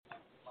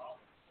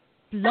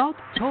Blog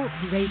Talk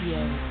Radio.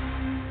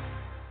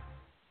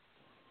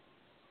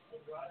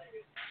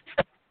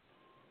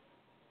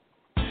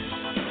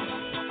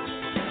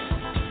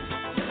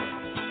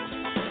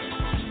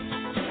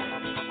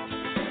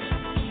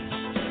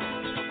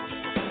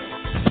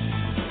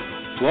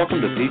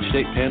 Welcome to Peach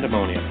State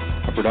Pandemonium,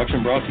 a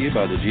production brought to you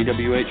by the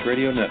GWH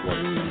Radio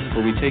Network,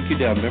 where we take you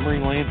down memory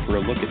lane for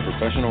a look at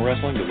professional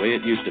wrestling the way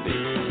it used to be,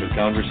 with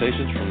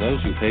conversations from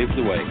those who paved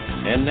the way.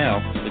 And now,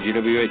 the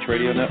GWH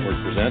Radio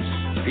Network presents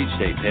Peach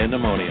State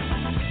Pandemonium.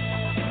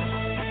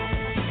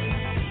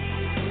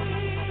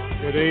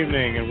 Good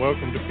evening, and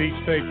welcome to Peach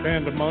State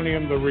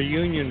Pandemonium, the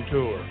reunion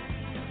tour.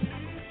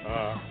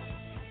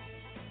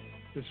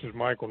 This is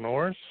Michael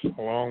Norris,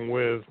 along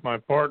with my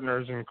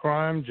partners in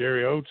crime,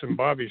 Jerry Oates and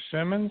Bobby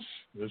Simmons.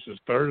 This is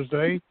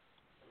Thursday,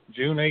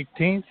 June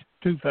 18th,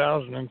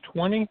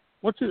 2020.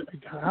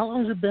 How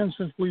long has it been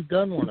since we've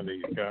done one of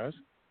these, guys?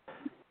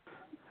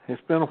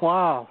 It's been a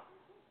while.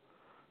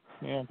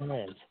 Yeah,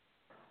 it has.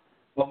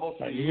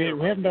 Almost a year.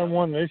 We haven't done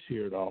one this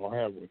year at all,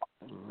 have we?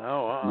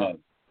 No. No.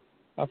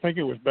 I think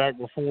it was back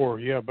before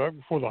the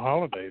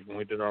holidays when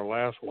we did our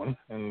last one.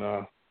 And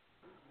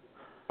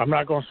I'm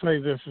not going to say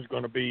this is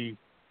going to be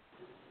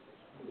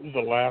the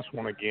last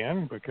one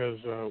again because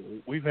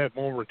we've had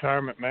more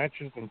retirement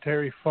matches than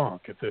Terry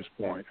Funk at this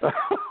point.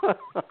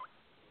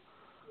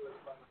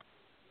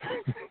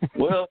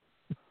 Well,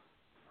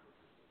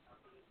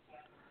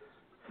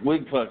 we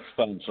can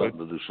find something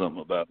to do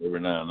something about every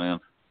now and then.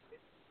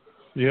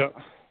 Yeah.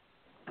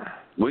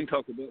 We can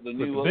talk about the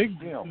new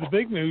gym. The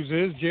big news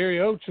is Jerry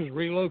Oates has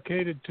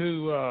relocated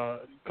to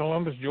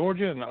Columbus,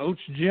 Georgia, and the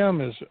Oates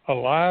Gym is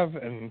alive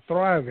and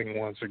thriving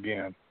once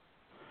again.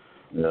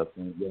 Yeah,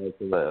 thank God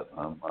for that.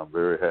 I'm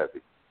very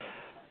happy.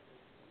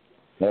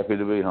 Happy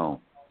to be home.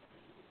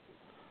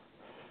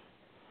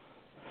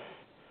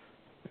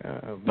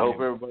 I hope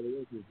everybody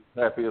else is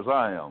as happy as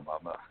I am.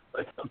 I'm not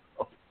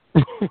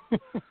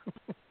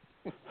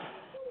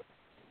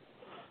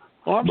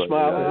Well, I'm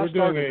smiling.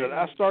 Yeah,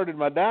 I started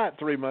my diet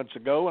 3 months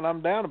ago, and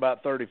I'm down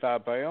about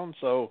 35 pounds.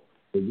 So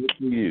good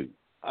for you.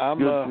 Good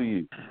for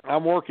you.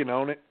 I'm working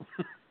on it.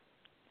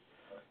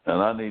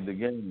 And I need to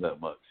gain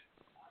that much.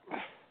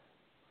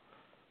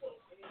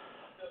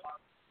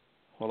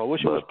 Well, I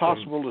wish it was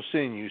possible to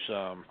send you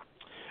some.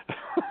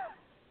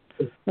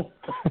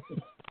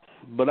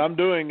 But I'm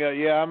doing.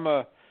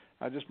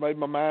 I just made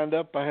my mind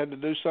up. I had to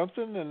do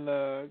something, and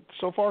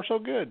so far so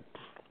good.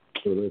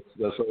 So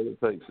that's all it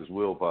takes is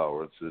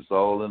willpower. It's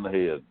all in the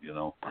head, you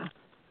know.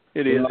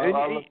 It is.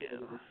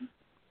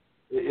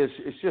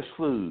 It's just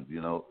food,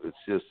 you know. It's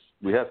just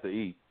we have to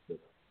eat.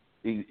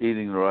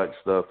 Eating the right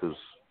stuff is,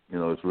 you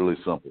know, it's really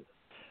simple.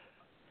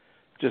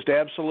 Just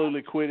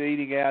absolutely quit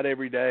eating out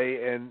every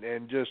day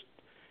and just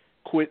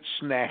quit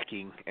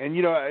snacking. And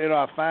you know,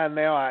 I find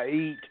now I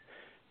eat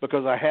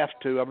because I have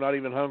to. I'm not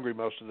even hungry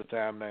most of the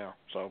time now.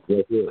 So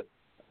that's it.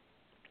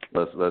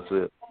 That's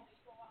it.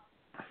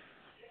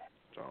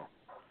 So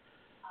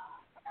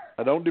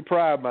I don't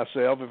deprive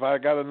myself. If I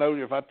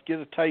get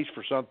a taste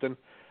for something,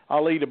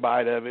 I'll eat a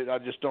bite of it. I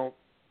just don't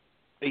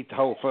eat the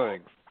whole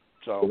thing.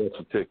 So that's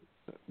a ticket.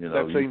 You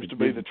know, that seems to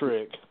be the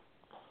trick.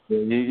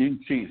 You can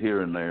cheat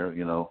here and there,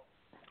 you know,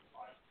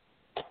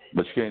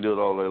 but you can't do it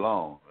all day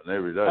long and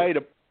every day.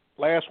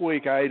 Last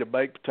week I ate a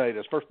baked potato.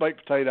 It's the first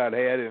baked potato I'd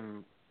had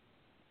in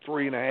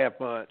 3.5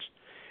 months.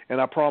 And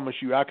I promise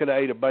you, I could have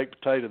ate a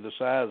baked potato the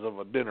size of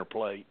a dinner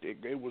plate.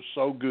 It was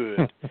so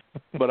good.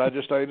 But I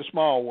just ate a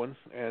small one,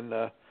 and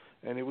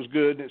it was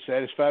good, and it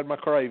satisfied my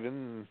craving.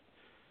 And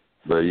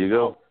there you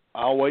go.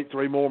 I'll wait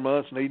 3 more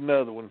months and eat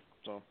another one.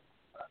 So,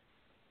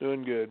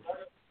 doing good.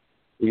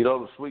 Eat all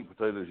the sweet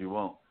potatoes you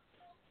want.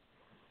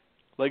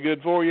 They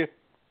good for you?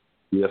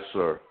 Yes,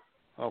 sir.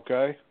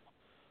 Okay.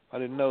 I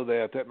didn't know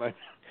that.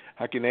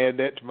 I can add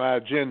that to my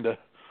agenda.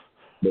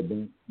 But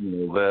then,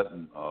 you know, that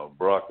and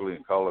broccoli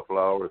and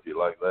cauliflower, if you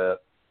like that.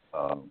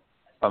 I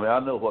mean, I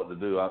know what to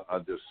do.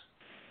 I'm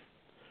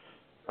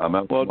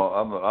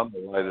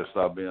the lightest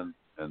I've been,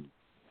 and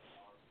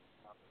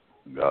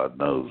God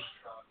knows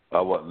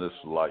I wasn't this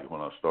light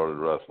when I started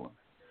wrestling.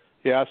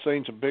 Yeah, I've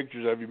seen some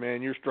pictures of you,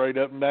 man. You're straight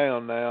up and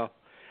down now.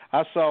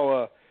 I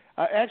saw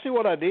actually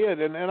what I did,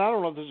 and I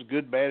don't know if this is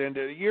good, bad, and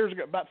years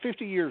ago, about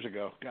 50 years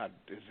ago, God,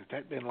 has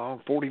that been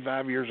long?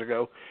 45 years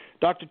ago,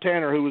 Dr.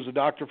 Tanner, who was the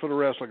doctor for the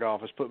wrestling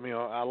office, put me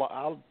on. I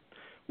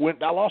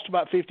lost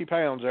about 50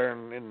 pounds there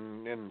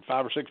in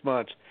 5 or 6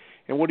 months,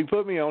 and what he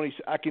put me on, he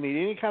said, I can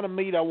eat any kind of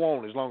meat I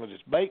want as long as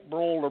it's baked,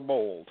 broiled, or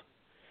boiled,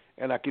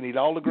 and I can eat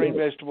all the green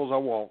vegetables I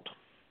want.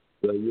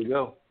 There you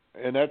go.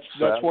 And that's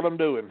what I'm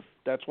doing.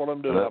 That's what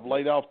I'm doing. I've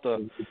laid off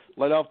the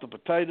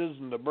potatoes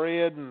and the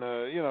bread, and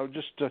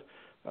just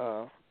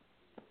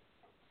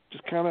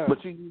kind of.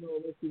 But you can eat all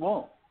that you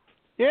want.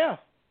 Yeah.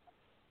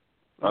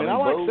 I mean, I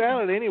like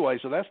salad anyway,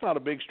 so that's not a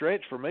big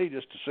stretch for me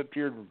just to sit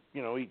here and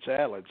eat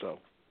salad. So.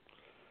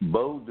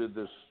 Bo did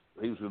this.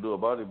 He was going to do a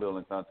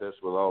bodybuilding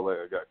contest with all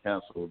that. It got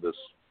canceled. This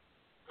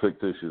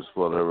fictitious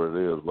whatever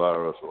it is,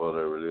 virus or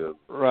whatever it is.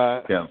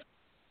 Right.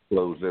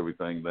 Closed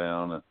everything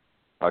down,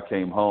 I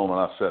came home and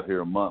I sat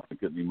here a month and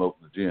couldn't even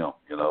open the gym,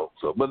 you know.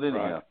 So, but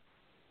anyhow,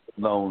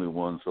 I'm the only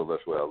one, so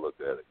that's the way I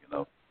looked at it, you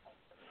know.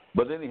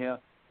 But anyhow,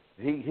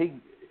 he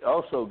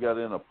also got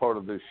in a part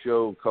of this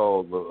show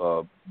called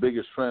The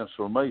Biggest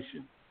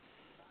Transformation.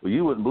 Well,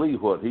 you wouldn't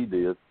believe what he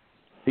did.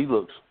 He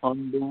looks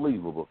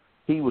unbelievable.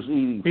 He was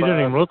eating. He doesn't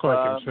even look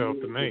like himself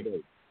to me.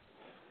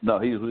 No,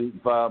 he was eating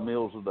 5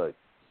 meals a day.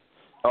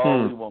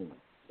 All he wanted.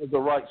 The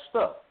right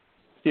stuff.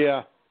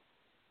 Yeah.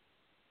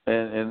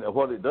 And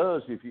what it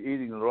does, if you're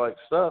eating the right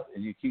stuff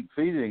and you keep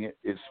feeding it,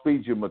 it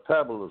speeds your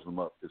metabolism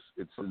up.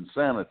 It's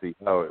insanity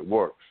how it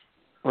works.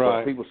 Right.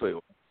 But people say,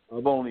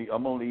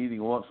 I'm only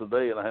eating once a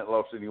day and I haven't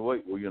lost any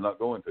weight. Well, you're not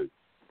going to.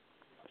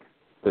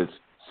 It's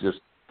just,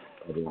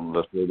 I don't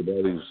know, that's where the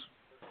body's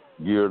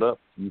geared up.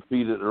 You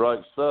feed it the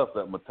right stuff,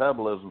 that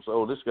metabolism says,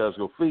 oh, this guy's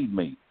going to feed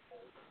me.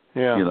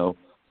 Yeah. You know,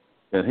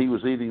 and he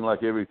was eating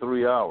like every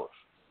 3 hours.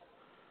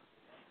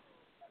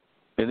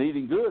 And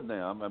eating good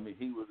now. I mean,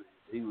 he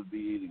would be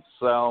eating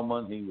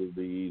salmon. He would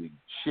be eating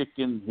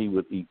chicken. He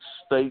would eat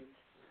steak,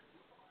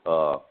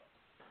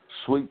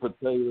 sweet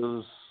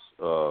potatoes.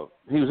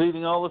 He was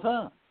eating all the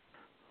time.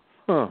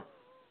 Huh.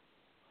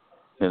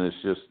 And it's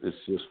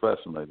just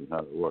fascinating how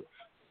it works.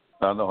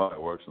 I know how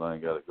it works, and I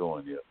ain't got it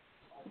going yet.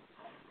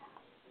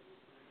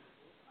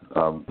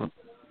 I'm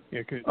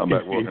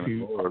back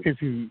working hard.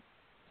 If you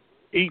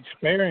eat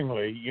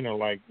sparingly, you know,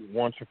 like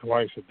once or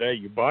twice a day,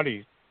 your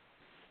body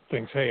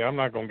thinks, hey, I'm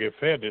not going to get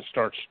fed. It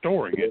starts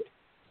storing it.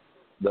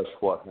 That's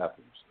what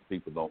happens.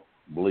 People don't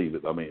believe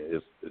it. I mean,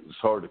 it's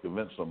hard to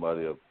convince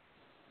somebody of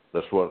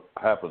that's what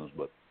happens,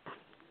 but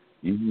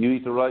you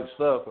eat the right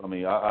stuff. I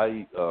mean,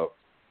 I eat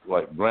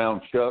like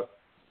ground chuck.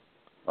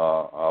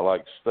 I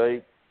like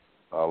steak.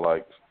 I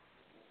like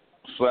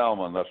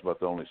salmon. That's about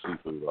the only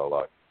seafood I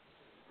like.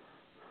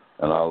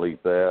 And I'll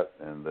eat that,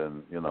 and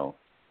then, you know,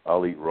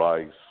 I'll eat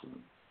rice.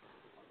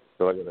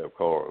 So I got to have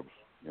carbs,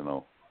 you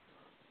know.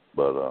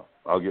 But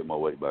I'll get my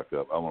weight back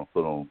up. I'm going to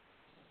put on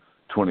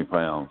 20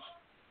 pounds,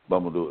 but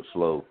I'm going to do it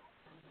slow.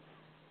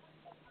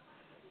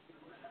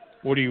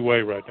 What do you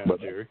weigh right now,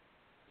 Jerry?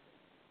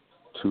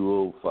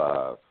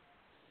 205.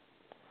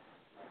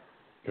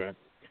 Okay.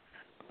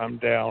 I'm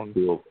down.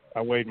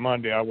 I weighed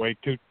Monday. I weighed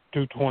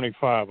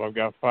 225. I've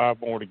got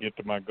 5 more to get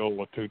to my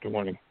goal of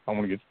 220. I'm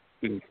going to get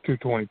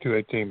 220,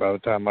 218 by the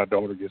time my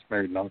daughter gets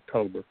married in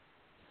October.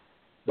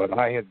 But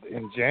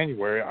in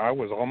January, I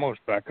was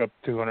almost back up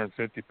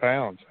 250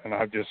 pounds, and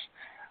I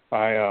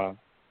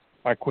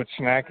quit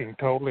snacking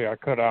totally. I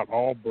cut out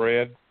all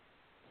bread.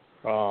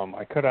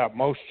 I cut out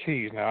most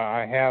cheese. Now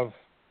I have,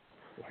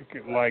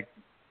 like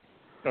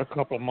a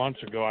couple of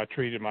months ago, I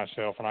treated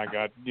myself and I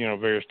got, you know,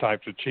 various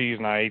types of cheese,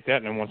 and I ate that.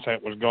 And then once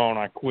that was gone,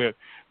 I quit.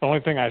 The only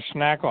thing I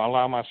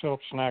allow myself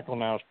to snack on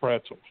now is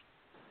pretzels,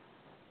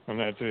 and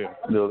that's it.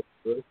 No,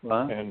 that's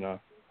fine. And I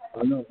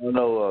know.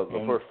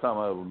 The first time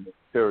I ever met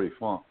Terry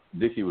Funk,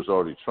 Dickie was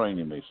already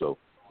training me. So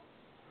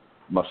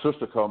my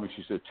sister called me.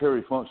 She said,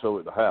 Terry Funk's over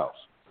at the house.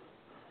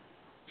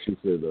 She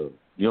said,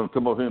 you want to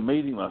come over here and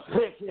meet him? I said,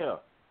 heck yeah.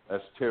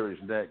 That's Terry's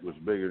neck was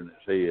bigger than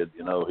his head.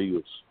 You know,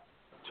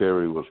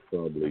 Terry was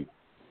probably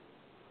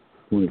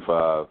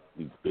 25.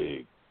 He's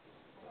big.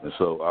 And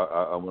so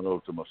I went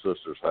over to my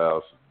sister's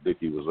house.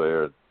 Dickie was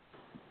there. And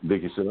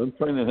Dickie said, I'm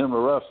training him to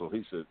wrestle.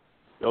 He said,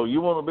 oh, you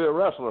want to be a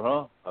wrestler,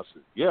 huh? I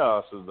said, yeah.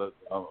 I said,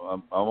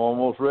 I'm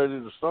almost ready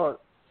to start.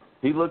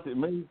 He looked at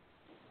me.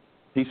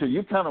 He said,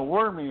 you're kind of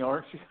wormy,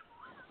 aren't you?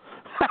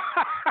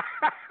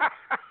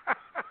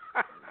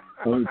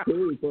 I mean,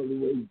 Terry probably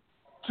weighed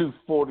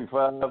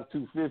 245,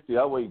 250.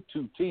 I weighed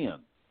 210.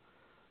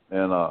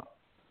 And I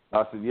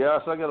said, yeah. I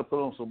said, I got to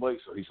put on some weight.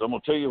 So he said, I'm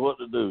going to tell you what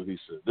to do. He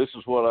said, this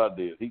is what I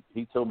did.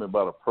 He told me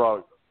about a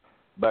product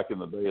back in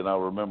the day, and I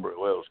remember it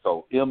well. It was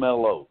called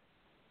MLO.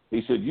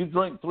 He said, you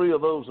drink 3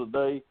 of those a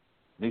day,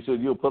 and he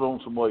said, you'll put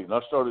on some weight. And I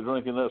started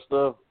drinking that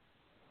stuff.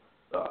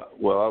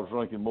 Well, I was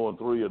drinking more than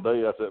 3 a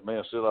day after that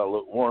man said I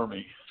looked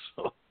wormy.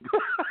 So.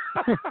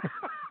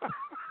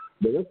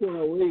 But that's what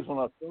I weighed when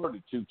I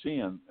started,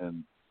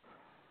 210.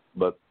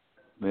 But,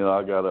 you know,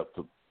 I got up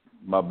to,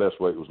 my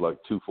best weight was like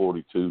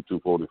 242,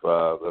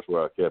 245. That's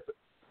where I kept it.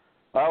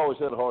 I always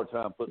had a hard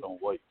time putting on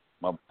weight.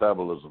 My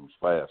metabolism's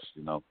fast,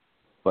 you know,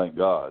 thank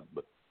God.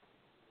 But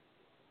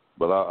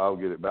I'll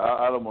get it back.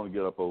 I don't want to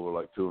get up over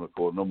like 2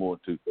 1/4, no more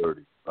than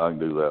 230. I can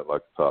do that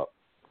like the top.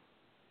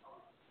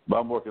 But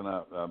I'm working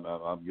out.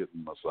 I'm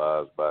getting my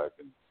size back,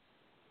 and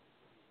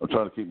I'm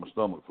trying to keep my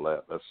stomach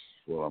flat. That's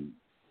what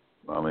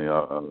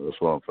that's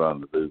what I'm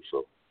trying to do.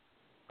 So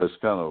it's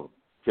kind of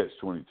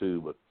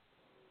catch-22, but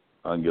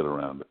I can get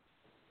around it.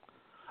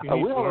 You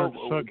need to learn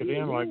to suck it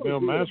in like Bill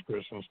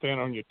Mascaris and stand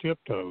on your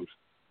tiptoes.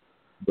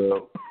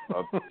 Well,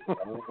 I'll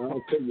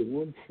tell you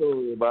one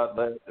story about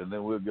that, and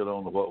then we'll get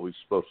on to what we're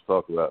supposed to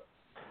talk about.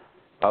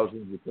 I was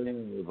in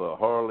Japan with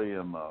Harley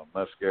and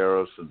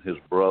Mascaris and his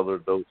brother,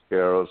 Dos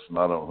Caras, and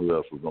I don't know who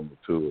else was on the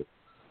tour.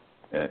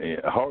 And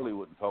Harley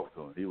wouldn't talk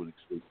to him. He wouldn't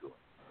speak to him.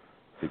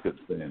 He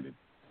couldn't stand him.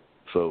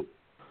 So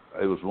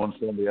it was one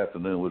Sunday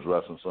afternoon. We was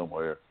wrestling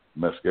somewhere.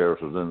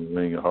 Mascaris was in the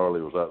ring, and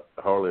Harley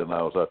and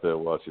I was out there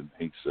watching.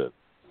 He said,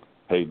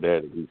 "Hey,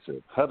 Daddy," he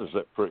said, "how does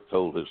that prick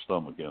hold his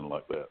stomach in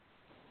like that?"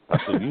 I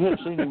said, "You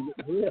haven't seen him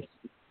get dressed."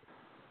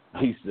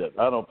 He said,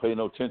 "I don't pay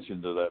no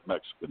attention to that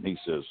Mexican." He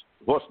says,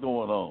 "What's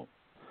going on?"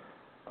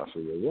 I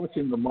said, "Well, watch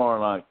him tomorrow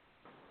night.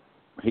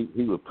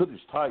 He would put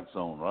his tights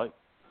on, right?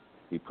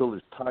 He pulled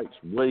his tights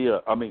way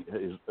up. I mean,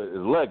 his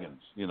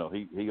leggings. You know,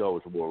 he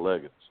always wore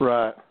leggings.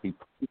 Right. He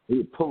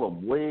would pull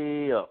them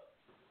way up.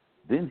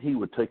 Then he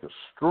would take a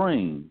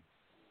string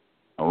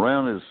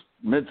around his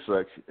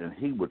midsection, and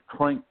he would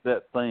crank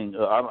that thing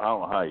up. I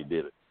don't know how he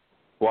did it,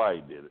 why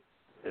he did it.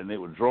 And it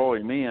would draw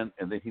him in,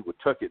 and then he would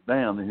tuck it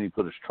down, and he'd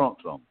put his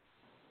trunks on.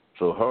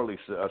 So Harley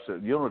said, I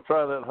said, "You want to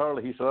try that,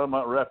 Harley?" He said, "I'm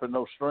not wrapping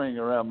no string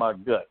around my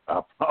gut.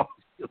 I promise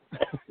you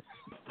that."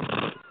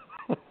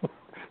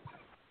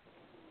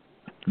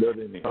 But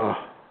anyhow.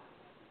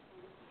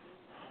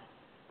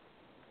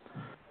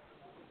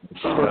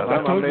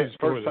 I told you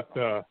first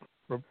that,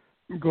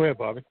 go ahead,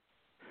 Bobby.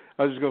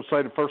 I was just going to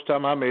say the first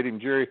time I met him,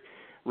 Jerry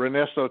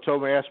Renesto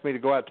asked me to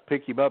go out to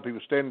pick him up. He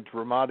was standing at the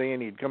Ramada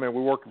Inn. He'd come in.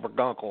 We were working for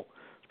Gunkel.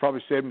 It's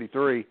probably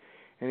 73.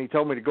 And he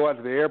told me to go out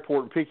to the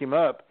airport and pick him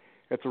up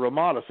at the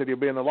Ramada. I said he'll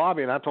be in the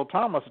lobby. And I told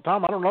Tom, I said,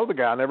 "Tom, I don't know the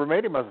guy. I never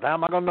met him." I said, "How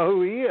am I going to know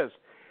who he is?"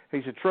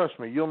 He said, "Trust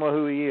me, you'll know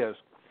who he is."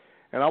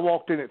 And I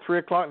walked in at 3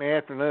 o'clock in the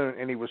afternoon,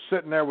 and he was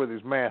sitting there with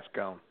his mask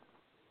on.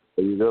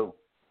 There you go.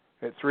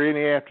 At 3 in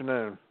the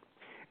afternoon.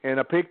 And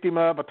I picked him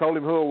up. I told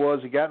him who it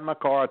was. He got in my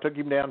car. I took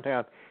him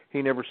downtown.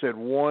 He never said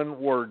one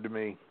word to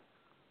me.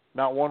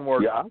 Not one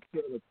word. Yeah,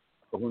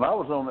 when I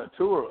was on that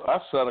tour, I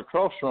sat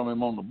across from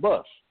him on the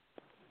bus.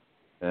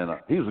 And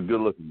he was a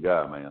good-looking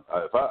guy, man.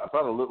 If I'd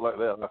have looked like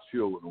that, I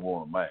sure wouldn't have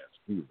worn a mask.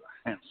 He was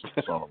a handsome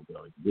son of a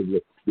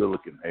gun.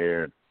 Good-looking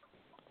hair.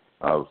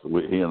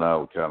 He and I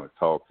were kind of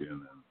talking,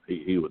 and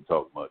he wouldn't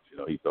talk much. You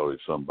know, he thought he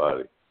was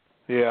somebody.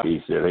 Yeah.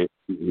 He said,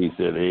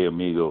 "Hey,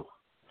 amigo."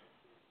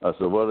 I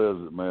said, "What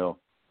is it, Mel?"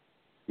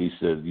 He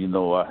said, "You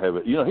know, I have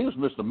it." You know, he was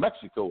Mr.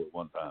 Mexico at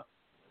one time.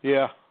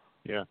 Yeah.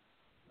 Yeah.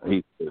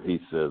 He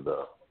said,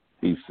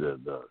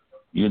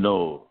 "You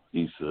know,"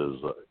 he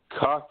says,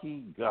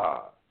 "cocky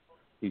God."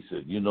 He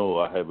said, "You know,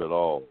 I have it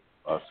all."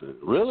 I said,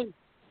 "Really?"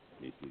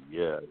 He said,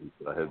 "Yeah." He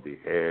said, "I had the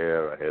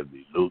hair, I had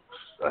the looks,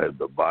 I had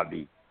the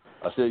body."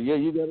 I said, "Yeah,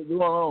 you got it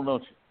going on,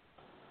 don't you?"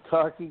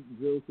 Cocky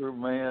joker,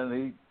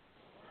 man.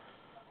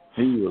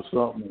 He was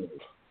something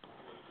else.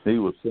 He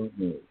was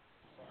something else.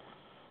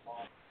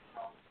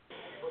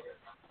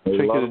 If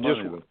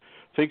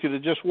he could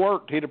have just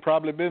worked, he'd have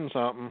probably been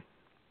something.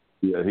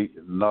 Yeah,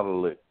 not a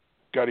lick.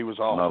 God, he was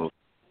awesome.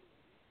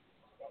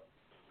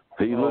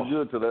 He looked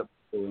good to that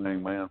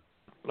thing, man.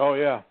 Oh,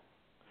 yeah.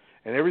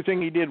 And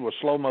everything he did was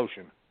slow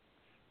motion,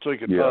 so he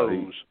could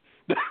pose.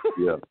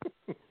 Yeah.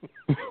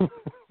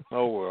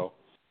 Oh, well.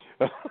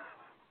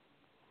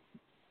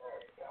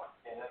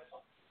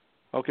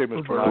 Okay,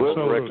 Mr. Knox,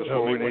 direct us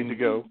where we need to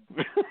go.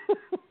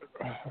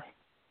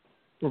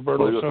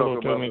 Roberto Soto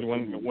told me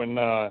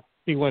when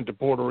he went to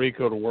Puerto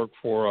Rico to work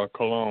for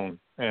Colón,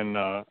 and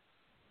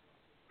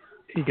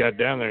he got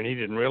down there and he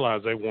didn't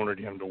realize they wanted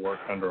him to work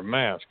under a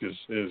mask, as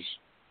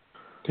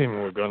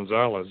teaming with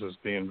Gonzalez as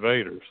the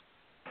Invaders.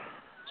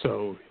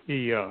 So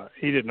he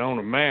didn't own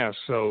a mask,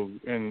 so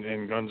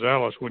and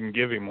Gonzalez wouldn't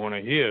give him one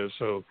of his,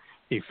 so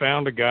he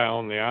found a guy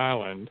on the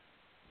island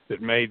that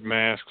made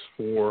masks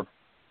for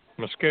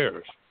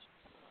Mascaras.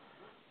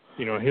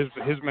 You know,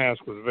 his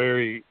mask was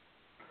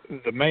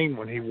the main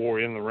one he wore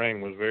in the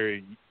ring was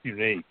very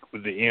unique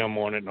with the M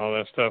on it and all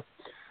that stuff.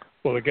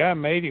 Well, the guy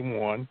made him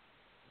one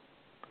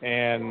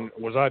and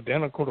was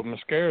identical to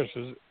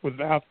Mascaras's with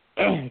the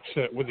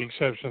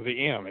exception of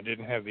the M. It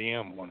didn't have the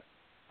M on it.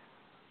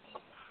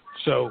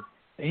 So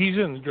he's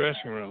in the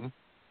dressing room.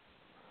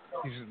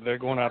 They're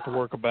going out to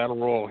work a battle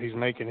royal. He's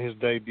making his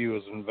debut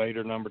as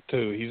Invader number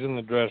 2. He's in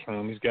the dressing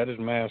room. He's got his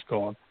mask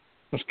on.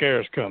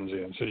 Mascaras comes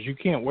in, says, "You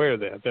can't wear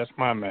that. That's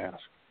my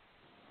mask."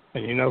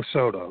 And you know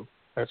Soto.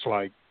 That's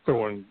like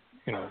throwing,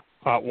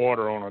 hot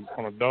water on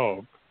a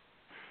dog.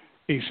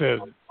 He said,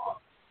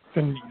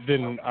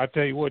 then I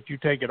tell you what, you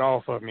take it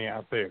off of me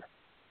out there.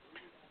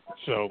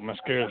 So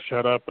Mascaras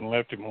shut up and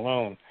left him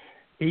alone.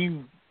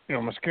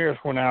 Mascaras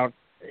went out.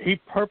 He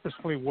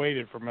purposefully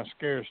waited for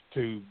Mascaras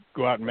to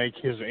go out and make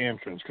his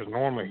entrance, because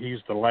normally he's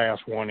the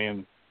last one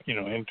in,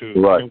 into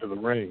the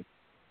ring.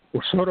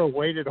 Well, Soto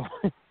waited on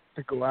him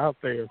to go out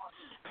there.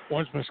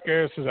 Once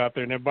Mascaras is out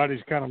there and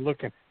everybody's kind of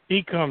looking,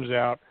 he comes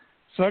out,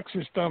 sucks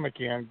his stomach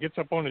in, gets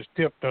up on his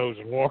tiptoes,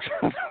 and walks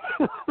out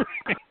of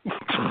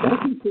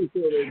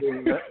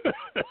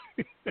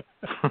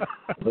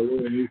the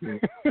ring.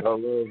 I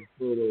love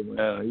Soto,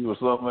 man. He was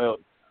something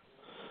else.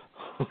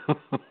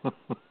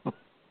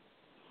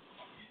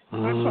 I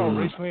saw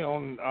recently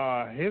on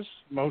his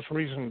most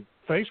recent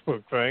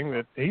Facebook thing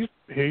that he's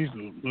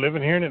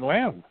living here in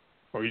Atlanta,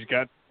 or he's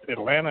got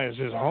Atlanta as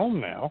his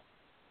home now.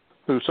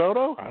 Who,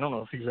 Soto? I don't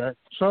know if he's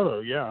Soto.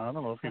 Yeah, I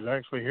don't know if he's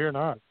actually here or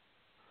not.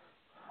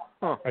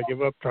 Huh. I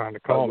give up trying to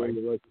call him.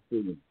 I'd like to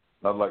see him.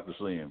 I'd like to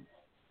see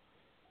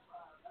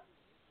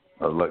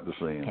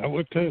him. I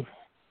would too.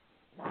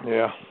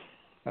 Yeah,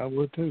 I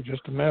would too,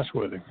 just to mess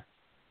with him.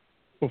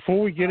 Before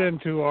we get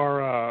into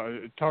our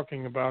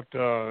talking about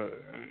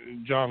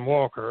John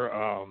Walker,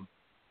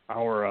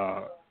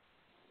 our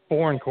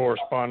foreign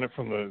correspondent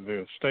from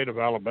the state of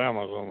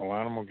Alabama is on the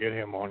line. I'm going to get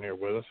him on here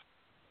with us.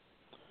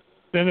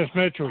 Dennis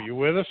Mitchell, you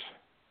with us?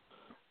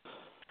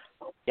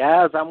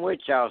 Guys, I'm with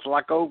y'all. It's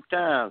like old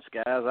times,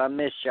 guys. I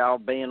miss y'all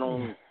being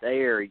on the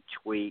air each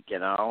week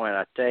and all, and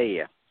I tell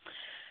you.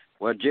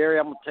 Well, Jerry,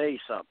 I'm going to tell you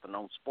something.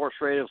 On Sports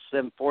Radio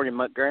 740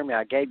 Montgomery,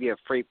 I gave you a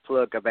free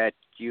plug about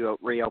you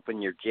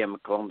reopen your gym in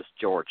Columbus,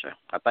 Georgia.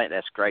 I think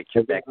that's great.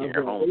 You're back in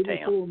your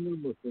hometown.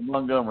 Members from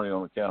Montgomery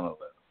on account of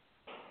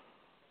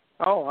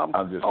that.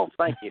 Oh,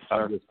 thank you,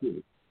 sir. I'm just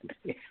kidding.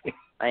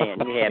 Man,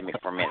 you had me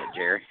for a minute,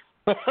 Jerry.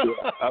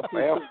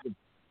 Yeah,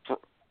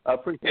 I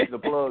appreciate the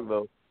plug,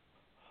 though.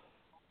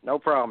 No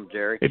problem,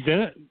 Jerry. Hey,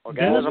 Dennis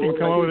can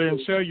come over there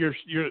and sell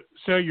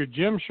your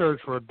gym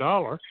shirts for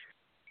 $1.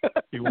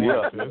 If you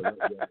want to.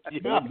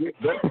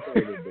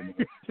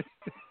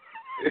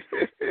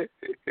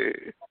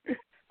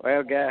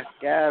 Well, guys,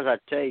 I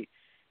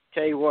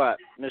tell you what,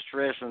 Mr.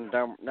 Wrestling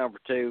number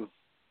 2,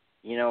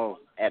 you know,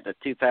 at the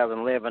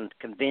 2011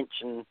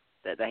 convention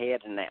that they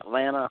had in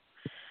Atlanta,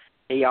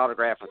 he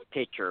autographed a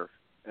picture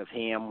of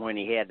him when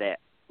he had that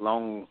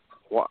long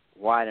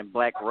white and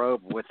black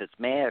robe with his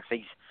mask.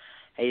 He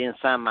didn't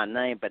sign my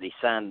name, but he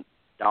signed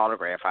the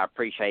autograph. I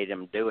appreciate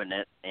him doing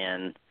it,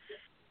 and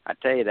I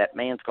tell you, that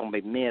man's gonna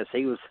be missed.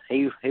 He was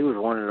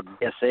one of the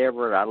best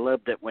ever. I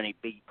loved it when he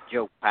beat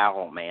Joe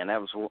Powell, man. That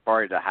was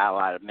part of the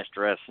highlight of Mr.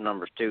 Wrestling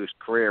number 2's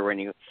career, when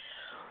he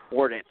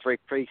wore that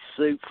three-piece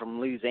suit from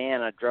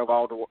Louisiana, drove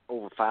all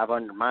over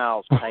 500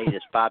 miles, paid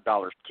his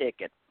 $5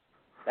 ticket.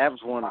 That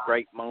was one of the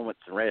great moments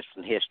in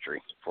wrestling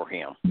history for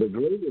him. The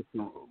greatest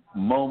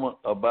moment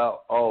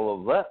about all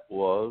of that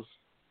was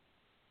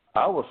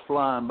I was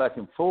flying back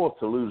and forth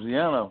to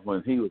Louisiana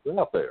when he was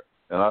out there,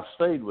 and I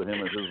stayed with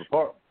him at his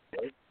apartment.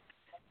 Right?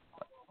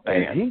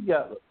 And he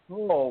got a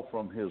call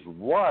from his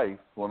wife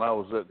when I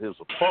was at his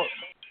apartment,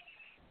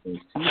 and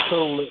she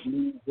told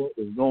me what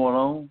was going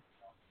on.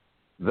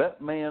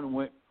 That man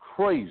went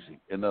crazy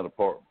in that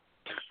apartment.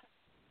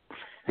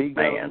 He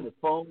got on the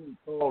phone and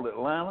called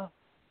Atlanta.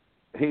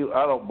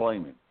 I don't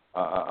blame him.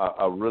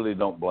 I really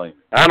don't blame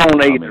him. I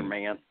don't either,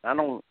 man. I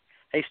don't.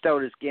 He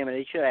stole his gimmick.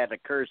 He should have had the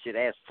courtesy to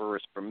ask for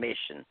his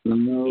permission.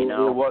 No, you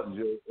know? It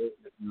wasn't.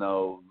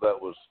 No, that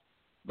was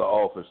the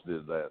office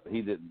did that.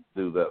 He didn't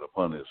do that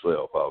upon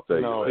himself. I'll tell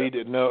you. No, that. he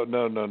didn't. No.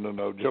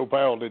 Joe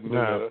Powell didn't do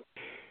that.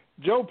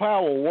 Joe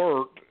Powell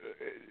worked.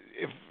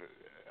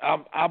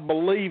 I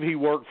believe he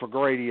worked for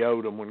Grady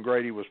Odom when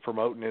Grady was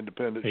promoting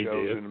independent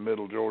shows in the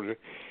Middle Georgia,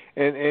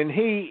 and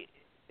he.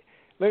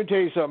 Let me tell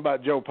you something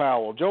about Joe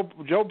Powell. Joe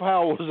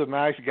Powell was a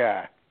nice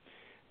guy.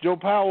 Joe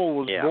Powell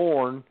was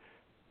born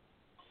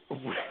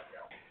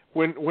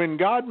when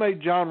God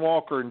made John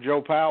Walker and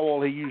Joe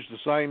Powell. He used the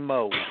same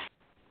mold.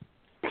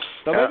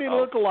 Now, they didn't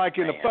look alike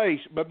in the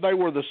face, but they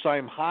were the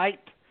same height.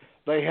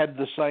 They had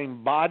the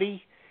same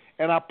body.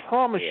 And I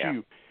promise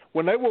you,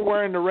 when they were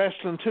wearing the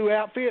Wrestling 2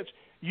 outfits,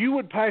 you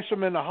would pass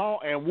them in the hall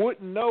and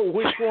wouldn't know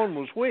which one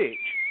was which.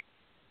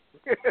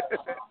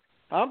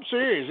 I'm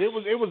serious.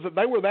 It was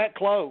they were that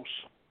close.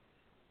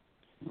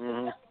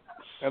 Mm-hmm.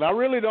 And I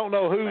really don't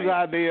know whose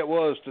idea it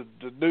was to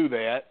do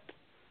that,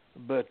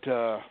 but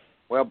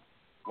well,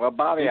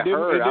 Bobby, it didn't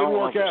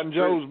work out in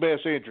Joe's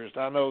best interest.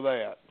 I know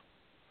that.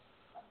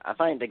 I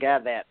think the guy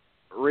that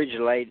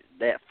originated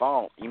that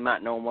fault, you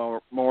might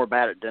know more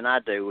about it than I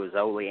do, was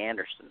Ole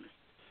Anderson.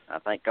 I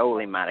think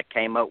Ole might have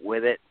came up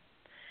with it,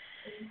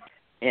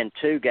 and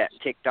 2 got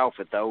ticked off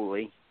with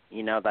Ole.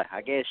 You know,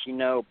 I guess you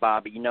know,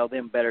 Bobby, you know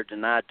them better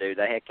than I do.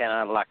 They had kind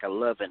of like a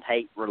love and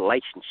hate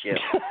relationship.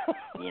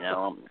 You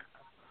know,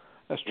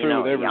 that's true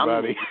with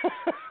everybody.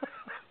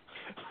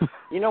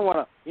 You know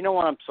what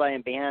I'm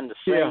saying behind the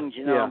scenes.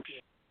 You know,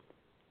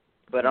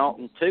 but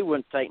Alton 2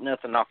 wouldn't take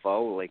nothing off of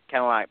Ole.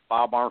 Kind of like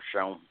Bob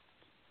Armstrong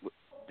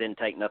didn't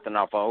take nothing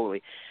off of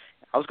Ole.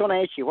 I was going to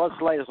ask you, what's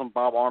the latest on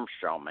Bob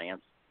Armstrong,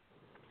 man?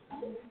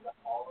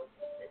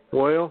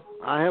 Well,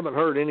 I haven't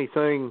heard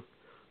anything.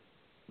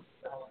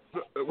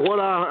 What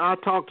I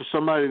talked to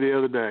somebody the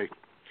other day,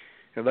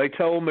 and they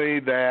told me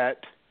that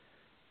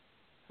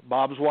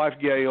Bob's wife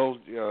Gail,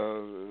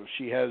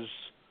 she has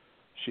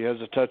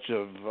a touch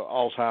of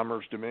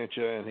Alzheimer's,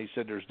 dementia, and he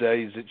said there's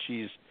days that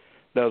she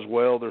does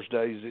well, there's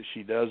days that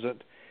she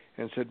doesn't,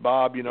 and said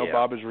Bob,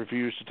 Bob has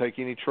refused to take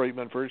any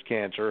treatment for his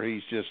cancer.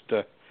 He's just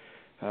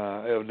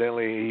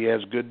evidently he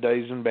has good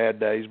days and bad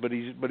days, but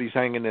he's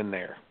hanging in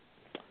there,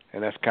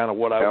 and that's kind of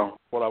what I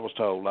was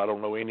told. I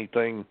don't know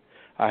anything.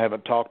 I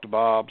haven't talked to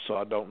Bob, so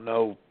I don't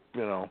know,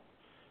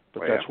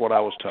 but that's what I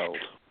was told.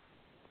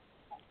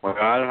 Well,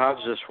 I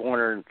was just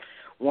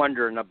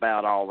wondering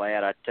about all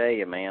that. I tell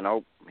you, man,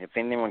 if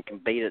anyone can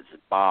beat it,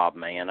 it's Bob,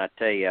 man. I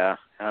tell you,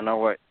 I know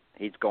what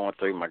he's going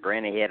through. My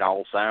granny had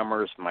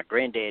Alzheimer's. My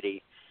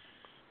granddaddy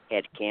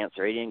had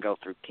cancer. He didn't go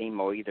through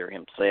chemo either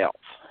himself,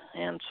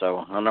 and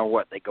so I know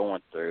what they're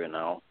going through and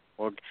all.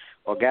 Well,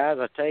 guys,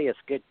 I tell you, it's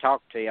good to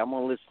talk to you. I'm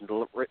going to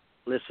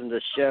listen to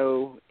the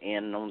show,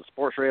 and on the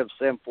Sports Radio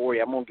 740,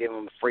 I'm going to give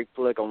them a free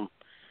plug on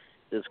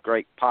this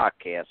great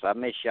podcast. I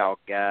miss y'all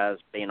guys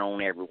being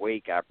on every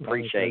week. I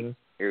appreciate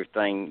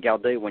everything y'all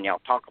do when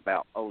y'all talk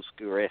about old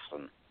school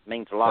wrestling. It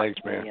means a lot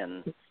to me.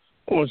 And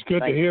well, it's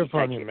good to hear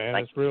from you, man.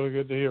 It's really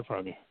good to hear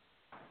from you.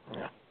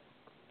 Yeah.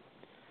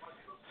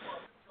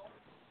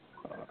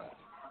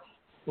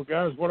 Well,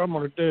 guys, what I'm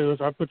going to do is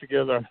I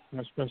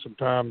spent some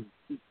time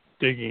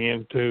digging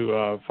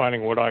into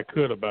finding what I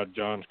could about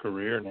John's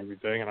career and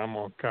everything, and I'm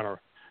going to kind of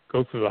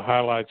go through the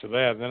highlights of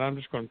that. And then I'm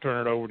just going to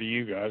turn it over to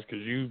you guys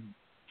because you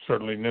two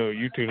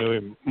knew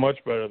him much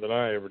better than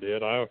I ever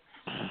did.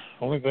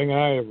 Only thing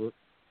I ever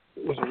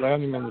was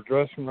around him in the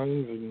dressing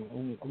rooms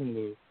and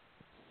on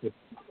the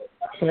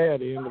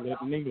sad end of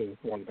that needle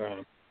one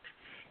time.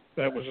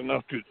 That was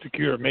enough to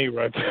cure me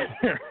right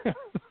there.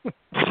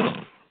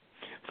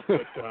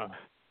 But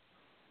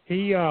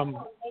he and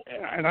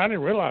I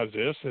didn't realize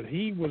this, that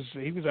he was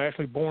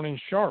actually born in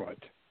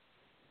Charlotte,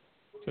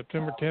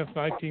 September 10th,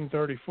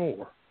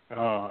 1934.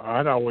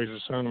 I'd always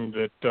assumed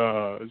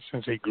that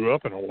since he grew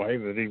up in Hawaii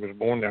that he was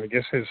born there. I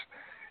guess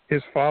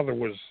his father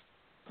was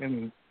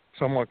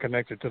somewhat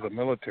connected to the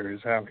military,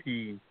 is how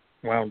he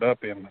wound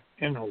up in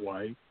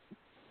Hawaii.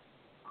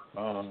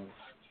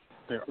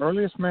 The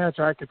earliest match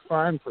I could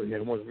find for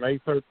him was May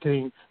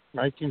 13th,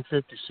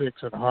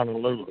 1956 at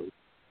Honolulu.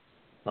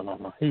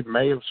 He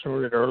may have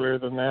started earlier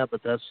than that,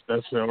 but that's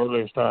the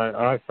earliest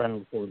I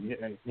found for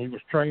him. He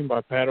was trained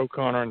by Pat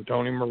O'Connor and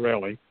Tony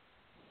Morelli.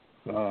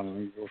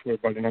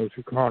 Everybody knows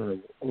who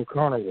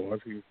O'Connor was.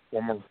 He was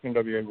former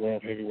NWA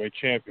World Heavyweight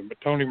Champion.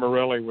 But Tony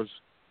Morelli was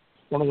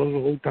one of those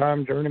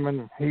old-time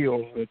journeyman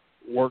heels that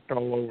worked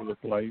all over the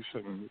place,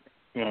 and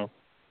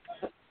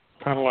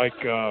kind of like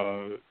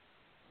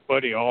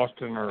Buddy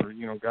Austin or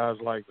guys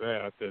like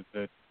that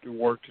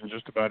worked in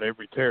just about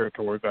every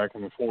territory back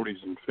in the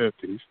 40s and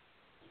 50s.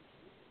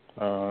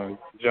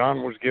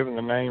 John was given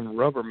the name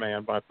Rubber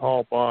Man by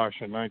Paul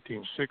Bosch in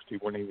 1960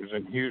 when he was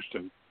in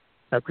Houston.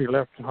 After he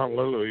left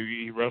Honolulu,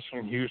 he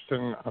wrestled in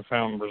Houston. I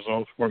found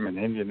results for him in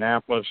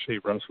Indianapolis. He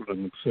wrestled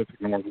in the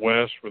Pacific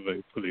Northwest for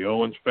the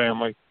Owens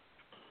family.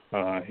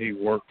 He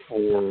worked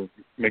for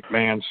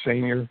McMahon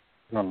Sr.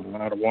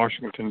 Out of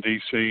Washington,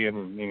 D.C.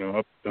 and,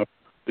 up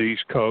the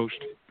East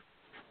Coast.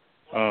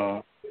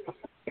 And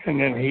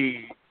then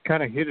he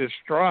kind of hit his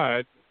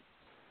stride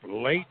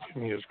late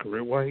in his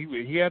career. Well,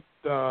 he had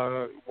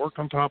worked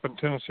on top in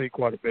Tennessee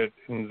quite a bit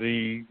in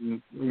the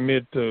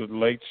mid to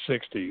late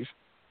 60s.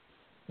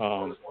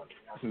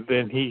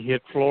 Then he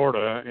hit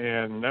Florida,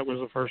 and that was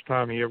the first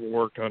time he ever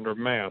worked under a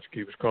mask.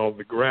 He was called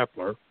the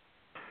Grappler,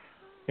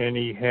 and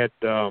he had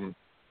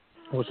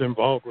was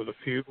involved with a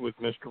feud with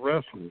Mr.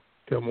 Wrestling,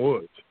 Tim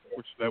Woods,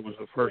 which that was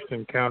the first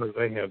encounter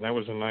they had, and that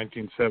was in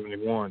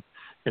 1971.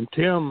 And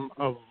Tim,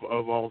 of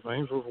all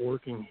things, was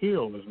working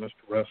heel as Mr.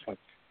 Wrestling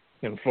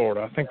in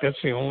Florida. I think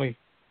that's the only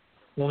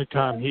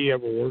time he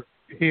ever worked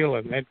heel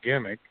in that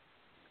gimmick.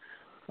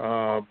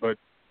 But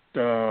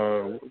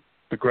the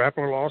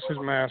Grappler lost his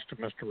mask to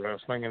Mr.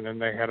 Wrestling, and then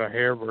they had a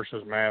hair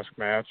versus mask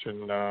match,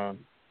 and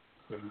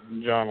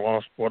John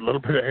lost what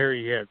little bit of hair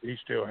he had. He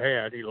still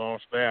had. He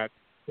lost that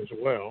as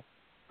well.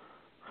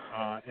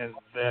 And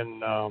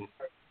then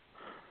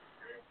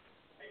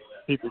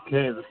he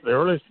became the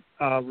earliest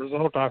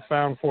result I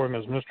found for him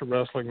as Mr.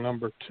 Wrestling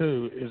number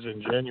 2 is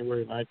in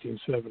January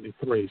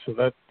 1973. So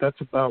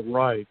that's about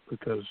right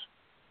because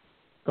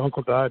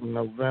Uncle died in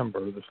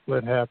November. The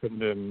split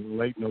happened in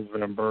late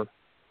November.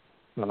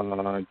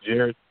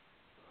 Jarrett's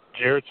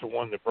the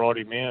one that brought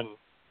him in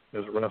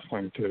as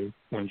Wrestling 2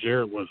 when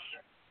Jarrett was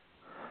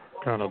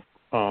kind of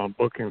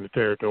booking the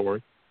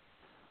territory.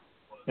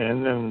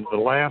 And then the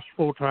last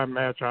full-time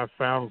match I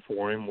found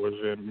for him was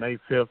in May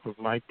 5th of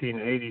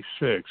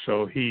 1986.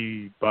 So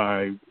he,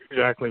 by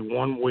exactly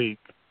 1 week,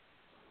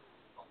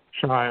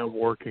 shy of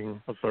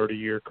working a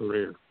 30-year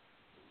career.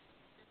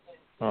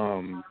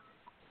 The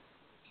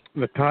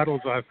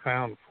titles I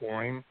found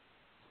for him: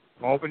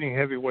 Albany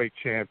Heavyweight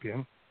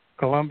Champion,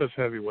 Columbus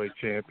Heavyweight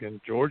Champion,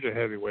 Georgia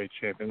Heavyweight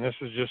Champion. This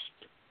is just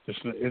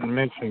isn't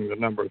mentioning the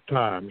number of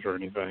times or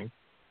anything.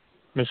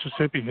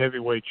 Mississippi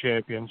Heavyweight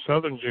Champion,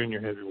 Southern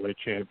Junior Heavyweight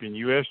Champion,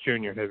 U.S.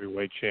 Junior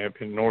Heavyweight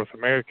Champion, North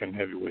American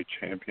Heavyweight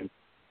Champion.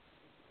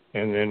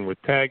 And then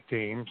with tag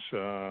teams,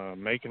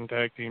 Macon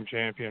Tag Team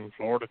Champion,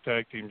 Florida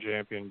Tag Team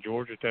Champion,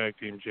 Georgia Tag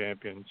Team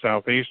Champion,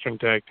 Southeastern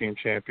Tag Team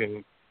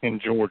Champion in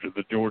Georgia,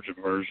 the Georgia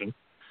version,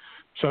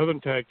 Southern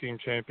Tag Team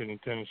Champion in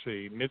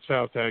Tennessee,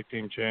 Mid-South Tag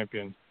Team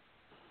Champion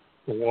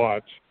for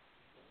Watts,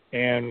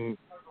 and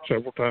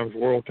several times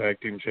World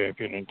Tag Team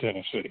Champion in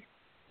Tennessee.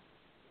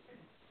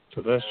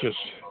 So that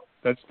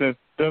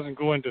doesn't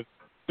go into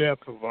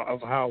depth of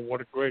what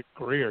a great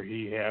career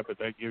he had, but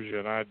that gives you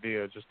an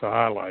idea, just the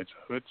highlights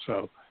of it.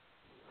 So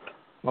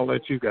I'll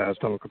let you guys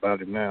talk about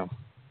him now.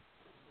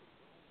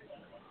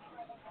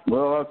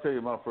 Well, I'll tell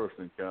you my first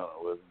encounter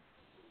with him.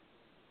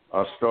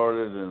 I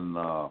started in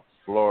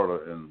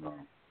Florida in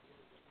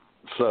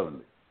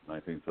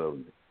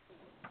 1970.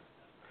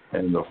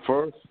 And the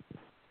first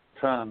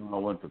time I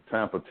went to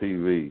Tampa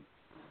TV,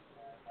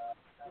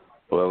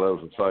 Well, that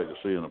was a sight to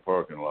see in the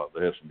parking lot.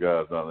 They had some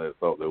guys down there that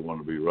thought they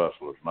wanted to be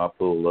wrestlers, and I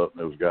pulled up, and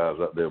there was guys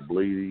out there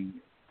bleeding,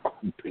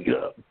 beat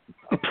up.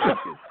 I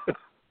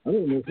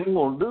don't know if we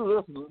want to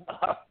do this.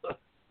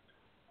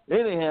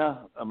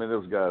 Anyhow, I mean,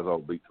 those guys all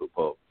beat to a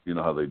pulp. You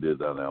know how they did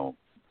down there on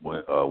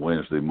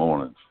Wednesday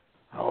mornings.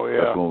 Oh,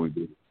 yeah. That's when we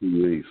did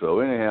TV. So,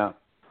 anyhow,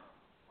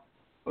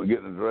 we get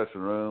in the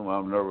dressing room.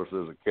 I'm nervous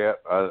as a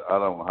cat. I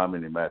don't know how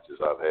many matches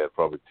I've had,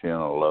 probably 10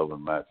 or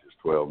 11 matches,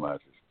 12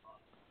 matches.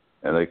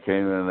 And they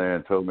came in there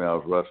and told me I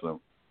was wrestling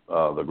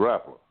the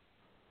grappler.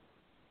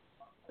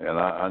 And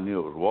I knew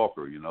it was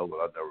Walker, you know, but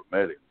I'd never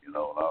met him, you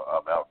know, and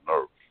I'm out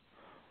nervous.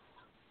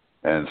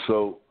 And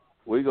so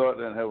we go out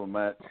there and have a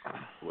match.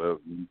 Well,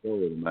 you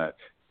call it a match.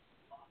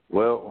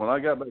 Well, when I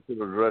got back to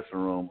the dressing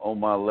room, on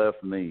my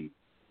left knee,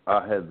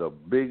 I had the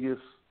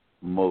biggest,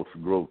 most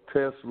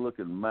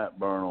grotesque-looking mat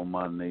burn on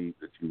my knee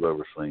that you've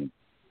ever seen.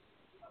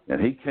 And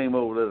he came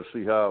over there to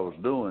see how I was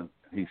doing.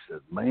 He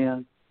said,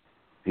 man,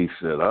 he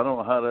said, I don't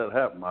know how that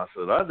happened. I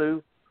said, I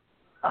do.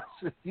 I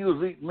said, you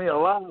was eating me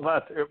alive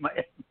out there,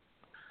 man.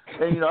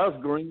 And, you know, I was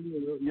green.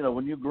 You know,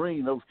 when you're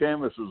green, those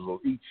canvases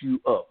will eat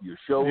you up, your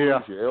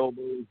shoulders, your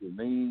elbows, your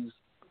knees.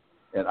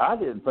 And I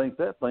didn't think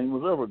that thing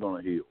was ever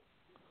going to heal.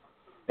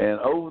 And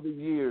over the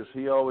years,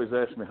 he always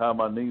asked me how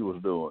my knee was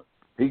doing.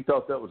 He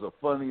thought that was the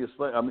funniest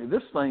thing. I mean,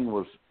 this thing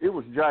was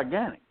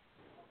gigantic.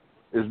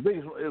 It was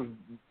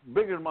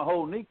bigger than my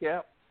whole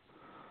kneecap.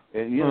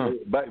 And, you know,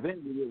 back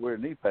then you didn't wear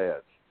knee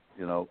pads,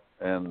 you know,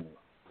 and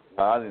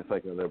I didn't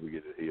think I'd ever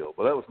get it healed.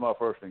 But that was my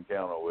first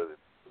encounter with it.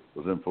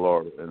 Was in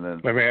Florida, and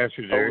then let me ask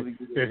you, Jerry,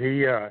 did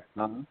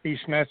he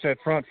snatch that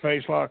front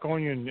face lock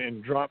on you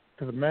and drop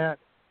to the mat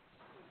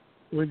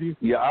with you?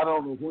 Yeah, I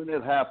don't know when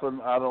it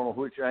happened. I don't know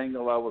which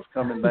angle I was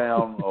coming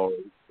down, or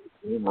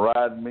him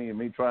riding me and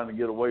me trying to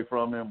get away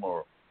from him,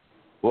 or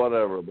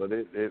whatever. But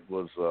it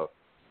was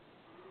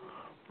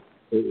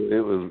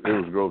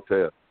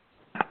grotesque.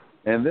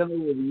 And then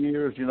over the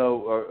years, you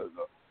know,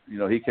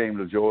 he came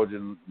to Georgia,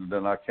 and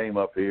then I came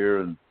up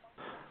here, and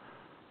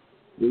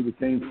we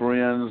became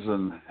friends,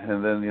 and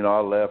then, you know,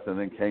 I left and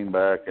then came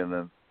back, and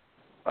then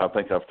I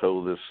think I've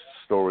told this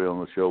story on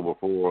the show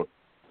before.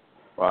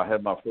 I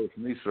had my first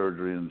knee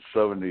surgery in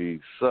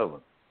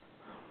 1977,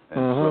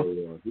 and so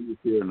he was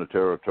here in the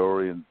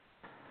territory, and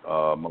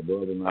my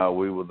brother and I,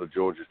 we were the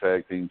Georgia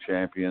Tag Team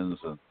Champions,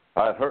 and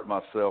I had hurt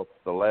myself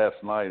the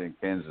last night in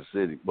Kansas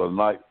City. Well,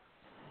 I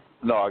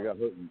got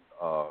hurt in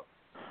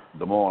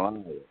Des Moines,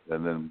 Iowa,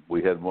 and then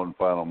we had one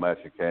final match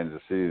in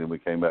Kansas City, and we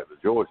came back to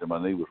Georgia. My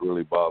knee was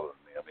really bothering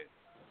me. I mean,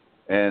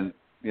 and,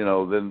 you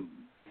know, then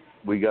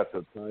we got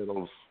the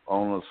titles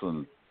on us,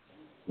 and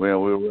we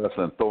were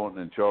wrestling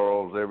Thornton and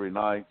Charles every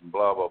night, and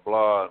blah, blah,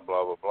 blah, and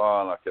blah, blah,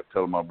 blah. And I kept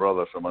telling my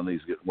brother, I said, my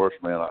knee's getting worse,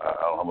 man. I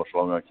don't know how much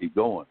longer I keep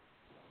going.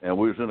 And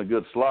we was in a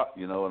good slot,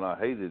 you know, and I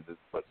hated it.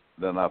 But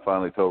then I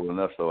finally told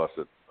Ernesto, I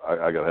said,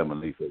 I got to have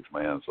my knee fixed,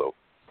 man. So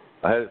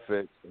I had it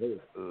fixed.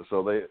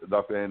 So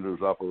Dr.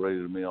 Andrews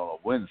operated me on a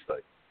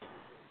Wednesday.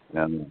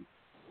 And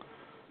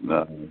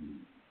I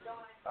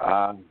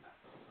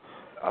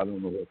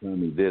don't know what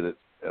time he did it,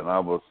 and I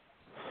woke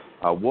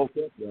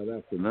up that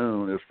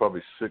afternoon. It was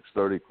probably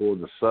 6:30,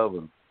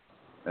 6:45,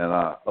 and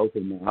I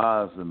opened my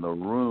eyes, and the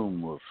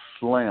room was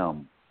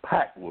slam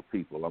packed with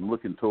people. I'm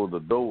looking toward the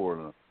door,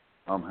 and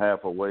I'm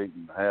half awake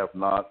and half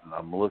not, and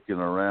I'm looking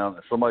around,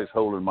 and somebody's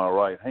holding my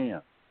right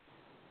hand.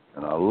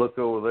 And I look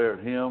over there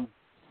at him.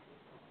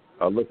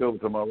 I look over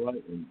to my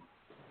right, and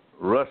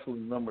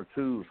wrestling number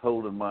 2 is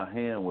holding my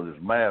hand with his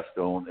mask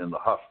on in the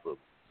hospital.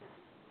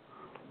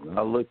 And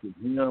I looked at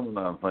him, and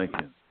I'm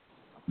thinking,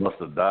 must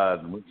have died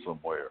and went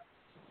somewhere.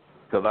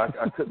 Because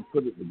I couldn't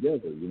put it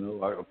together, you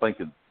know. I'm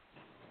thinking,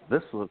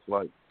 this looks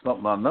like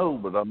something I know,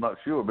 but I'm not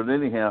sure. But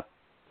anyhow,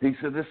 he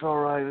said, it's all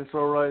right,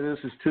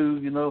 this is 2,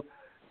 you know.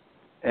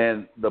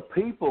 And the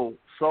people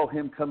saw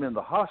him come in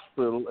the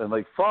hospital, and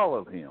they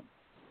followed him.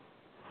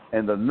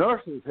 And the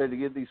nurses had to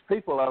get these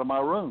people out of my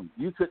room.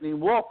 You couldn't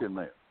even walk in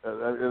there.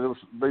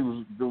 They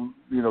was,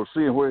 you know,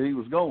 seeing where he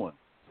was going.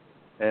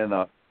 And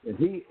I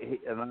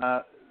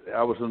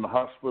was in the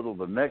hospital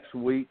the next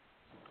week.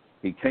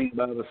 He came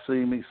by to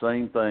see me,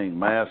 same thing,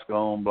 mask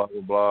on, blah,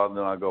 blah, blah. And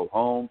then I go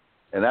home.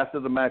 And after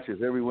the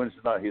matches, every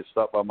Wednesday night, he'd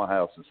stop by my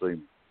house and see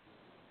me.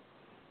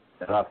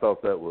 And I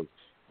thought that was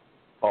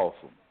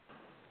awesome.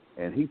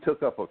 And he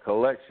took up a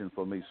collection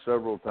for me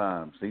several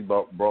times. He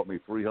brought me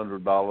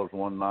 $300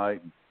 one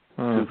night,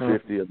 and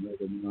 $250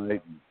 another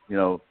night. And, you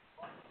know,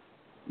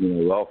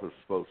 the office was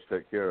supposed to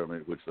take care of me,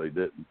 which they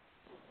didn't.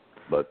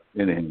 But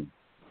anyhow.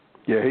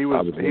 Yeah,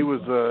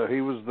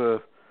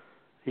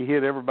 he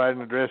hit everybody in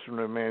the dressing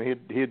room, man.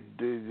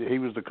 He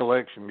was the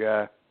collection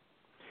guy.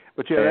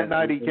 But yeah, that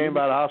night he came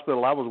by the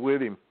hospital, I was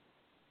with him.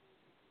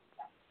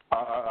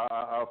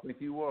 I think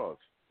he was.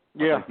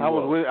 Yeah, I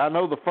was with. I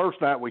know the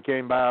first night we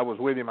came by, I was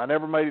with him. I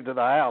never made it to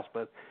the house,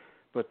 but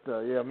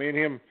yeah, me and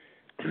him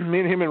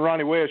and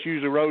Ronnie West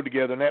usually rode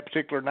together. And that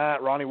particular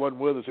night, Ronnie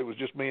wasn't with us. It was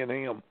just me and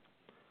him.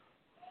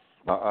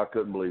 I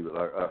couldn't believe it.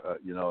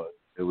 You know,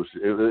 it was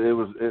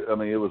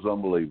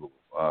unbelievable.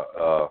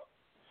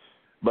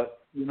 But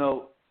you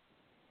know,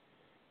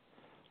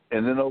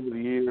 and then over the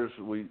years,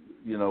 we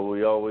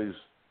always.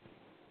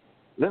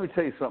 Let me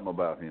tell you something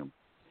about him.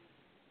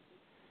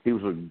 He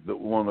was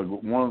one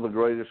of the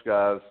greatest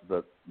guys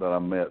that I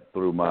met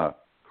through my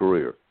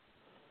career.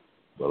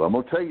 But I'm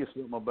gonna tell you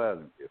something about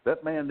him. If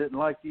that man didn't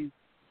like you,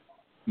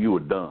 you were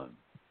done.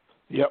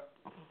 Yep.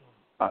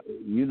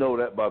 You know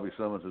that Bobby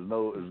Simmons is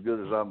as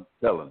good as I'm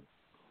telling.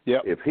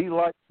 Yep. If he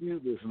liked you,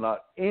 there's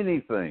not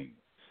anything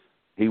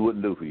he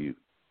wouldn't do for you.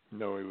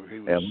 No, he was.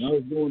 And when I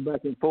was going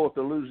back and forth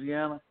to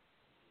Louisiana,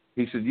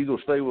 he said, "You go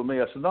stay with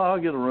me." I said, "No, I'll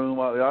get a room.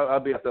 I'll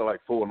be out there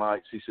like 4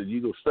 nights." He said,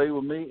 "You go stay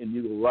with me and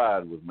you go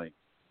ride with me."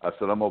 I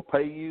said, "I'm gonna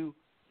pay you.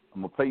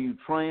 I'm gonna pay you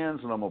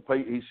trans, and I'm gonna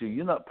pay." He said,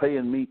 "You're not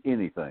paying me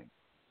anything."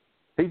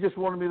 He just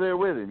wanted me there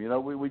with him. You know,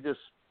 we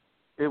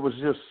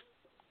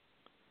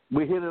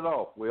hit it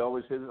off. We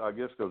always hit it, I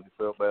guess, because he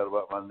felt bad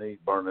about my knee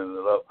burning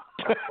it up.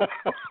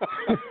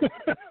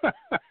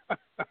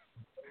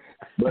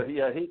 But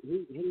yeah,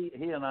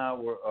 he and I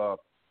were,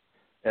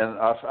 and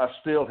I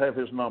still have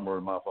his number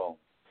in my phone.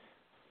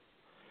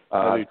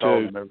 I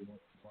called him every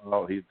once in a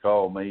while. He'd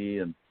call me,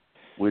 and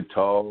we'd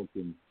talk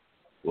and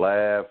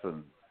laugh,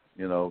 and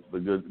you know the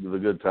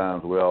good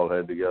times we all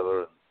had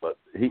together. But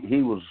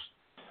he was.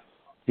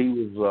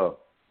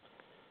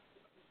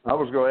 I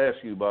was going to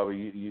ask you,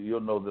 Bobby. You'll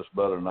know this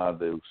better than I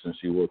do,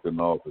 since you work in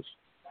the office.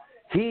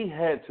 He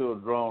had to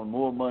have drawn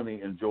more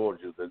money in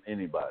Georgia than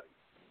anybody.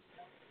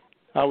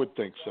 I would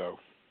think so.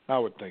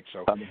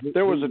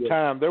 There was a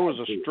time. There was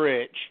a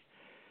stretch,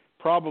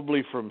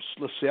 probably from.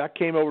 Let's see. I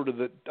came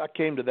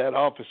to that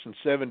office in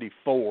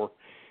 '74,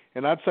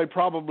 and I'd say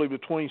probably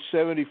between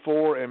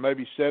 '74 and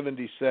maybe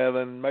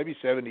 '77, maybe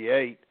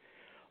 '78.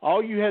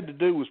 All you had to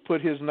do was put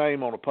his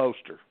name on a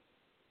poster.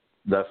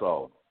 That's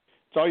all.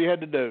 That's all you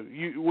had to do.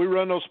 We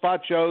run those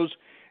spot shows,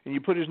 and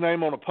you put his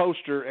name on a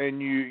poster,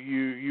 and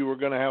you were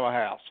going to have a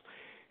house,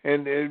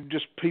 and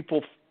just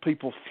people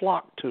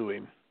flocked to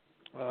him.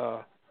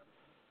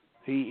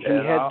 He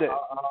had that.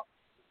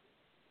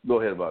 Go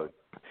ahead, Bobby.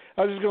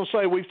 I was just going to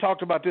say, we've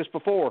talked about this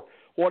before.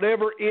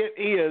 Whatever it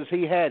is,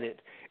 he had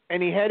it,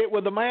 and he had it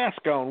with a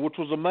mask on, which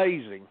was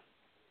amazing.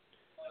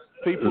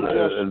 People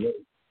just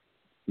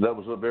that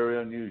was very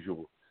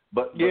unusual.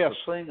 But yes.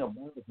 The thing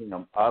about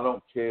him, I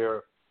don't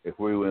care if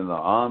we were in the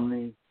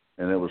Omni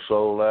and it was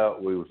sold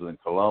out. We was in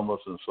Columbus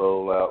and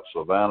sold out.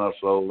 Savannah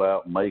sold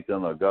out.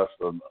 Macon,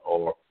 Augusta,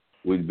 or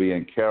we'd be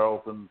in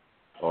Carrollton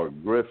or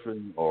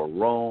Griffin or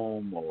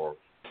Rome or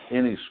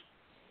any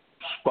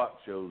spot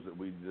shows that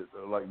we did,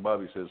 like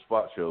Bobby said,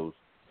 spot shows.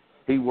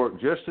 He worked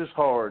just as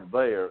hard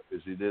there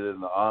as he did in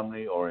the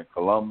Omni or in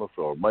Columbus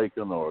or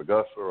Macon or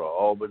Augusta or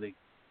Albany.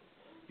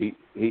 He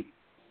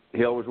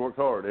always worked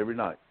hard every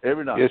night.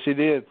 Yes, he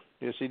did.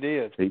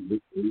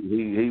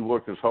 He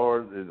worked as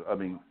hard as,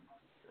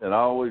 and I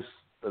always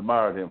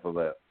admired him for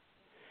that.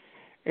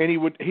 And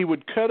he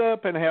would cut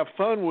up and have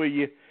fun with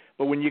you,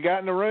 but when you got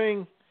in the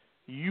ring,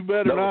 you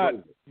better not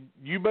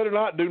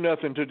do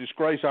nothing to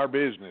disgrace our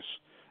business.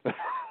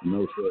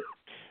 No, sir.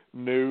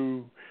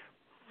 No.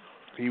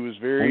 He was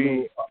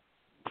very.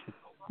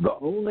 The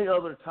only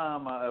other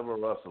time I ever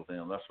wrestled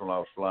him, that's when I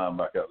was flying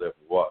back out there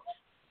for Watts.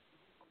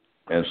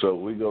 And so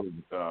we go.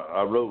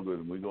 I rode with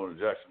him. We go to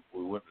Jackson.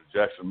 We went to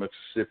Jackson,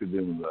 Mississippi.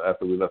 Then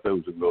after we left there, we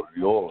was going to go to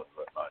New Orleans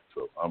that night.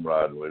 So I'm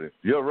riding with him.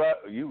 You're right.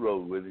 You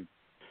rode with him.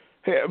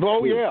 Yeah,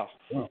 yeah.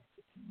 Oh,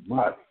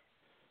 my.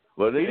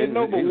 But he didn't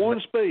know but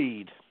one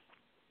speed.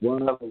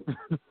 Well,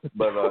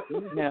 but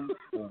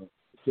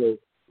so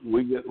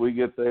we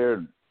get there,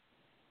 and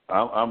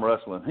I'm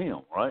wrestling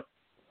him, right?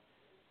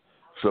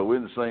 So we're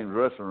in the same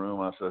dressing room.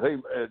 I said, "Hey,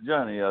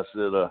 Johnny," I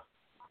said, "if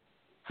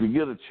you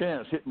get a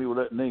chance, hit me with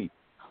that knee."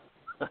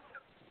 I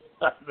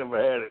never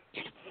had it.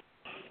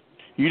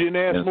 You didn't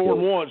ask more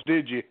than once,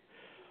 did you?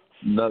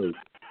 No.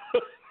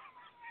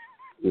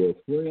 Well,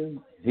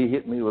 friend, he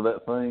hit me with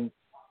that thing,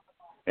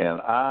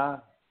 and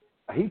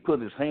he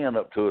put his hand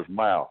up to his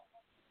mouth.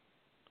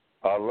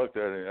 I looked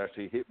at him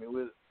after he hit me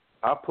with it.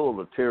 I pulled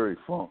a Terry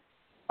Funk.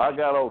 I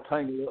got all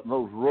tangled up in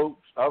those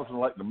ropes. I was in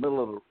like the middle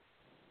of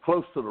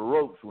close to the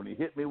ropes when he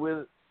hit me with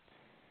it.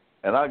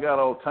 And I got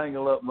all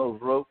tangled up in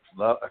those ropes,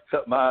 and I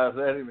cut my eyes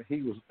at him, and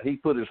he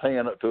put his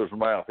hand up to his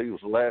mouth. He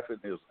was laughing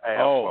his ass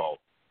off.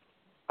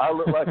 I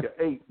looked like an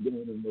ape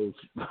doing in those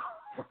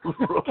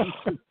ropes.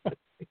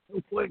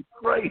 It went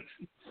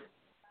crazy.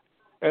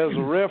 As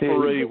a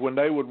referee, when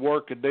they would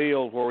work a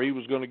deal where he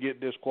was going to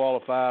get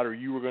disqualified or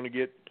you were going to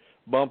get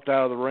bumped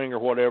out of the ring or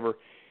whatever,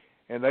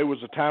 and there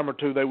was a time or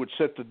two they would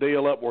set the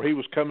deal up where he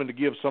was coming to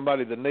give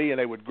somebody the knee, and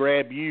they would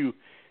grab you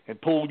and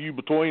pull you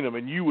between them,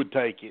 and you would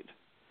take it.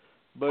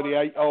 Buddy,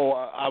 I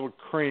would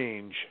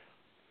cringe,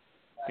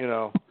 you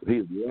know.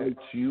 He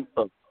lights you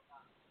up.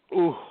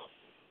 Ooh.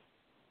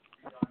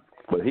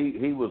 But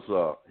he was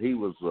a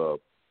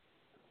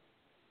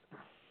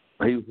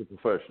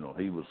professional.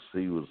 He was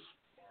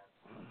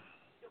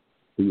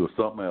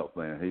something else,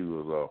 man. He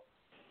was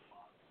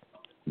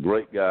a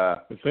great guy.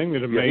 The thing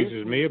that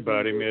amazes me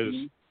about him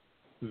is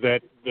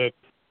that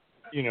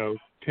 10,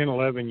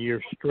 11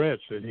 year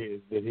stretch that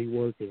he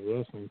worked as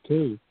wrestling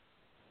too.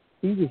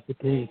 he was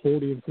between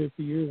 40 and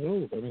 50 years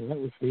old. I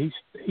mean,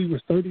 he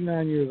was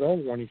 39 years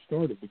old when he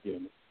started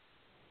beginning.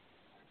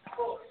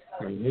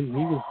 I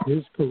mean,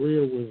 his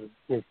career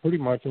was pretty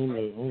much on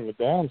the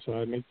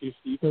downside. And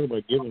you talk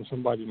about giving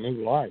somebody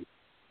new life.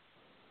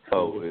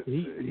 Oh,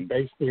 he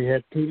basically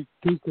had two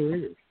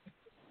careers.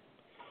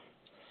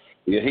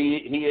 Yeah,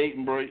 he ate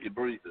and breathed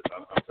it.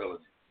 I'm telling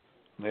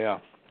you. Yeah,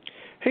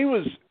 he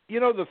was.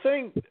 The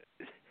thing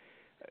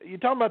you're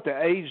talking about,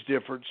 the age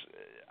difference.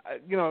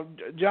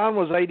 John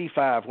was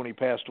 85 when he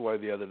passed away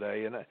the other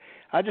day, and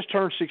I just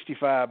turned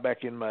 65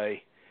 back in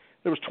May.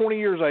 There was 20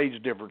 years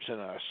age difference in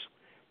us,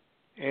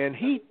 and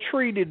he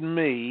treated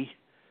me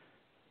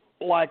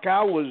like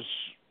I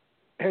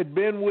had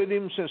been with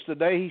him since the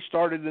day he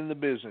started in the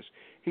business.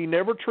 He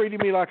never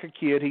treated me like a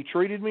kid. He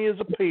treated me as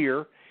a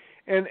peer.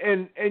 And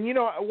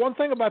one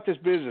thing about this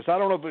business, I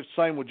don't know if it's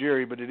the same with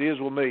Jerry, but it is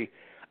with me.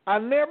 I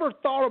never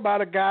thought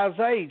about a guy's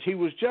age. He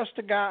was just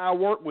a guy I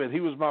worked with. He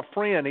was my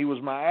friend. He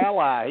was my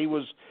ally. He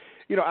was,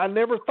 I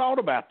never thought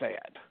about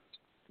that.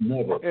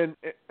 Never.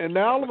 And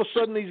now all of a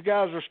sudden these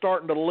guys are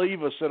starting to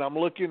leave us, and I'm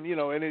looking,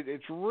 and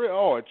it's real.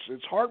 Oh,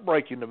 it's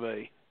heartbreaking to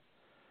me.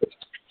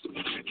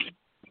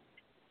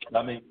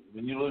 I mean,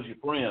 when you lose your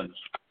friends.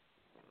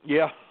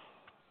 Yeah.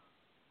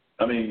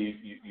 I mean,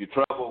 you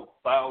travel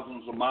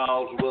thousands of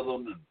miles with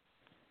them,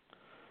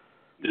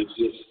 and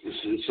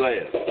it's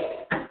sad.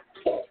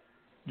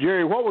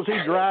 Jerry, what was he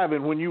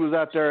driving when you was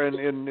out there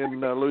in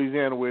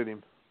Louisiana with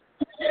him?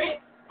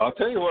 I'll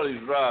tell you what he's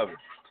driving.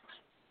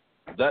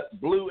 That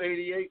blue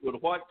 88 with a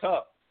white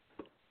top.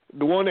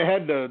 The one that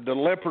had the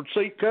leopard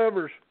seat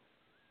covers?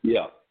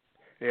 Yeah.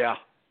 Yeah.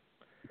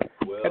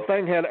 Well, that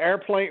thing had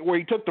airplane, where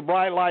he took the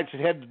bright lights,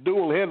 it had the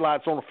dual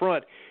headlights on the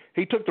front.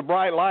 He took the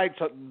bright lights,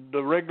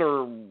 the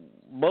regular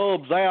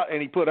bulbs out,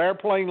 and he put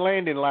airplane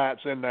landing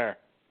lights in there.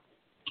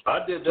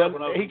 I did that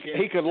when I was in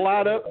Kansas. He could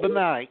light up the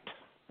night.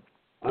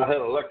 I had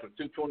an electric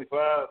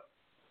 225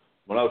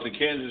 when I was in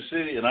Kansas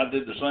City, and I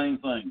did the same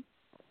thing.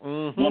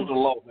 Mm-hmm. Once the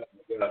law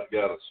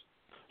got us.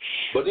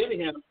 But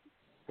anyhow,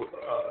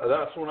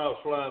 that's when I was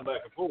flying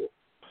back and forth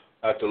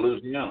out to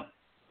Louisiana.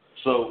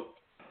 So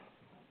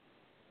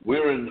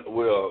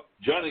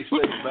Johnny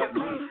stayed in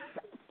Baton Rouge.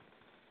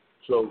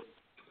 So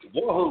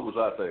Wahoo was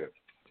out there.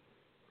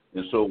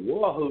 And so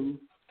Wahoo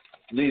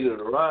needed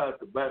a ride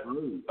to Baton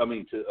Rouge,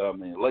 to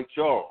Lake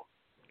Charles.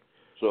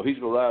 So he's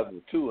going to ride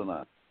with two and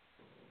I.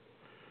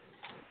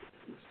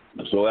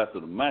 And so after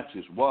the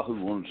matches,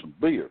 Wahoo wanted some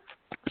beer.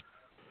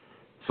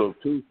 So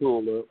two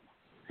pulled up.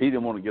 He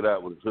didn't want to get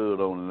out with his hood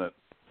on and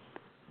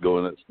go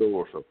in that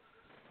store. So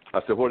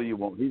I said, "What do you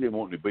want?" He didn't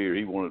want any beer.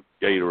 He wanted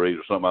Gatorade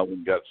or something. I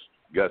went and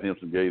got him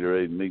some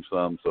Gatorade and me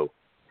some. So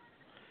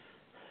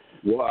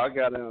I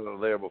got out of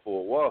there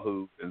before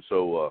Wahoo, and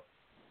so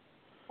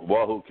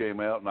Wahoo came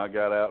out, and I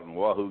got out, and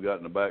Wahoo got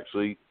in the back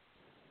seat.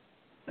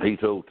 He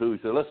told two. He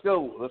said, "Let's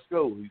go."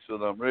 He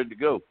said, "I'm ready to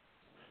go."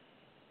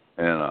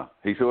 And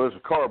he said, "Well, there's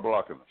a car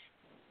blocking us."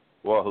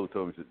 Wahoo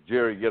told me, he said,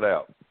 "Jerry, get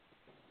out."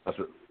 I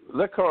said,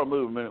 "Let car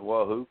move a minute,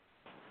 Wahoo."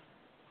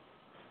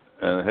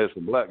 And it had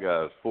some black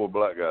guys, 4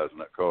 black guys in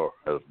that car,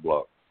 had us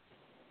blocked.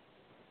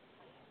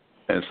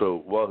 And so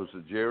Wahoo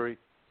said, "Jerry,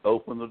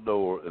 open the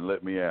door and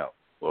let me out."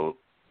 Well,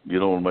 you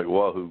don't want to make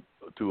Wahoo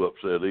too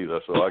upset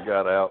either. So I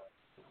got out.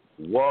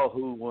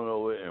 Wahoo went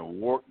over and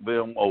worked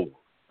them over.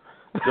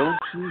 Don't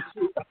you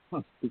see?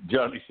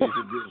 Johnny said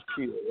he just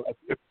killed right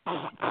there.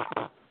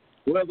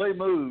 Well, they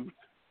moved.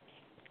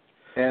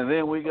 And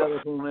then we got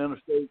up on the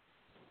interstate.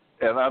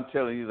 And I'm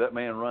telling you, that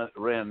man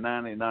ran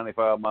 90,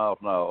 95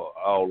 miles an hour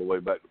all the way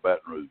back to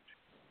Baton Rouge.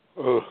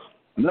 Ugh.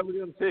 Never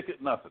got a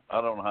ticket, nothing.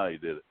 I don't know how he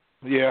did it.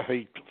 Yeah,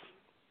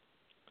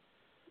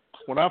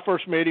 when I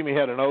first met him, he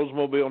had an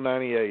Oldsmobile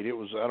 98. It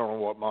was, I don't know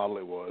what model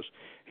it was.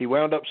 He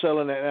wound up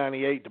selling that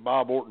 98 to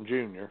Bob Orton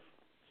Jr.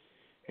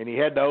 And he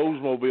had the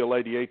Oldsmobile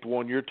 88, the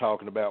one you're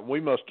talking about. I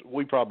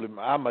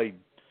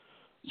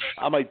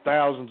made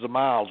thousands of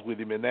miles with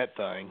him in that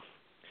thing.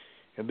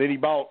 And then he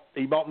bought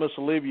Miss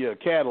Olivia a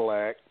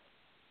Cadillac,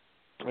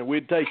 and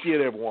we'd take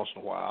it every once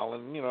in a while,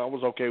 and I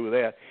was okay with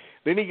that.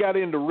 Then he got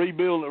into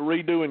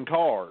redoing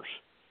cars.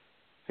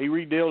 He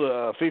redid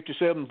a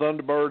 '57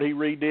 Thunderbird. He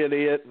redid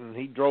it, and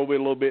he drove it a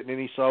little bit, and then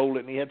he sold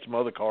it. And he had some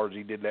other cars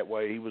he did that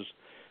way.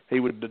 He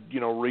would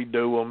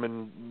redo them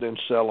and then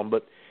sell them.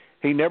 But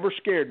he never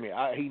scared me.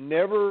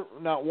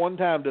 Not one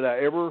time did I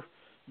ever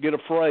get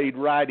afraid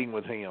riding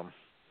with him.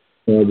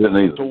 I didn't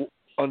either.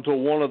 Until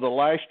one of the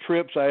last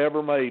trips I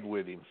ever made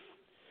with him.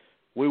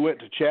 We went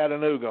to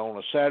Chattanooga on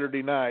a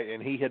Saturday night,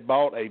 and he had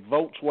bought a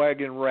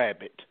Volkswagen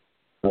Rabbit.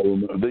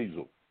 A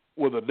diesel.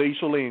 With a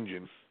diesel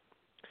engine.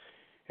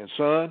 And,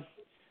 son,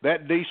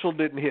 that diesel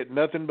didn't hit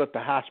nothing but the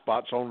high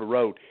spots on the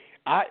road.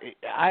 I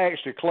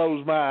actually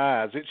closed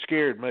my eyes. It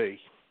scared me.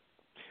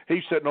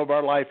 He's sitting over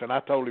our life, and I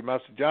told him, I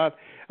said, "John,"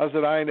 I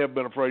said, "I ain't never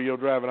been afraid of your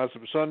driving." I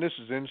said, "Son, this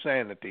is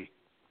insanity."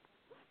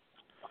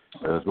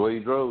 That's the way he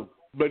drove.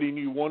 But he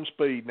knew one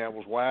speed, and that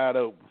was wide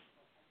open.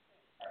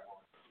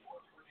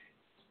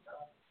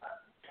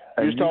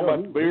 You was talking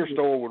about the beer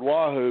store with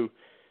Wahoo.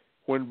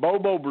 when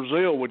Bobo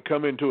Brazil would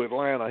come into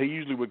Atlanta, he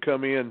usually would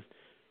come in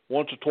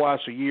once or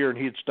twice a year, and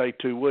he'd stay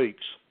 2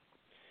 weeks.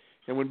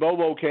 And when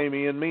Bobo came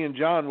in, me and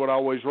John would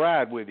always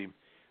ride with him.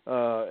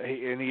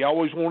 And he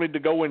always wanted to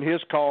go in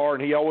his car,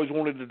 and he always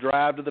wanted to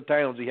drive to the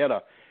towns. He had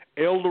a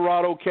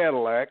Eldorado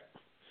Cadillac.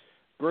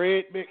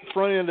 Great big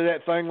front end of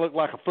that thing looked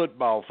like a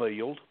football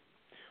field.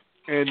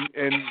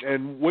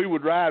 And we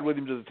would ride with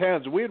him to the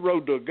towns. And we had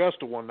rode to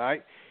Augusta one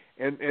night,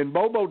 and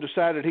Bobo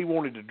decided he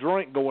wanted to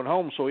drink going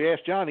home, so he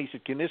asked John, he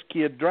said, can this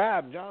kid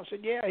drive? And John said,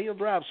 yeah, he'll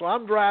drive. So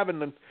I'm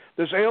driving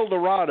this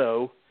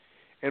Eldorado,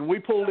 and we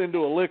pulled into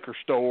a liquor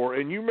store.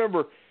 And you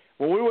remember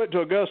when we went to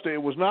Augusta,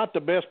 it was not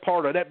the best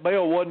part of that.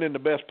 Bell wasn't in the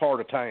best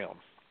part of town.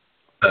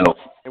 No.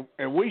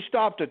 And we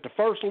stopped at the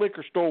first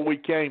liquor store we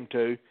came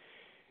to,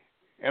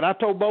 and I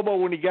told Bobo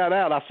when he got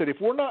out, I said, if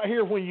we're not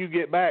here when you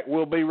get back,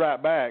 we'll be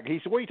right back. He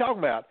said, what are you talking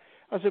about?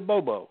 I said,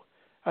 Bobo,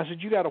 I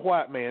said, you got a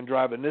white man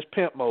driving this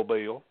pimp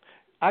mobile.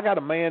 I got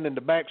a man in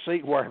the back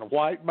seat wearing a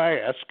white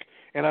mask.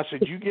 And I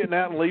said, you getting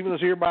out and leaving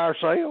us here by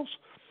ourselves?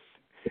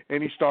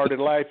 And he started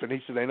laughing. He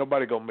said, ain't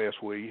nobody going to mess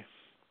with you.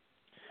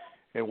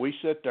 And we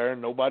sat there,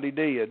 and nobody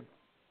did.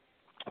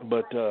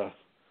 But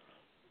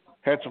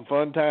had some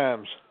fun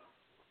times.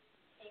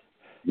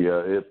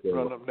 Yeah,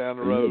 running up down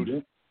the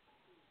road.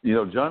 You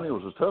know, Johnny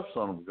was a tough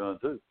son of a gun,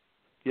 too.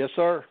 Yes,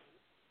 sir.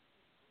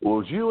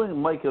 Was you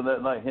in Macon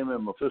that night him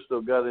and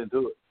Mephisto got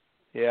into it?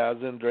 Yeah, I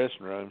was in the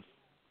dressing room.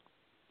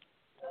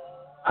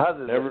 How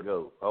did that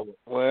go?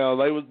 Well,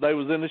 they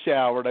was in the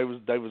shower. They was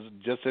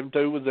just them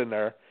two was in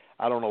there.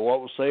 I don't know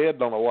what was said.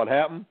 Don't know what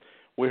happened.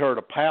 We heard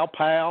a pow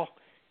pow,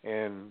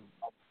 and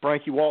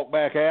Frankie walked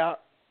back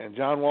out, and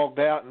John walked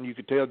out, and you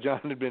could tell John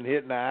had been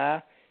hit in the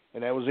eye,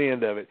 and that was the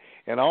end of it.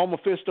 And all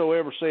Mephisto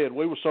ever said,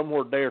 we were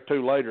somewhere a day or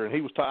two later, and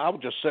I was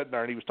just sitting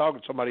there, and he was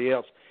talking to somebody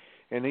else,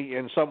 and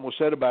something was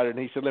said about it, and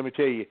he said, let me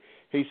tell you,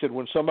 he said,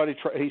 when somebody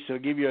he said, I'll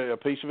give you a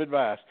piece of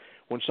advice.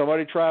 When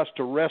somebody tries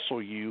to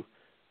wrestle you,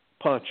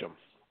 punch them.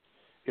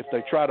 If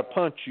they try to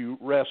punch you,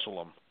 wrestle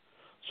them.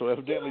 So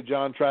evidently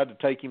John tried to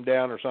take him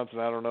down or something.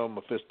 I don't know.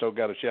 Mephisto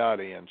got a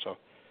shot in, so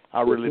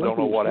I really don't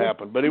know what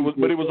happened. But it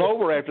was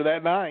over after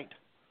that night.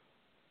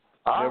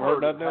 Never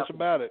heard nothing else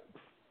about it.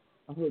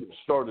 I heard it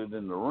started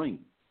in the ring.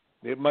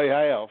 It may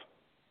have.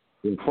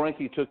 When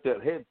Frankie took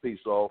that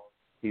headpiece off,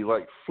 he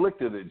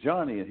flicked it at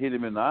Johnny and hit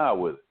him in the eye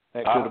with it.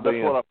 That could have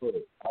been. That's what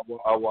I heard.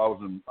 I was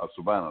in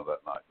Savannah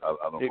that night. I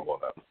don't know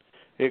what happened.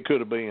 It could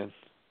have been.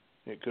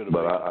 It could have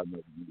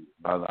been.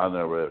 But I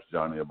never asked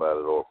Johnny about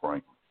it or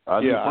Frankie. I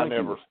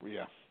never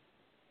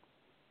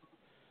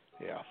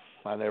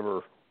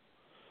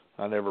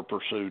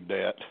pursued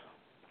that.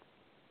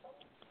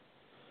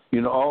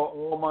 You know,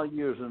 all my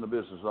years in the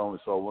business, I only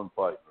saw one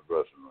fight in the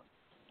dressing room.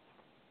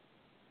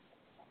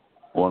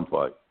 One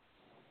fight.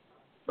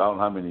 I don't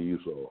know how many you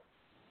saw.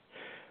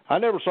 I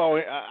never saw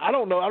any. I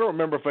don't know. I don't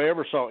remember if I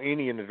ever saw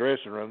any in the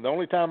dressing room. The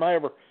only time I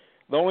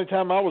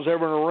was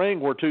ever in a ring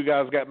where two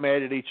guys got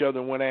mad at each other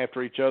and went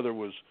after each other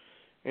was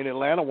in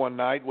Atlanta one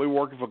night. We were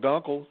working for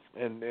Gunkel,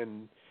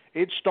 and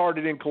it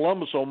started in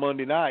Columbus on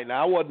Monday night.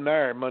 Now, I wasn't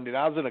there Monday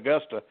night. I was in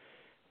Augusta,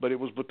 but it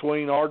was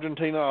between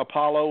Argentina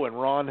Apollo and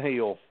Ron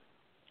Hill.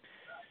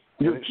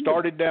 And it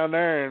started down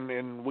there,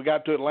 and we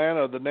got to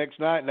Atlanta the next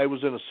night, and they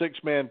was in a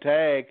six-man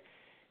tag,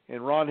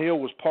 and Ron Hill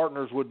was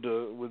partners with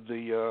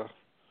the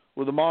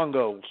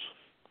Mongols,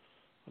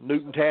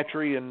 Newton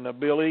Tatry and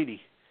Bill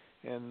Eadie,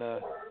 and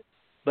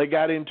they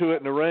got into it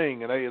in the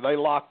ring, and they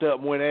locked up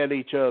and went at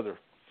each other.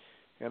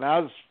 And I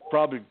was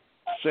probably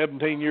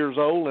 17 years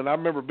old, and I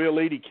remember Bill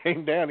Eadie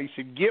came down. He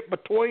said, "Get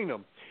between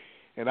them."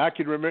 And I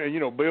can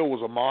remember, Bill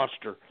was a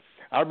monster.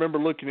 I remember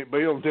looking at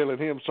Bill and telling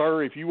him,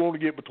 "Sir, if you want to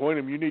get between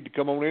them, you need to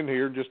come on in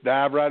here and just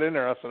dive right in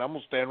there." I said, "I'm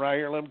going to stand right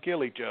here and let them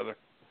kill each other."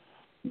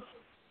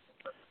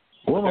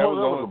 Well,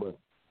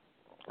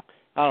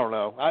 I don't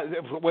know.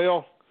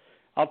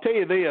 I'll tell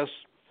you this.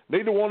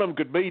 Neither one of them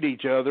could beat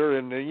each other,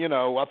 and,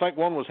 I think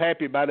one was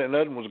happy about it and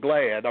the other one was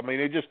glad. I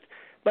mean,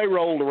 they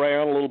rolled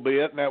around a little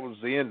bit, and that was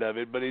the end of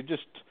it, but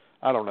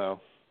I don't know.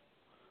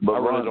 But I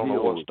really don't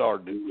know what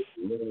started it.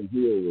 Ron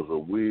Hill was a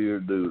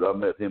weird dude. I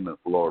met him in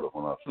Florida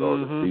when I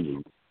started. Mm-hmm.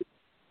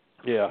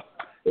 Yeah.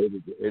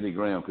 Eddie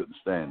Graham couldn't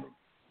stand him.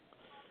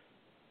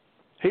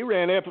 He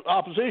ran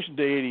opposition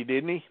to Eddie,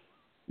 didn't he?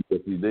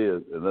 Yes, he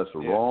did, and that's the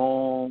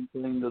wrong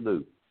thing to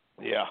do.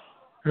 Yeah.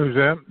 Who's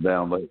that?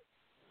 Down there.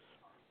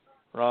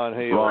 Ron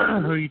Hill.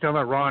 Who are you talking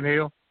about, Ron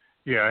Hill?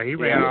 Yeah, he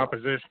ran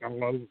opposition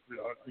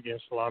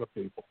against a lot of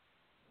people.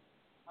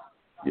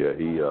 Yeah,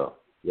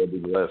 that'd be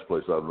the last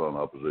place I'd run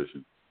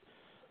opposition.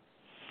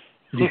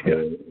 Yeah.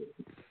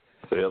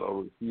 They had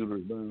all the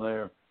shooters in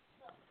there.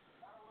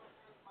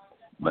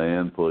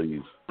 Man,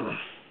 please.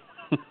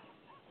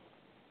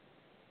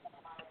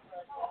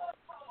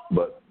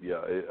 But, the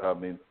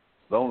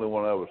only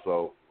one I ever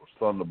saw was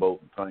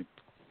Thunderbolt and Tank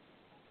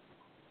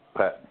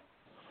Patton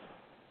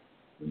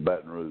in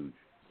Baton Rouge.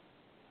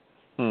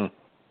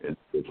 It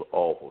was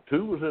awful.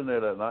 Two was in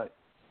there that night.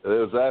 It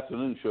was the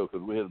afternoon show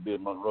because we had to be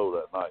in Monroe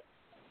that night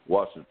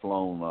watching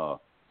Flown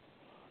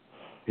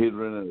He'd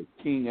rented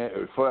a King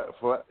Air.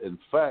 In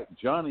fact,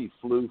 Johnny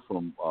flew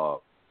from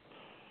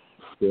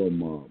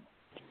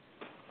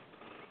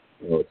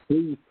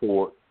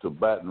Shreveport to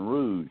Baton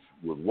Rouge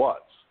with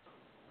Watts,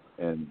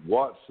 and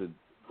Watts had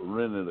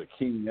rented a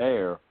King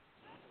Air.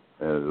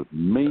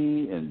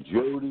 Me and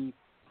Jody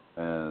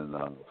and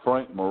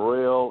Frank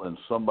Morrell and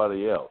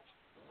somebody else,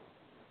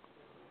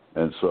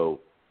 and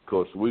so of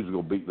course we was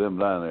gonna beat them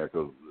down there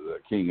because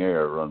King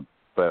Air run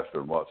faster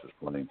than Watts'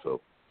 plane. So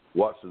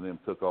Watts and them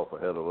took off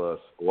ahead of us.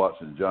 Watts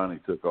and Johnny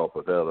took off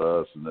ahead of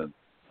us, and then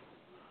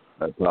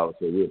that pilot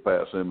said we'll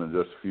pass him in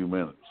just a few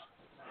minutes,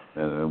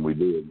 and we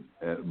did.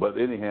 But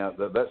anyhow,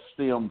 that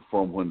stemmed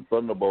from when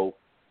Thunderbolt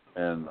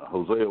and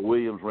Hosea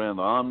Williams ran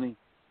the Omni.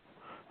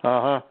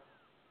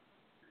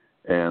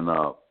 And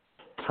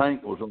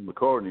Tank was on the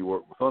car, and he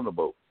worked with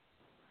Thunderbolt.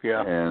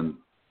 Yeah. And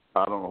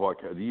I don't know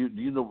what. Do you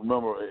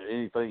remember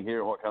anything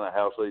here? What kind of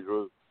house they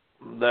drove?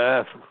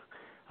 I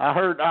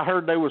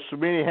heard there was so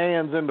many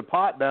hands in the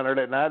pot down there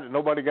that night that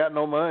nobody got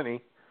no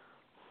money.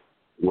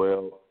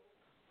 Well,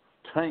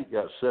 Tank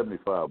got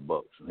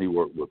 $75, and he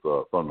worked with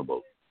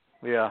Thunderbolt.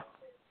 Yeah.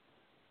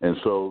 And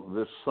so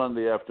this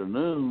Sunday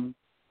afternoon,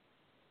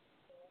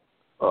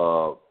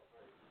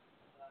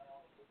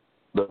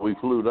 that we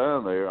flew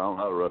down there. I don't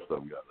know how the rest of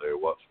them got there.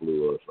 Watts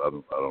flew us. I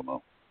don't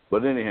know.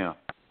 But anyhow,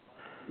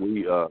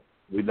 we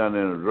done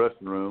in the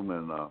dressing room,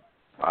 and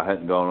I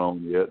hadn't gone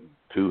on yet.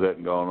 Two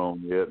hadn't gone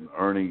on yet, and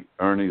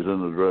Ernie's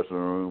in the dressing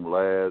room.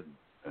 Ladd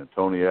and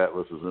Tony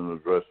Atlas is in the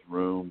dressing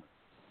room,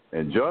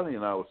 and Johnny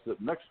and I was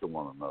sitting next to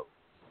one another.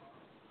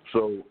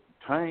 So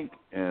Tank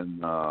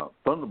and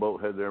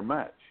Thunderbolt had their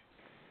match,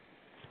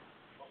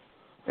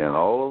 and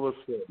all of a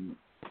sudden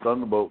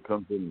Thunderbolt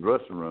comes in the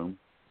dressing room,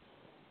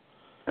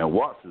 and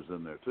Watts is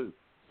in there too.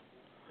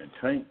 And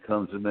Tank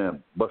comes in there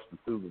and busting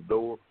through the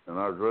door in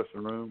our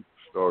dressing room,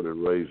 started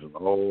raising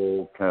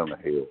all kind of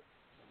hell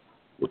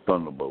with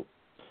Thunderbolt.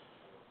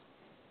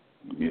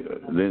 Yeah,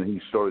 and then he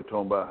started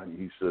talking about,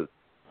 he said,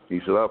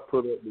 I'll put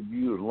up with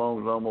you as long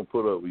as I'm going to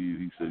put up with you.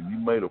 He said, you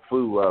made a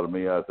fool out of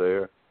me out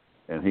there.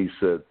 And he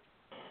said,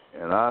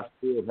 and I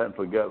still haven't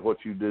forgot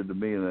what you did to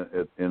me in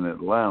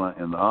Atlanta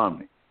in the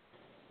Omni.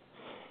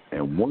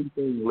 And one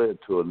thing led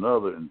to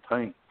another, and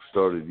Tank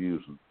started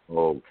using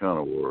all kind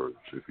of words,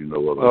 if you know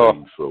what I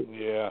mean. So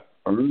yeah.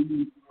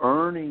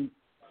 Ernie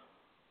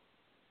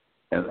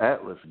and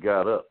Atlas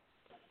got up,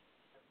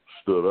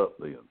 stood up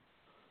then.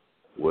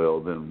 Well,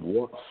 then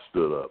Watts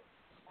stood up.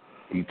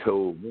 He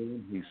told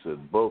them, he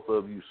said, both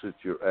of you sit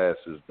your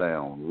asses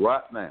down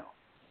right now.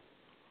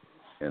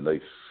 And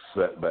they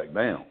sat back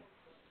down.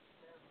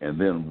 And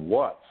then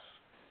Watts,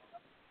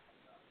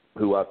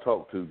 who I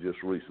talked to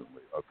just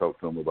recently, I talked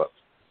to him about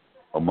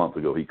a month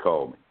ago, he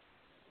called me.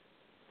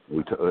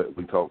 We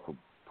talked for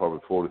probably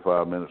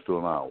 45 minutes to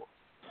an hour.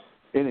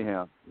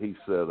 Anyhow, he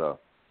said,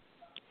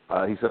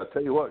 I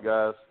tell you what,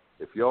 guys,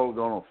 if y'all are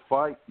going to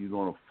fight, you're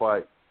going to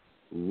fight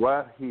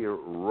right here,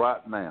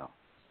 right now.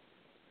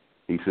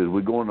 He said,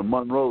 we're going to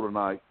Monroe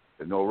tonight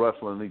and go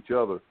wrestling each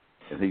other.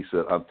 And he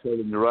said, I'm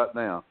telling you right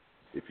now,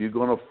 if you're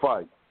going to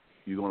fight,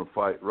 you're going to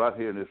fight right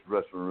here in this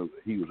dressing room.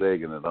 He was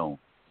egging it on.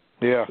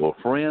 Yeah. Well,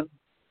 friend,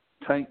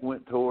 Tank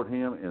went toward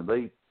him, and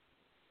they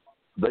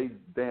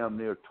damn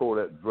near tore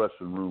that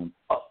dressing room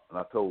up. And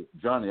I told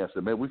Johnny, I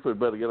said, man, we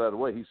better get out of the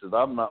way. He said,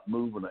 I'm not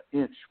moving an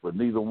inch for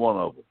neither one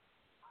of them.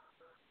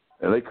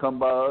 And they come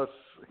by us,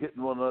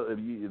 hitting one another,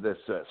 and that's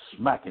that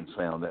smacking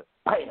sound, that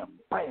bam,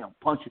 bam,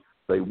 punching.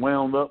 They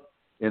wound up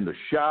in the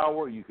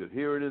shower. You could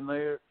hear it in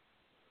there.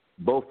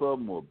 Both of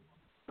them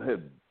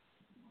had,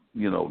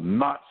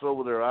 knots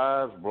over their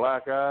eyes,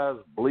 black eyes,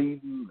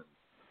 bleeding.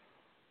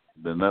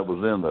 Then that was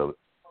the end of it.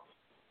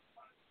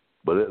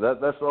 But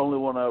that's the only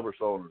one I ever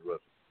saw in the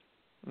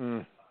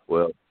wrestling.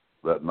 Well,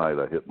 that night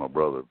I hit my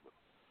brother, but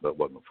that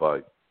wasn't a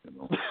fight,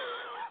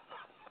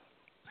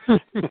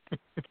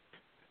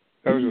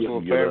 That was just a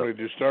little family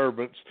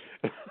disturbance.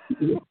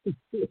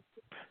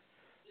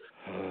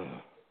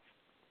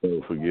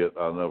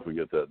 I'll never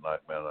forget that night,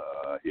 man.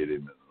 I hit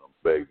him and I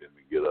begged him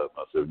to get up.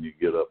 I said, when you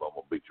get up, I'm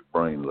going to beat your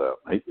brains out.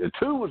 And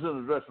Two was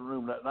in the dressing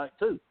room that night,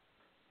 too.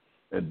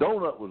 And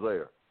Donut was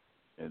there.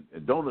 And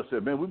Donut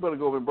said, man, we better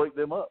go over and break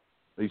them up.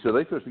 He said,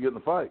 they supposed to get in a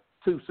fight.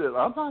 Two said,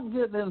 I'm not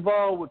getting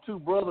involved with two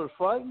brothers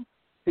fighting.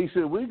 He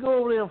said, we go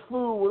over there and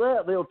fool with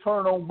that, they'll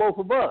turn on both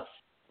of us.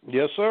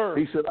 Yes, sir.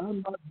 He said,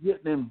 I'm not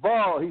getting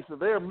involved. He said,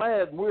 they're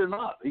mad and we're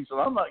not. He said,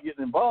 I'm not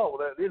getting involved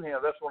with that. Anyhow,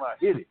 that's when I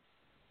hit him.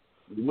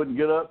 He wouldn't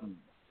get up,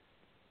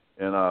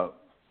 and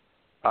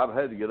I'd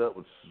had to get up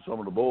with some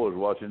of the boys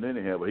watching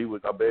anyhow, but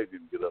I begged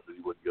him to get up, and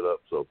he wouldn't get up.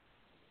 So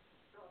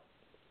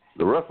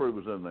the referee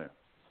was in there.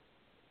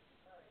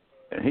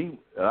 And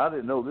I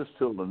didn't know this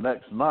till the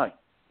next night.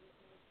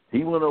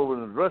 He went over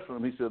in the dressing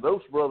room. He said,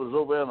 those brothers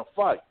over there in a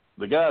fight,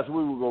 the guys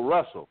we were going to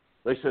wrestle.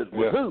 They said,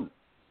 with who?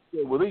 He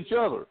said, with each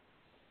other.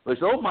 They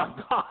said, oh, my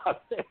God.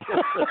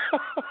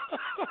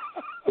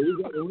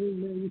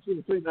 You should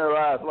have seen their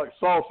eyes like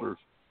saucers.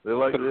 They're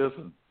like this.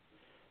 And,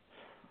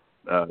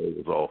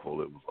 it was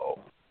awful. It was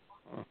awful.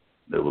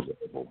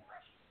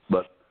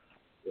 But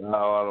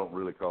I don't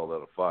really really call that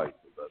a fight.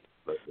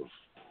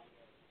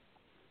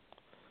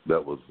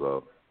 That was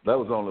the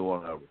only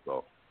one I ever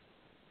saw.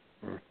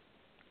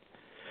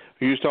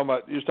 You was talking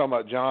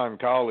about John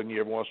calling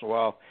you every once in a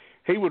while.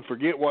 He would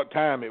forget what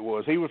time it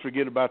was. He would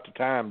forget about the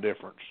time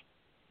difference.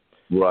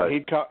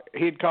 Right.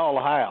 He'd call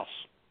the house.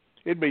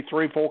 It'd be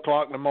 3, 4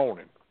 o'clock in the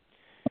morning.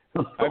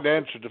 I'd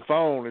answer the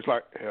phone. It's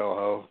like,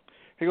 hello.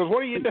 He goes, what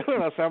are you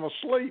doing? I said, I'm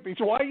asleep. He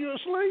said, why are you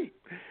asleep?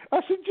 I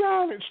said,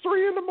 John, it's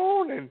 3 in the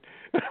morning.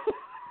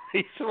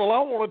 He said, well, I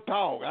want to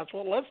talk. I said,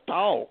 well, let's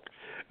talk.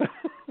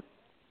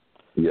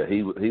 Yeah,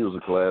 he was a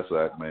class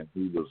act, man.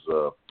 He used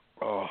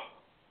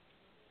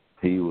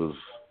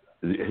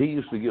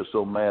to get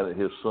so mad at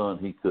his son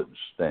he couldn't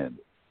stand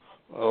it.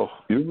 Oh.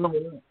 You remember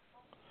that?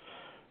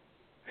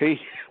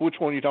 Which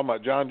one are you talking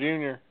about, John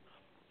Jr.?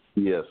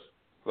 Yes.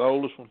 The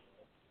oldest one?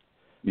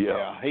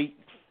 Yeah.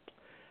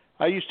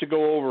 I used to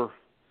go over,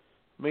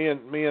 me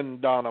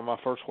and Donna, my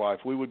first wife,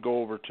 we would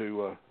go over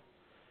to,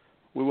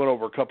 we went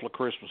over a couple of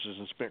Christmases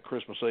and spent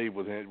Christmas Eve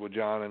with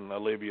John and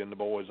Olivia and the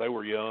boys. They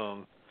were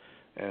young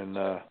and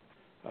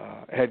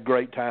had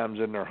great times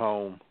in their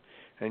home.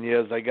 And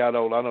as they got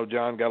old, I know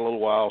John got a little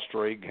wild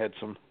streak, had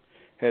some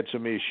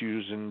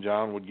issues, and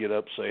John would get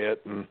upset,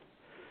 and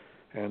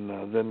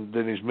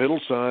then his middle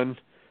son,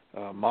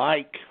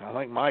 Mike. I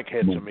think Mike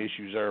had some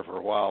issues there for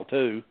a while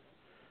too.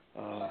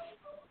 I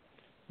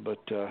think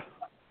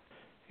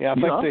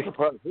I'm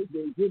surprised he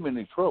gave him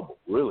any trouble,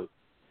 really.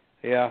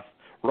 Yeah,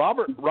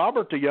 Robert,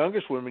 the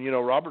youngest one.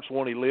 Robert's the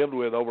one he lived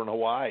with over in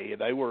Hawaii.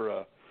 They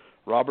were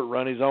Robert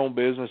run his own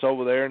business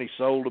over there, and he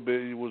sold a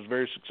bit. He was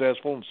very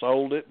successful and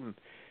sold it, and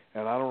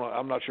I don't know.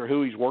 I'm not sure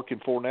who he's working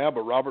for now,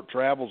 but Robert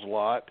travels a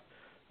lot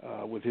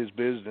with his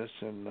business,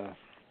 and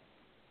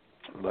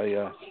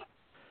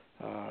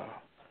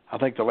I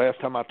think the last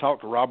time I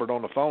talked to Robert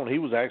on the phone, he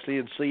was actually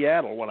in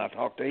Seattle when I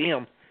talked to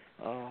him.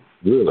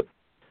 Really?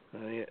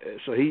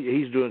 So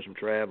he's doing some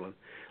traveling.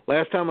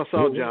 Last time I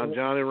saw John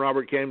and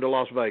Robert came to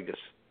Las Vegas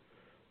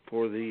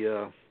for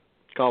the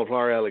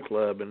Cauliflower Alley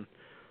Club, and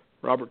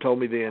Robert told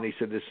me then, he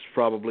said, this is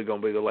probably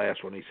going to be the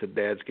last one. He said,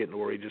 Dad's getting to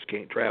where he just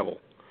can't travel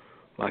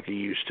like he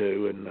used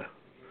to, and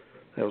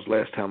that was the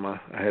last time I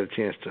had a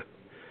chance to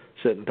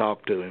sit and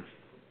talk to him.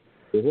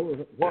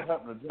 What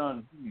happened to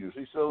John Jr.? Is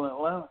he still in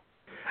Atlanta?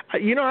 I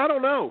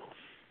don't know.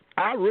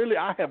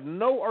 I have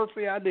no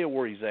earthly idea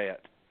where he's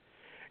at.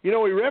 He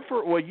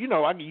refereed. Well,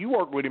 you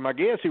worked with him, I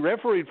guess. He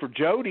refereed for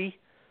Jody.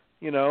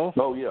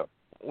 Oh yeah.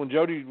 When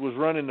Jody was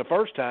running the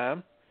first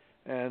time,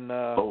 and he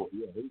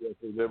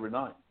refereed every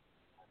night.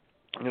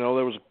 There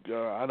was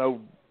I know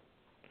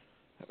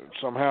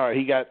somehow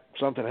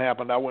something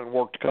happened. I went and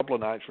worked a couple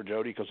of nights for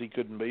Jody because he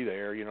couldn't be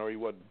there. He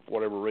wasn't for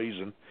whatever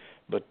reason.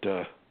 But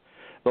the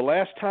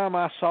last time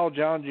I saw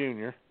John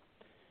Jr.,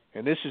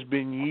 and this has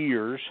been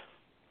years,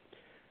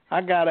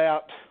 I got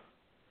out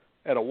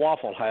at a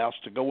Waffle House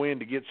to go in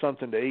to get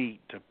something to eat,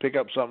 to pick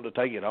up something to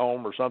take it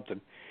home or something.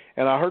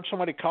 And I heard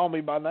somebody call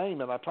me by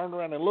name, and I turned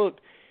around and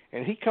looked,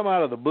 and he come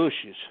out of the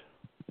bushes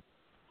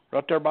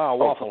right there by a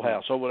Waffle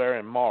House over there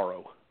in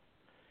Morrow.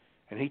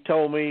 And he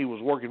told me he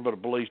was working for the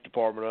police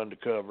department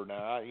undercover.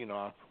 Now,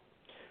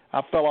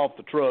 I fell off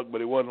the truck,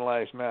 but it wasn't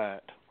last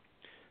night.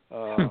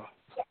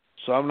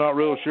 So I'm not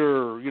real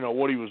sure,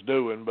 what he was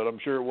doing, but I'm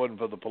sure it wasn't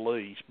for the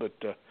police. But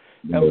that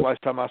was the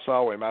last time I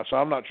saw him. So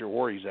I'm not sure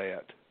where he's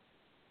at.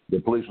 The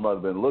police might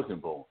have been looking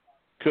for him.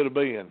 Could have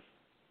been.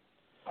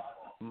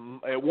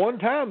 At one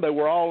time, they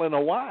were all in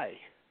Hawaii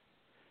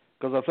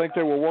because I think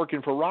they were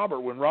working for Robert.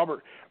 When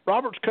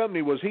Robert's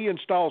company was, he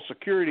installed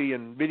security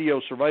and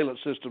video surveillance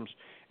systems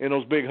in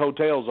those big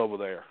hotels over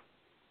there.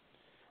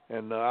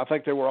 And I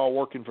think they were all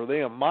working for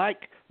them.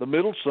 Mike, the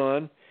middle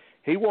son,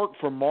 he worked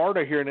for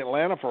MARTA here in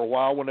Atlanta for a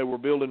while when they were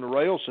building the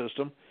rail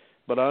system,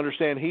 but I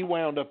understand he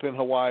wound up in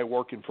Hawaii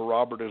working for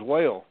Robert as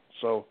well.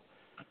 So,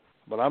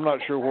 but I'm not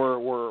sure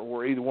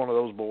where either one of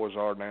those boys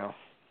are now.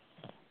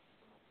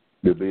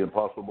 It'd be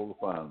impossible to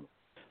find them.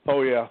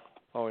 Oh yeah.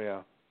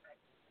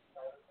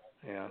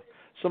 Yeah.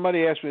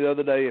 Somebody asked me the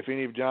other day if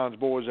any of John's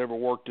boys ever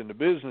worked in the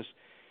business.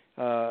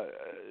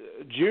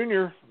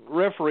 Junior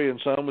refereeing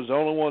some was the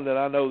only one that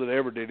I know that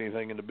ever did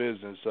anything in the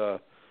business. I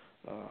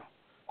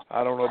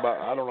don't know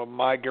if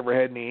Mike ever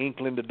had any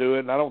inkling to do it,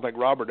 and I don't think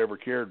Robert ever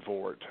cared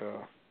for it.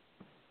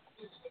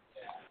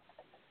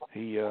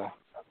 He was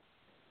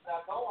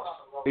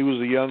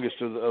the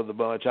youngest of the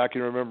bunch. I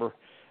can remember.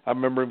 I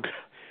remember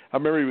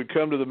he would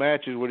come to the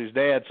matches with his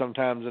dad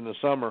sometimes in the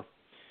summer,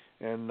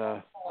 and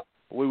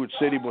we would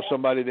sit him with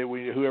somebody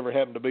whoever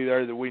happened to be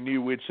there that we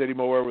knew. We'd sit him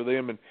over with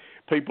them, and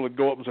people would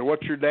go up and say,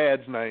 "What's your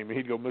dad's name?" And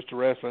he'd go, "Mr.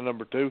 Wrestling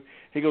number 2."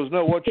 He goes,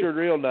 "No, what's your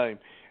real name?"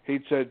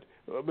 He'd said,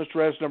 "Mr.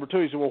 Wrestling number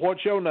 2." He said, "Well,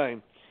 what's your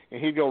name?"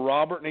 And he'd go,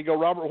 "Robert." And he'd go,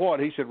 "Robert what?"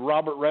 He said,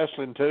 "Robert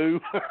Wrestling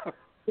 2."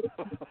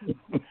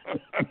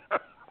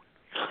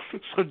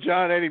 So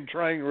John had him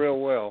trained real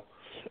well.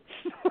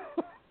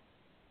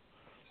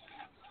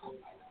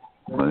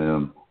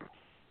 Man.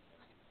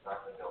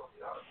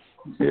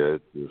 Yeah,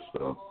 it's just,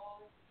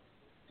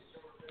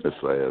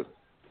 it's sad.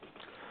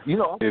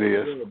 It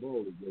is.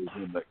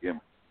 That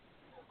gimmick.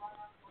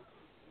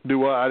 Do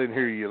what? I didn't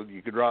hear you.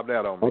 You could drop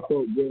that on me.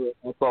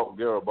 I thought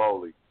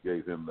Garibaldi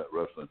gave him that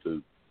wrestling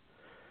too.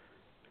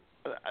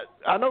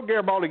 I know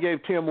Garibaldi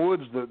gave Tim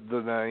Woods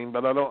the name,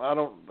 but I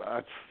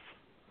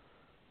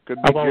could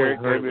be I've always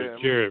Jarrett. heard it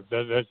was Jarrett.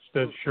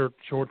 That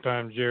short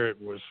time Jarrett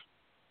was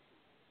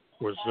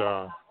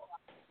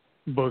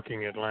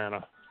booking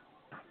Atlanta.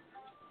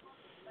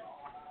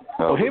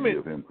 Well, him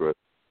and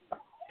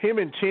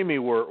Timmy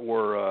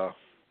were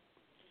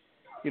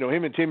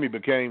him and Timmy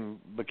became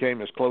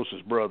as close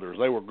as brothers.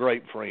 They were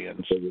great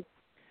friends.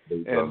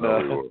 And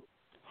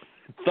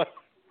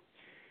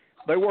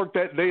they worked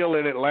that deal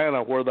in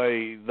Atlanta where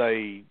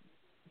they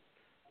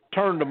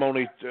turned them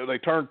on they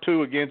turned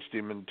two against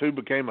him, and two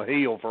became a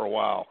heel for a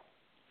while.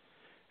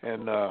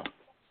 And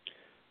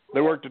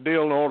they worked a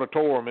deal in the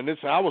auditorium, and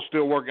I was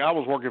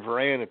working for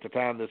Ann at the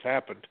time this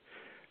happened.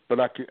 But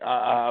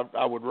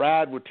I would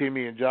ride with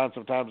Timmy and John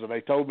sometimes, and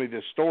they told me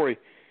this story.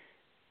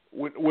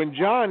 When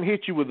John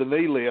hit you with the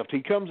knee lift, he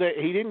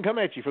didn't come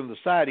at you from the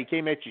side. He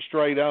came at you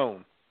straight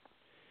on.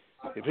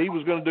 If he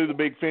was going to do the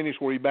big finish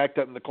where he backed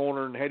up in the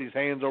corner and had his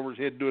hands over his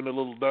head doing a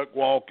little duck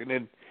walk, and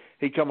then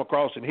he come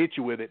across and hit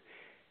you with it,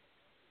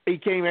 he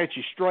came at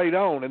you straight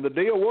on. And the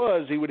deal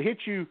was he would hit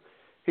you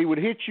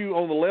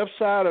on the left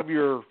side of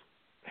your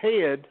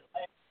head,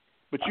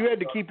 but you had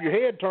to keep your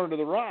head turned to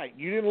the right.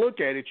 You didn't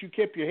look at it. You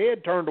kept your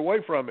head turned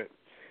away from it.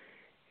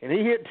 And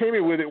he hit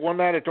Timmy with it one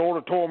night at the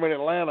auditorium in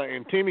Atlanta,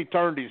 and Timmy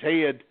turned his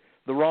head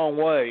the wrong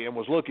way and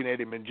was looking at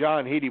him, and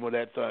John hit him with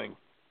that thing.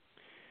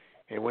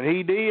 And when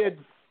he did,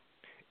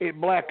 it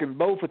blackened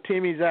both of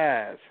Timmy's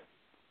eyes.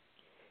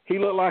 He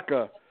looked like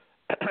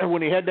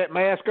when he had that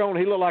mask on,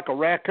 he looked like a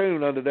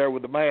raccoon under there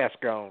with the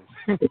mask on.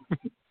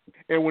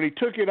 And when he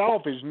took it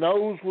off, his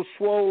nose was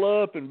swole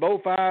up and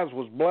both eyes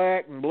was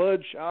black and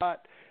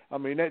bloodshot. I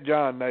mean, that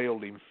John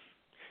nailed him.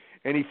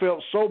 And he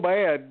felt so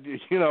bad,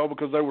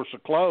 because they were so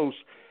close.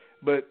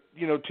 But,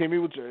 Timmy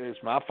would say,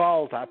 it's my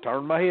fault. I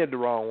turned my head the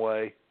wrong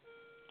way.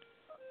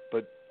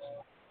 But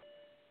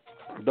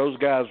those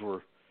guys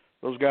were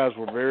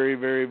very,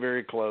 very,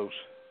 very close.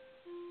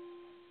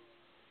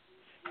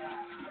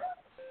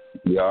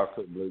 Yeah, I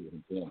couldn't believe it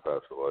when Tim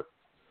passed away.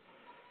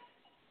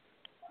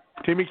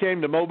 Timmy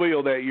came to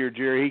Mobile that year,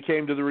 Jerry. He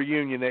came to the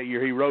reunion that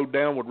year. He rode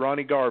down with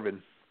Ronnie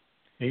Garvin.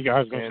 I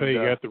was going to say he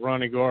got the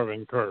Ronnie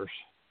Garvin curse.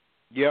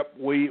 Yep,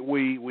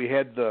 we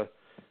had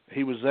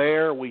he was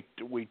there. We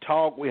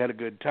talked. We had a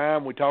good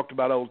time. We talked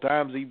about old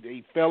times.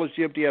 He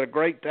fellowshipped. He had a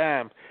great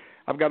time.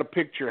 I've got a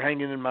picture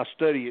hanging in my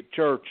study at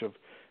church of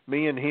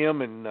me and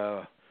him and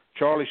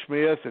Charlie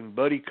Smith and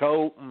Buddy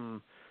Colt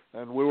and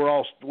we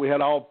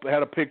had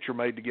a picture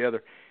made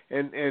together.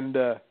 And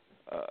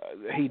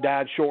he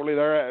died shortly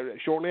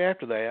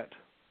after that.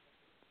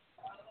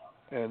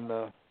 And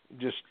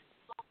just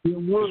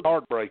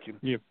heartbreaking.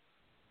 Yep.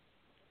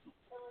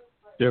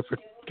 Yeah, for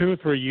 2 or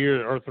 3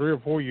 years, or 3 or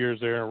 4 years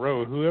there in a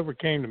row, whoever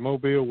came to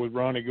Mobile with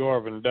Ronnie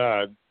Garvin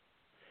died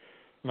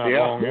not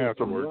long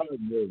afterwards.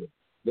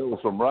 There was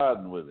some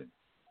riding with him.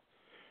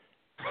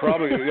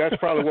 That's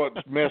probably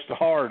what messed the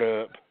heart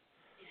up.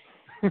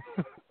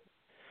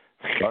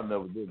 I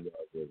never did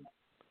ride with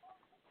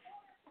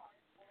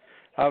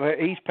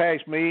him. He's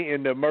passed me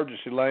in the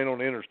emergency lane on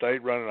the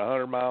interstate running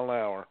 100 miles an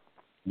hour.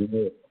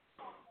 Yeah.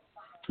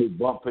 To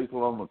bump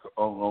people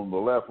on the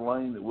left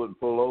lane that wouldn't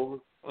pull over.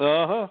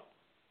 Uh-huh.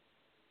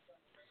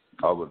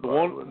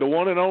 The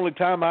one and only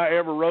time I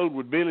ever rode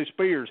with Billy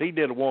Spears, he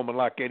did a woman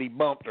like that. He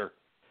bumped her.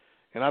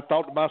 And I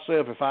thought to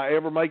myself, if I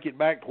ever make it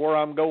back to where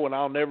I'm going,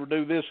 I'll never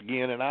do this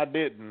again, and I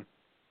didn't.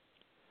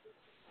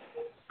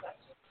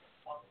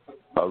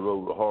 I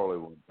rode a Harley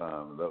one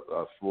time, and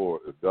I swore,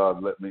 if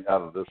God let me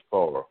out of this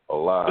car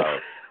alive,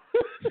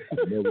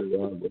 I'd never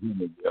ride with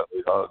him again.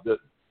 I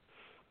didn't.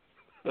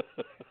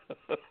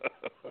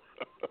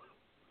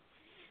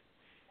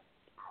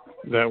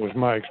 That was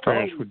my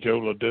experience with Joe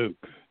LeDuc.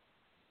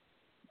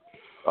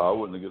 I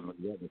wouldn't have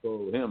gotten in the car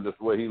with him just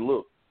the way he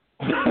looked.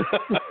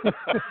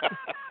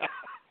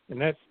 And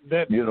that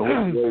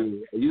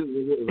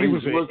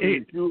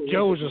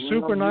Joe was a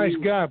super nice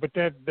guy, but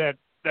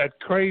that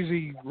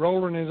crazy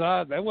roll in his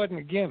eye, that wasn't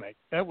a gimmick.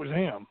 That was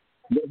him.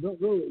 You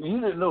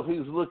didn't know if he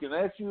was looking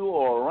at you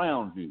or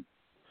around you.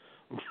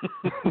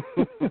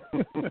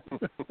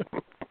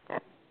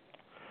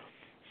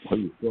 He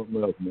was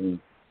something else,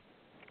 man.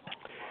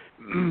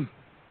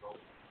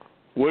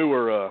 We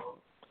were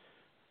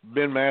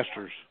Ben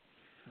Masters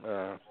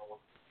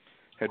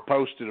had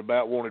posted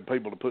about wanted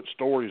people to put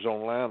stories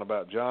online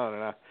about John,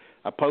 and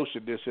I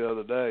posted this the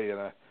other day,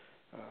 and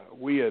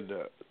we had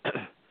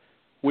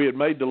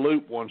made the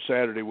loop one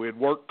Saturday. We had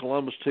worked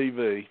Columbus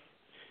TV,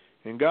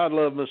 and God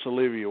love Miss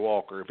Olivia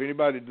Walker. If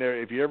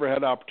you ever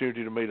had the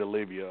opportunity to meet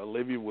Olivia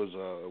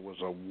was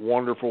a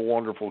wonderful,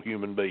 wonderful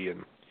human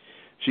being.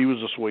 She was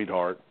a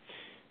sweetheart.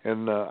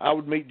 And I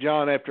would meet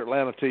John after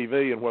Atlanta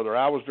TV, and whether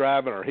I was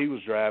driving or he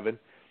was driving,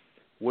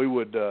 we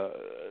would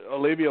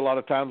Olivia a lot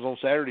of times on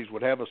Saturdays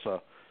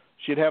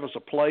she'd have us a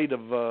plate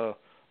of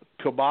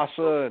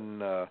kielbasa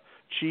and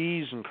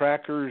cheese and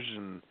crackers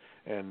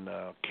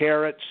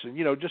carrots and,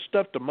 just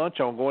stuff to munch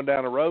on going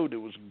down the road that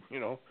was,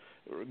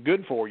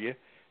 good for you.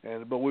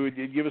 But we would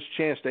give us a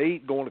chance to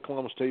eat going to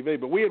Columbus TV.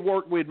 But we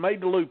had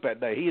made the loop that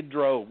day. He had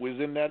drove. We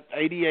was in that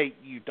 88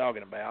 you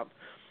talking about.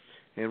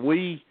 And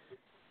we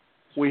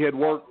had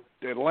worked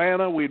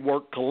Atlanta, we'd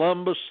worked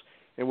Columbus,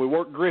 and we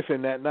worked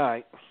Griffin that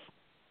night.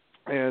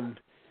 And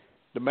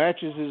the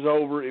matches is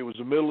over. It was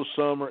the middle of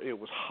summer. It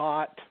was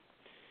hot.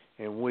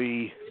 And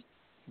we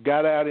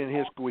got out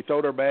we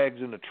throwed our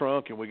bags in the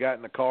trunk, and we got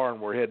in the car,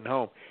 and we're heading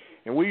home.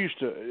 And we used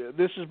to,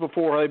 this is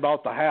before they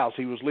bought the house.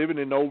 He was living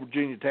in the old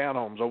Virginia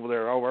townhomes over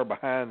there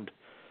behind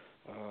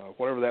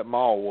whatever that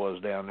mall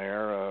was down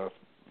there at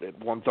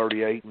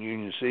 138 in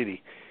Union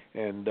City.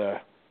 And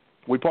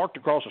we parked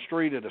across the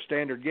street at a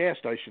standard gas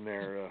station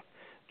there.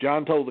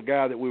 John told the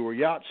guy that we were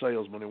yacht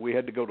salesmen, and we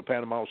had to go to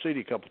Panama City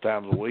a couple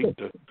times a week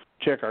to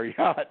check our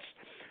yachts.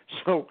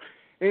 So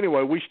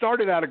anyway, we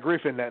started out of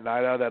Griffin that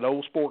night, out of that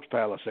old sports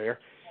palace there.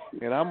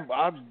 And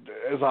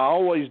as I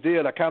always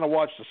did, I kind of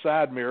watched the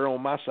side mirror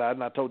on my side,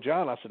 and I told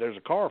John, I said, there's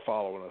a car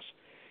following us.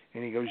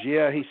 And he goes,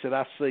 yeah. He said,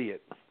 I see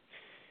it.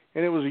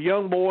 And it was a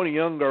young boy and a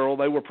young girl.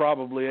 They were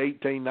probably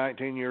 18,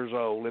 19 years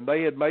old, and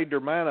they had made their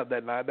mind up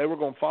that night. They were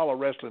going to follow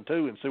wrestling,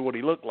 too, and see what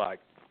he looked like.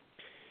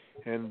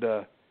 And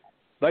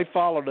they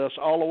followed us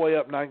all the way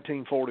up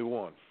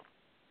 1941.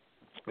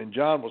 And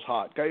John was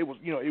hot. It was,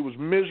 it was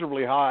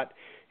miserably hot.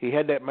 He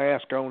had that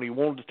mask on. He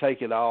wanted to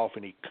take it off,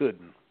 and he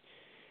couldn't.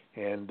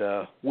 And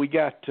we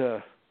got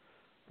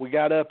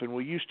up, and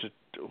we used to,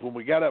 when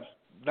we got up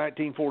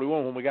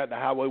 1941, when we got to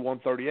Highway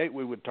 138,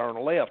 we would turn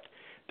left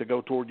to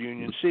go toward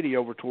Union City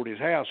over toward his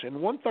house. And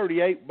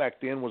 138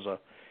 back then was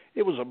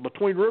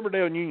between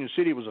Riverdale and Union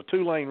City, it was a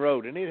 2-lane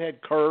road, and it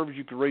had curves.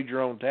 You could read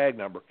your own tag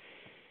number.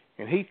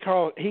 And he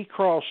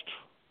crossed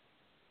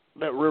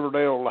that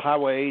Riverdale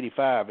Highway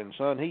 85, and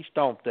son, he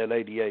stomped that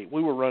 88.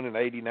 We were running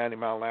 80, 90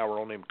 mile an hour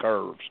on them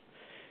curves.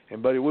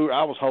 And buddy,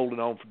 I was holding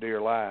on for dear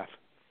life.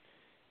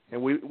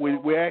 And we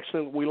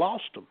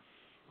lost them.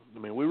 I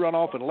mean, we run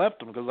off and left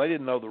them because they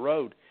didn't know the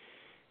road.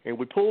 And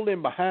we pulled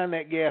in behind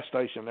that gas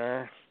station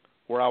there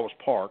where I was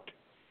parked.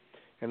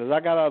 And as I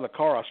got out of the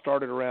car, I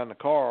started around the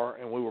car,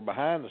 and we were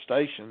behind the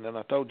station. And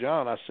I told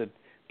John, I said,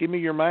 give me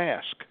your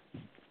mask.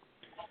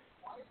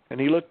 And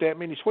he looked at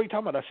me, and he said, what are you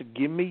talking about? I said,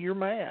 give me your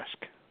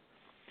mask.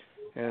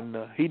 And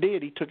he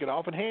did. He took it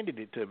off and handed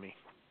it to me.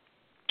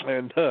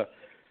 And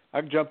I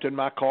jumped in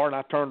my car, and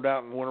I turned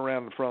out and went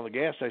around in front of the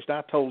gas station.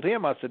 I told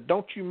him, I said,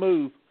 don't you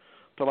move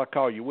till I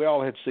call you. We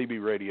all had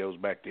CB radios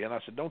back then. I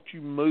said, don't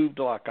you move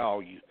till I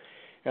call you.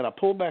 And I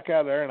pulled back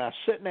out of there, and I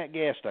sat in that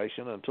gas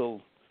station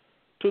until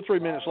 2 or 3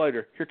 minutes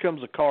later, here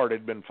comes the car that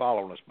had been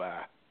following us by.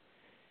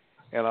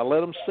 And I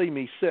let them see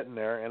me sitting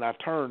there, and I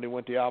turned and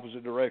went the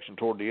opposite direction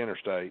toward the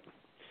interstate.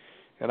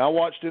 And I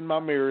watched in my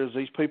mirror as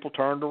these people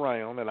turned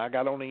around, and I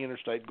got on the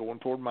interstate going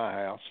toward my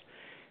house,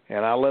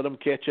 and I let them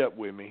catch up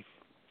with me.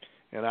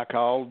 And I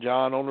called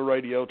John on the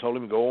radio, told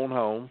him to go on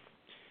home.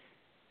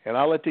 And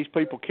I let these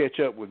people catch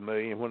up with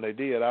me, and when they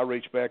did, I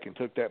reached back and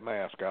took that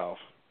mask off.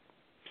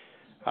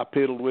 I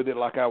piddled with it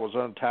like I was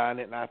untying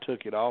it, and I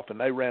took it off, and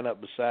they ran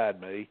up beside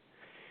me.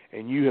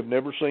 And you have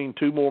never seen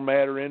two more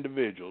madder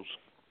individuals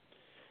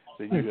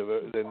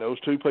than those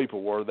two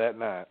people were that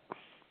night.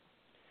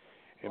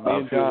 And me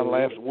and John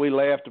laughed. We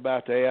laughed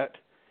about that.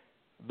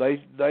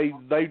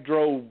 They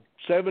drove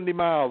 70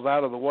 miles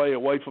out of the way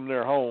away from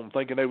their home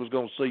thinking they was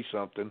going to see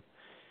something,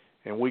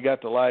 and we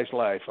got the last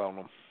laugh on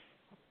them.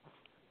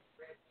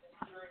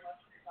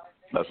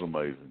 That's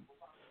amazing.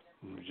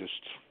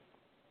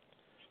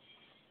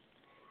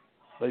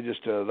 They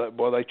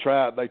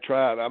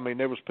tried. I mean,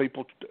 there was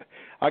people.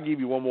 I'll give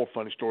you one more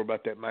funny story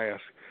about that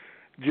mask.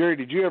 Jerry,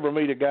 did you ever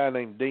meet a guy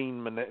named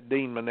Dean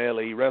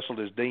Manelli? He wrestled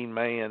as Dean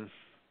Man.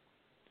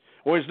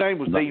 Well, his name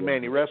was Dean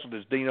Man. He wrestled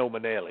as Dino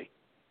Manelli.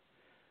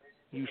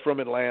 He was from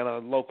Atlanta, a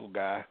local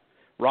guy.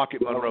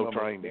 Rocket Monroe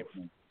trained him.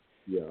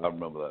 Yeah, I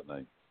remember that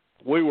name.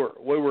 We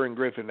were in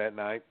Griffin that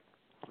night,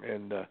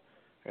 and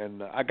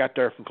I got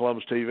there from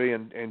Columbus TV,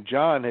 and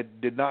John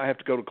did not have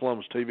to go to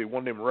Columbus TV.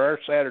 One of them rare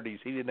Saturdays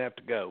he didn't have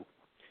to go.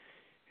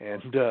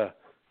 And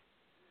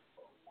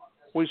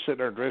we sat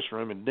there in the dressing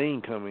room, and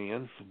Dean come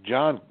in.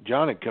 John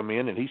had come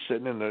in, and he's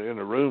sitting in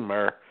the room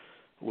there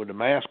with the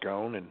mask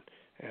on,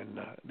 and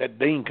that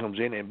Dean comes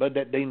in, and Bud,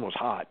 that Dean was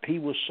hot. He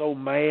was so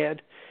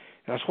mad.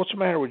 And I said, what's the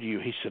matter with you?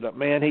 He said,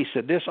 man, he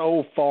said, this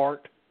old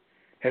fart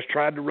has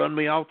tried to run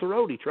me off the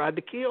road. He tried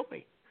to kill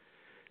me.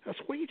 I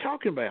said, what are you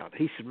talking about?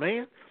 He said,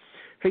 man,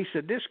 he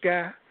said, this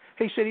guy,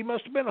 he said he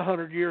must have been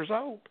 100 years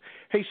old.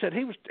 He said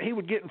he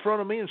would get in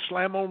front of me and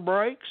slam on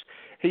brakes.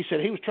 He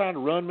said he was trying to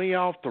run me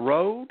off the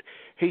road.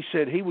 He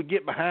said he would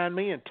get behind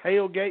me and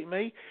tailgate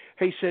me.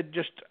 He said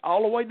just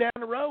all the way down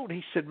the road.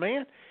 He said,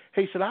 man,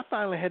 he said I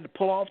finally had to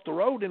pull off the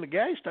road in the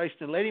gas station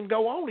and let him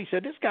go on. He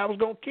said this guy was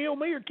going to kill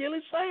me or kill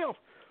himself.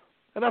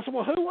 And I said,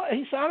 well, who was?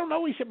 He said, I don't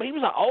know. He said, but he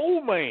was an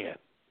old man.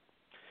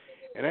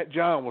 And that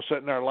John was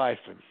sitting there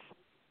laughing.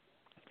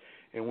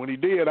 And when he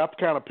did, I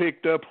kind of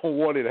picked up on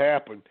what had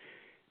happened.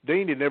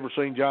 Dean had never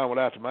seen John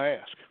without the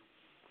mask.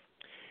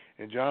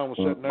 And John was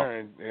sitting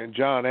there, and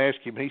John asked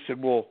him. He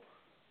said, "Well,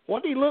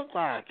 what did he look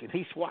like?" And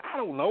he said, "Well, I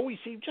don't know. He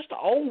seemed just an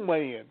old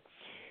man."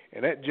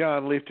 And that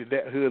John lifted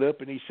that hood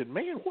up, and he said,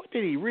 "Man, what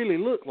did he really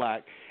look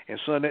like?" And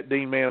son, that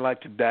Dean man like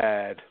to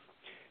died.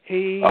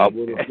 He liked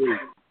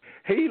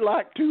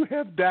to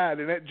have died,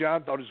 and that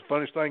John thought it was the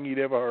funniest thing he'd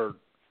ever heard.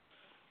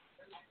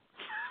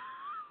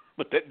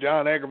 But that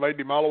John aggravated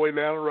him all the way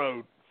down the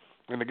road,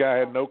 and the guy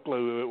had no clue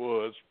who it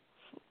was.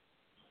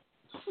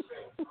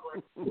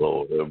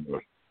 Lord have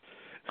mercy.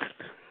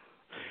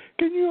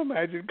 Can you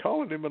imagine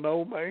calling him an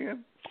old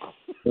man?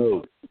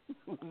 No.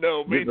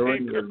 No, me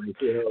neither.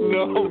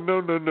 No.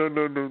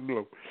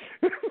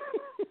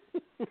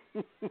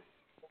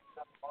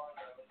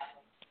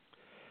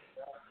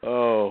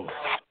 Oh.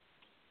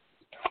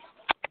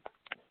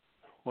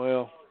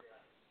 Well,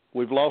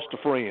 we've lost a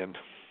friend,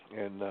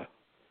 and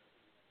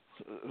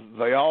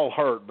they all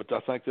hurt, but I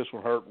think this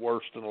one hurt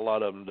worse than a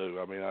lot of them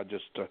do. I mean, I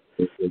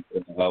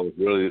was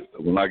really,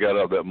 when I got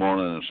up that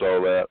morning and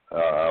saw that,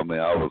 I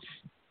was.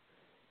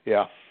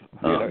 Yeah,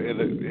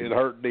 it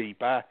hurt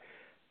deep. I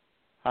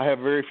have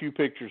very few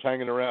pictures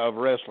hanging around of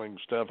wrestling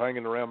stuff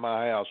hanging around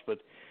my house,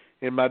 but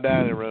in my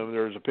dining room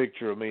there's a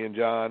picture of me and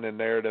John in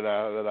there that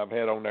I've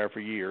had on there for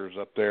years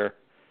up there.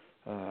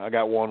 I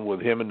got one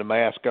with him and the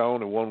mask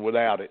on, and one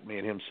without it. Me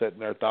and him sitting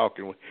there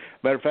talking.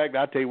 Matter of fact,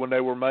 I tell you, when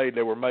they were made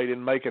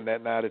in Macon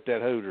that night at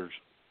that Hooters.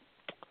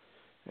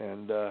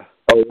 And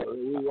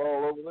we were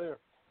all over there.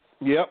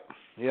 Yep.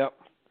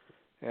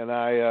 And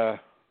I'm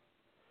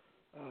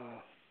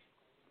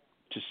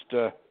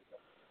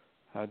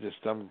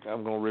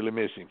going to really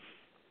miss him.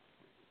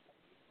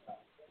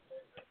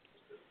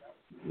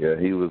 Yeah,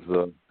 he was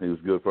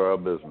good for our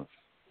business.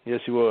 Yes,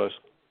 he was.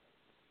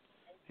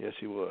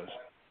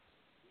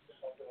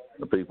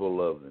 The people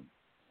loved him.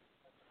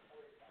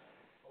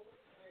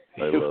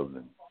 They loved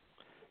him.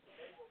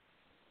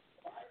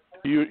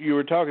 You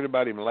were talking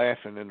about him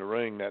laughing in the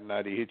ring that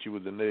night. He hit you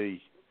with the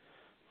knee,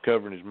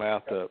 covering his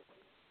mouth up.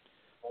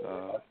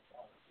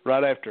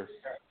 Right after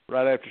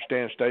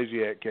Stan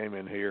Stasiak came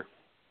in here,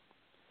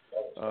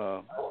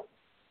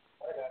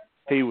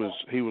 he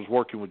was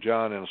working with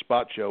John in a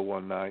spot show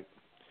one night,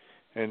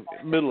 and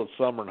middle of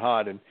summer and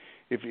hot. And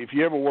if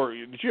you ever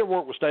did you ever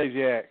work with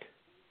Stasiak?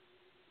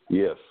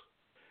 Yes.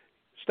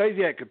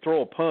 Stasiak could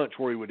throw a punch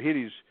where he would hit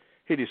his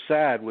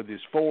side with the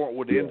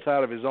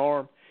inside of his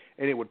arm,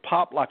 and it would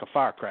pop like a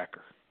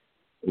firecracker.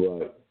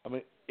 Right. I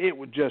mean, it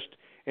would just,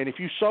 and if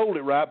you sold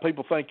it right,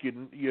 people think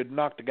you'd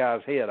knock the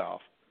guy's head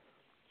off.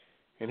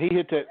 And he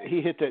hit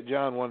that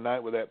John one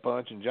night with that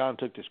punch, and John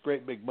took this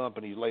great big bump,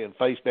 and he's laying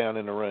face down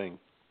in the ring.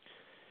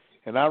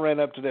 And I ran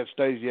up to that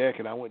Stasiak,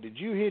 and I went, "Did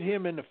you hit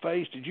him in the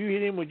face? Did you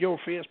hit him with your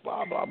fist?"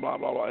 Blah blah blah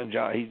blah blah. And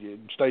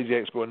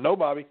Stasiak's going, "No,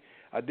 Bobby,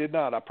 I did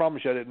not. I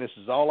promise you I didn't. This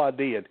is all I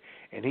did."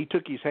 And he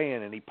took his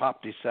hand and he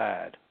popped his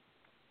side.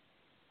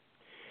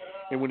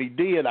 And when he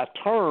did, I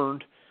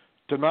turned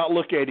to not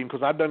look at him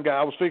because I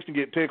was fixing to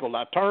get tickled.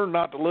 I turned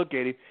not to look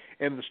at him,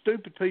 and the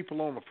stupid people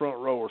on the front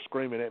row are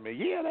screaming at me,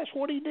 "Yeah, that's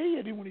what he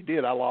did." And when he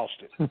did, I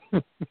lost it.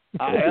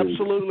 I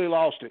absolutely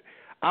lost it.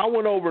 I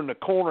went over in the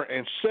corner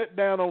and sat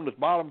down on this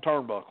bottom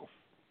turnbuckle.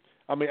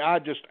 I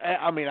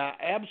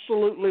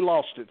absolutely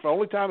lost it. It's the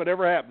only time it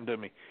ever happened to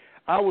me.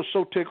 I was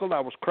so tickled, I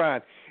was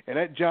crying. And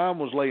that John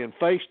was laying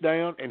face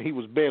down, and he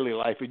was belly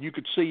laughing. You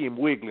could see him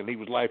wiggling. He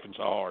was laughing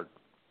so hard.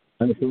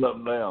 And he let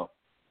him down.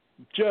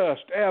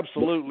 Just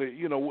absolutely,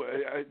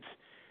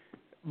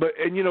 But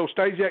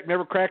Stasiak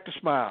never cracked a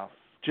smile.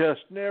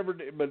 Just never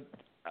did. But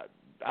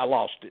I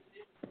lost it.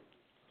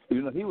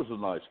 He was a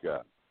nice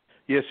guy.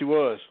 Yes, he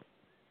was.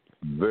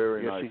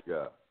 Very nice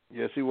guy.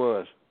 Yes, he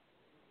was.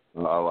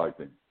 I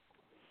liked him.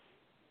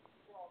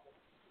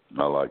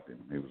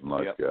 He was a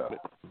nice guy.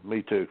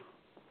 Me too.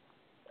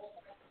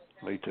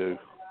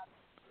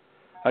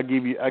 I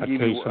give you.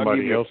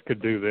 Somebody else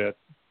could do that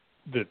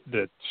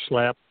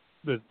slap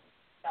that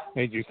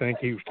made you think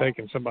he was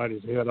taking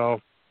somebody's head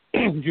off.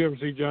 Did you ever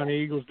see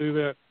Johnny Eagles do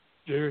that,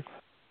 Jerry?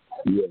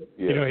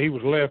 Yeah. He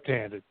was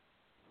left-handed,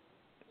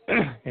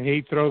 and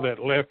he'd throw that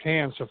left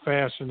hand so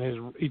fast, and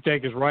he'd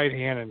take his right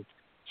hand and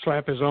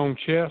slap his own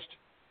chest.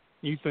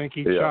 You think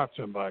he'd shot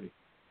somebody?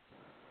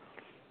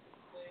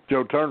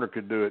 Joe Turner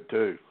could do it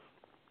too.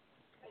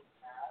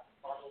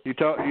 You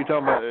talking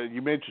about?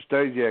 You mentioned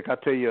Stasiak. I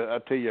tell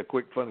you a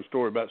quick funny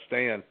story about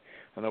Stan.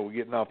 I know we're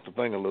getting off the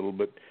thing a little,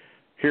 but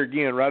here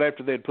again, right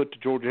after they'd put the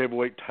Georgia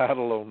heavyweight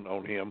title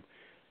on him,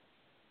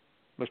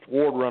 Mr.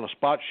 Ward run a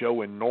spot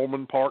show in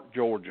Norman Park,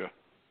 Georgia.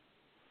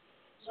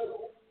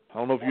 I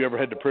don't know if you ever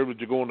had the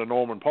privilege of going to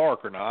Norman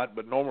Park or not,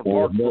 but Norman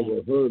Park. I've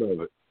never heard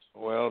of it.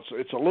 Well,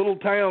 it's a little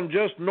town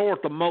just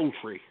north of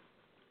Moultrie.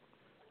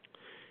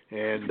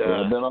 And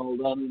I've been all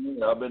down in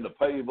there. I've been to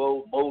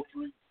Pavo,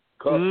 Moultrie,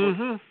 Cutler.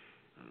 Mm-hmm.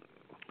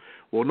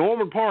 Well,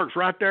 Norman Park's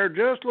right there,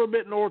 just a little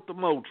bit north of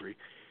Moultrie,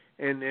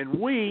 and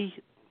we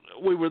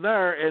were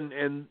there,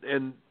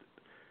 and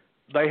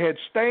they had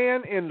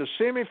Stan in the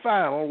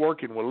semifinal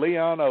working with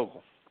Leon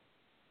Ogle.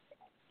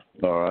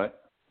 All right.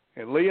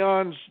 And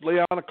Leon,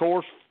 of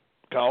course,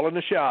 calling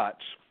the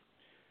shots.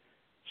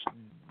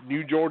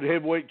 new Georgia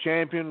heavyweight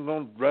champion,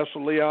 going to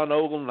wrestle Leon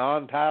Ogle,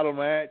 non-title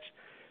match.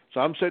 So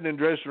I'm sitting in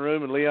the dressing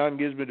room, and Leon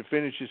gives me the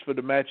finishes for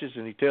the matches,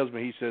 and he tells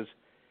me,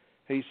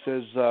 he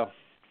says, go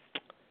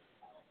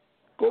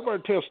over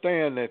and tell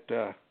Stan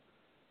that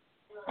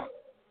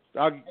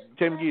I'll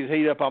tell him to get his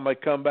heat up. I may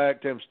come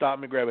back, tell him stop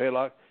me, grab a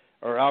headlock,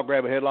 or I'll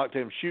grab a headlock,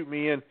 tell him shoot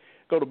me in,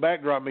 go to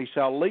backdrop me,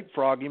 so I'll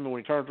leapfrog him, and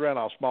when he turns around,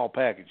 I'll small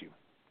package him.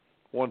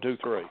 1, 2,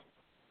 3.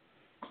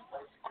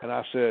 And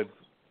I said,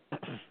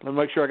 let me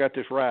make sure I got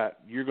this right.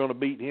 You're going to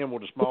beat him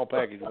with a small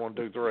package, 1,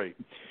 2, 3.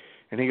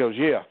 And he goes,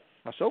 yeah.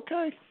 I said,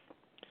 okay.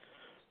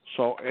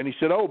 So, and he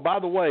said, oh, by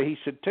the way, he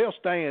said, tell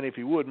Stan, if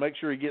he would, make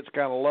sure he gets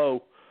kind of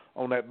low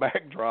on that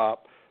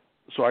backdrop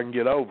so I can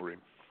get over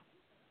him.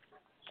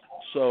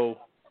 So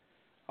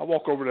I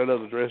walk over to that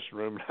other dressing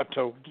room, and I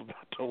told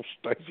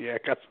Stasiak,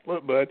 I said,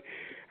 look, bud,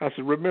 I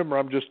said, remember,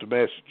 I'm just a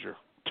messenger.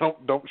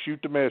 Don't shoot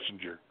the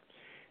messenger.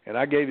 And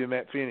I gave him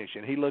that finish,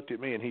 and he looked at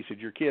me, and he said,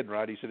 you're kidding,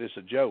 right? He said, it's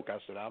a joke. I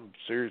said, I'm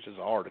serious as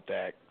a heart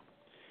attack.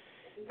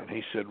 And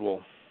he said,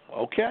 well,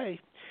 okay.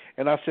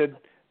 And I said,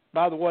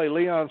 by the way,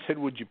 Leon said,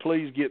 would you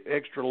please get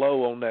extra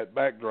low on that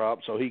backdrop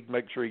so he can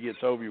make sure he gets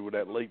over you with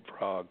that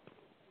leapfrog.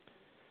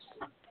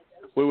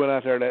 We went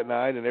out there that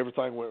night, and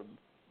everything went,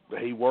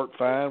 he worked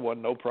fine,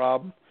 wasn't no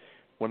problem.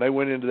 When they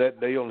went into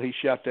that deal and he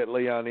shot that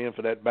Leon in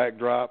for that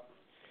backdrop,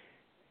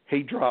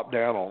 he dropped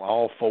down on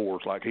all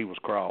fours like he was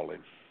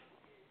crawling.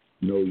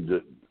 No, he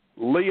didn't.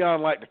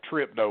 Leon like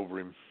tripped over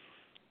him,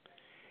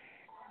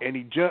 and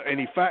he jumped,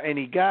 and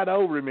he got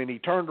over him, and he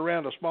turned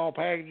around a small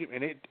package,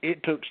 and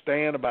it took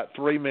Stan about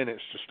 3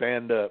 minutes to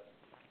stand up.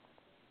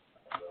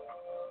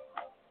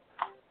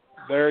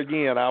 There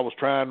again, I was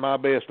trying my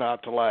best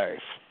not to laugh,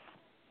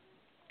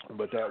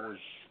 but that was.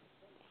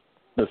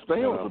 Now,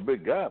 Stan was a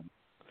big guy.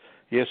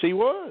 Yes, he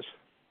was.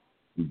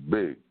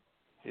 Big.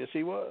 Yes,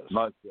 he was.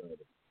 Nice guy.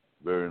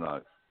 Very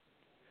nice.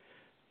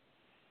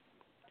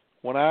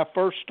 When I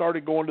first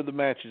started going to the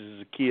matches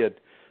as a kid,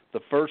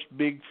 the first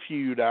big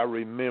feud I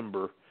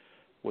remember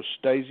was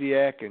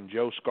Stasiak and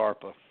Joe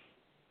Scarpa.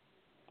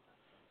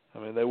 I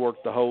mean, they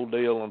worked the whole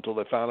deal until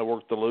they finally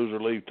worked the loser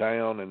leave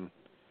town, and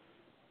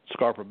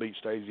Scarpa beat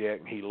Stasiak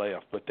and he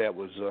left. But that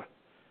was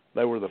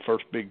they were the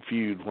first big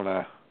feud when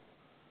I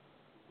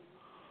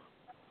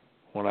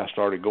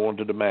started going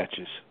to the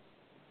matches.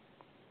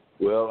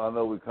 Well, I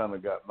know we kind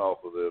of gotten off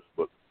of this,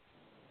 but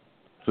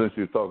since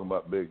you're talking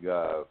about big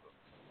guys,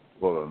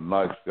 what a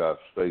nice guy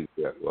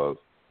Stasiak was.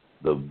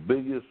 The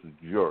biggest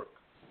jerk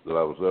that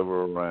I was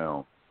ever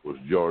around was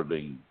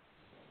Jardine.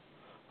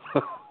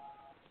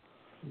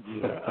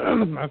 Yeah,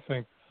 I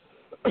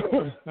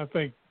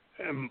think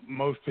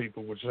most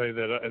people would say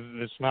that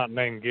it's not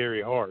named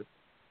Gary Hart.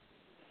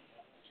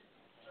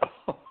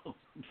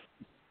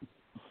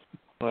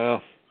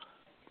 Well,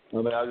 I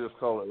mean, I just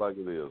call it like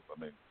it is. I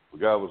mean, the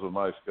guy was a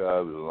nice guy.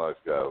 He was a nice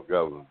guy. The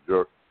guy was a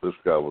jerk. This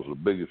guy was the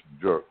biggest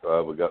jerk I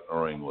ever got in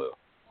the ring with.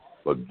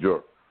 A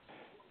jerk.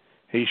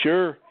 He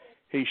sure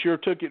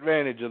took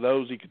advantage of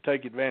those he could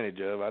take advantage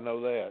of. I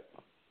know that.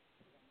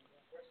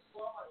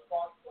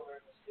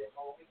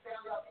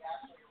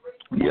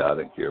 Yeah, I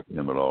didn't care for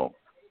him at all.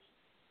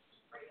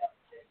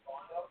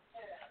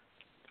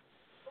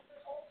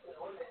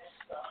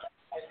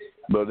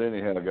 But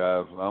anyhow,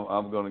 guys,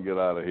 I'm going to get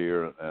out of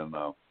here, and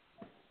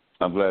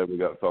I'm glad we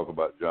got to talk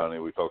about Johnny.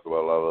 We talked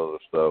about a lot of other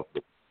stuff.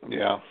 But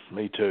yeah,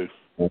 me too.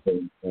 I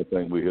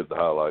think we hit the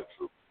highlights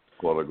of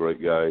what a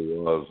great guy he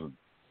was and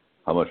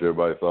how much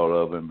everybody thought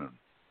of him.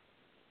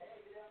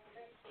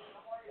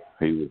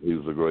 And he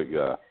was a great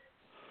guy.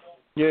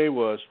 Yeah, he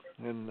was.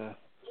 And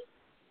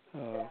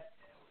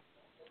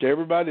to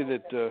everybody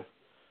that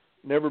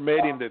never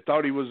met him, that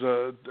thought he was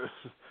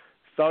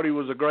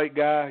a great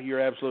guy,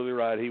 you're absolutely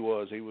right. He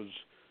was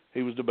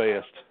the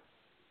best.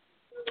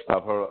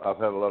 I've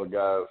had a lot of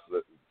guys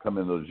that come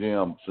into the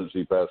gym since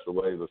he passed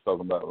away. Was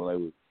talking about when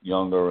they were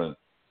younger, and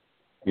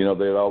you know,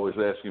 they'd always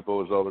ask him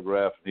for his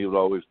autograph, and he would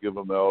always give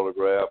them the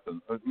autograph,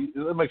 and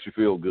that makes you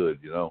feel good,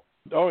 you know.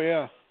 Oh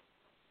yeah.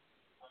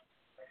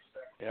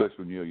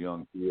 Especially when you're a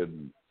young kid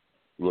and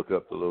look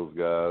up to those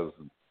guys.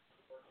 And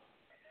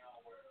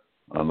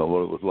I know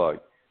what it was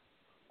like.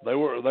 They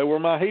were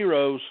my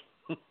heroes.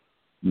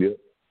 Yep.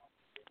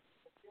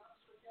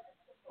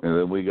 And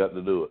then we got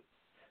to do it.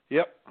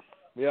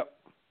 Yep.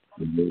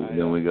 And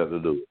then we got to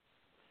do it.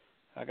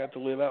 I got to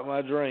live out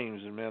my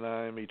dreams, and man,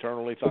 I am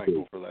eternally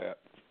thankful for that.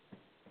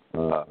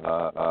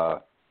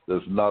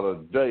 There's not a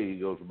day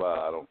goes by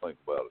I don't think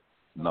about it.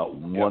 Not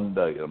one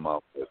day in my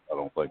life I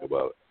don't think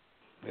about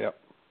it. Yep.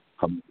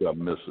 I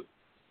miss it.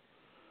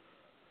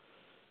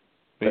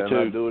 Me too.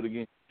 I do it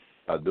again.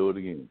 I do it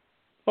again.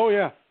 Oh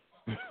yeah.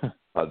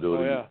 I do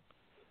it again. Yeah.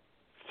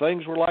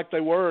 Things were like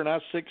they were, and I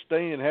was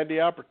 16 and had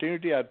the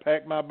opportunity. I'd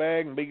pack my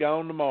bag and be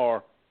gone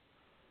tomorrow.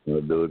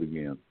 I'd do it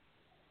again.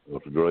 It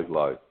was a great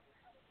life.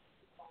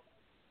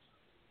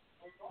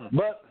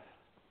 But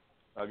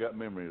I got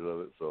memories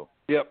of it, so.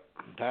 Yep.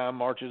 Time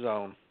marches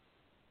on.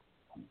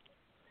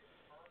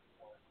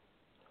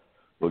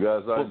 Well,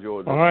 guys, I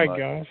enjoyed this. All right,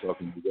 tonight. guys.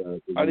 Talking to you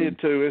guys I did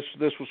too.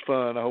 This was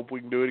fun. I hope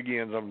we can do it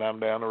again sometime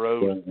down the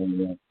road.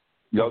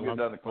 Y'all get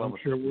down to Columbus.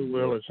 I'm sure we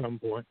will at some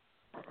point.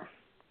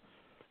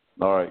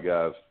 All right,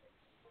 guys.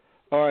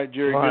 All right,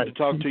 Jerry. All good right. to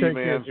talk to Take you,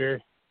 man. care,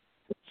 Jerry.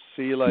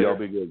 See you later. Y'all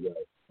be good, guys.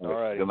 All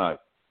right. Good night.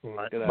 All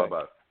right. Good night.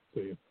 Bye-bye.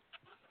 See you.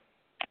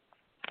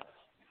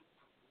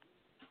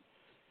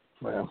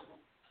 Well,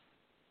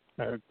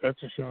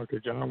 that's a shocker.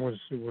 John was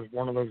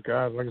one of those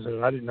guys. Like I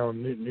said, I didn't know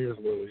him near as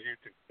well as you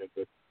did,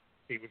 but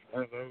he was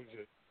one of those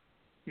that,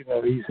 you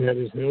know, he's had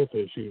his health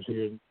issues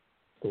here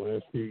the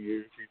last few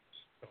years.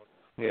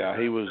 Yeah,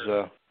 he was.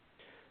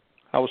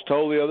 I was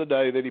told the other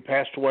day that he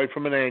passed away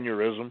from an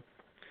aneurysm,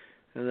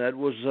 and that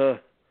was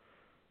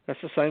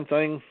that's the same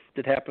thing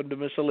that happened to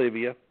Miss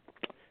Olivia.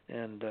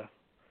 And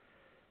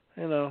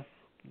you know,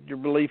 your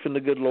belief in the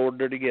good Lord,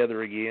 they're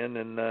together again,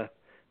 and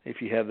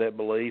if you have that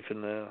belief,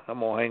 and I'm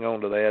gonna hang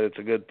on to that. It's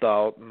a good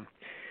thought, and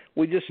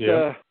we just,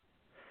 you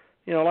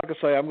know, like I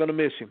say, I'm gonna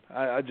miss him.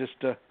 I just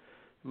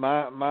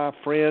my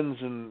friends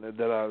and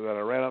that I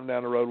ran up and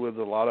down the road with,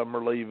 a lot of them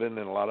are leaving,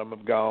 and a lot of them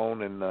have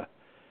gone, and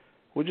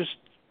we just,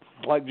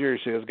 like Jerry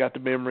says, got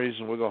the memories,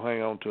 and we're gonna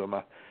hang on to them.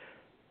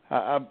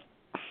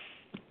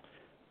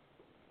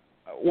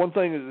 One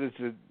thing is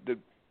that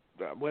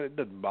well, it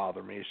doesn't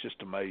bother me. It's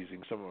just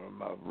amazing.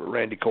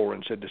 Randy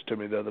Corin said this to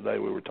me the other day.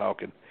 We were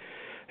talking.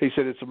 He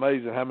said it's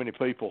amazing how many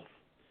people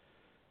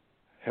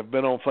have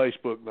been on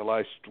Facebook in the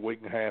last week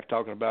and a half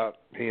talking about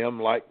him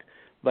like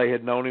they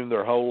had known him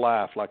their whole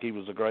life, like he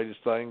was the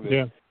greatest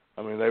thing.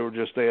 I mean, they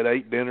had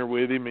ate dinner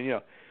with him,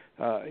 and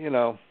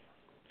a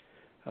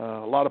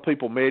lot of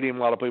people met him. A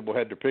lot of people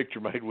had their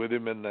picture made with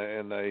him, and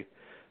they,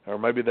 or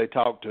maybe they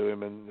talked to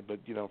him. But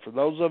you know, for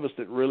those of us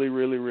that really,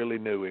 really, really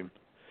knew him,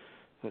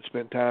 that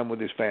spent time with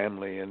his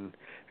family and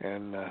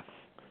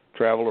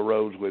traveled the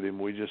roads with him,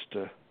 we just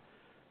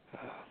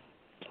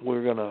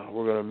we're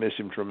gonna miss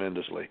him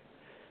tremendously.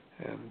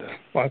 And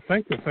well, I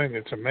think the thing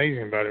that's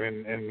amazing about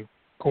him, and of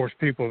course,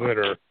 people that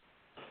are,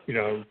 you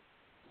know,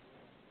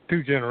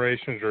 2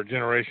 generations or a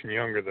generation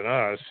younger than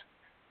us,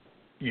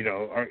 you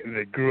know,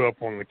 that grew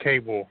up on the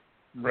cable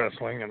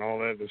wrestling and all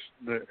that,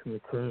 and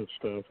the current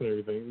stuff and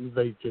everything,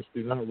 they just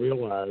do not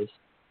realize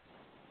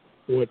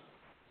what,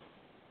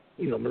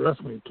 you know, the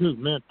wrestling too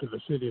meant to the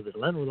city of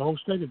Atlanta, or the whole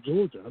state of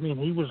Georgia. I mean,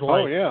 he was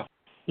like,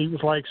 he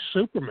was like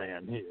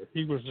Superman here.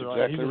 He was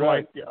exactly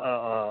like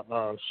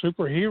a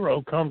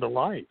superhero come to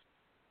life.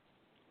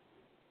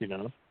 You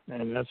know,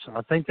 and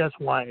I think that's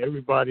why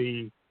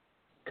everybody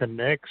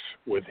connects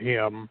with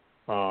him.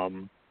 You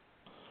know,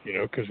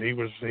 because he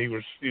was,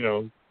 you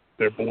know,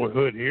 their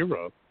boyhood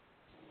hero,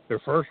 their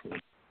first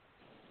one,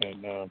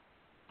 and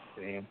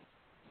he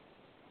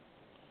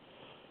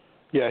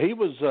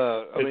was.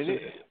 I mean,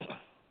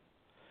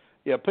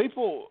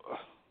 people.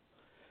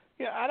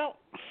 Yeah, I don't.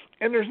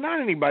 And there's not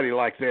anybody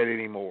like that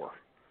anymore.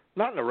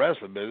 Not in the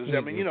wrestling business. Mm-hmm.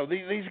 I mean, you know,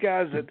 these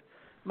guys that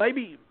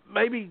maybe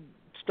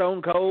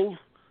Stone Cold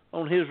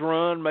on his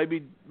run,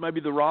 maybe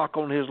The Rock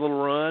on his little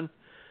run.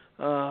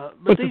 But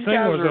the these thing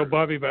guys was, though,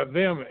 Bobby, about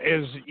them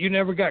is you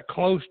never got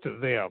close to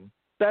them.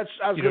 I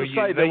was going to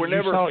say, they were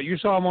never. You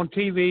saw them on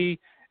TV,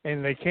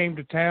 and they came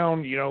to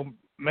town, you know,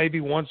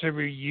 maybe once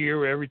every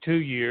year, every 2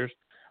 years.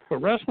 But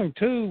wrestling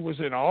too was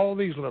in all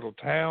these little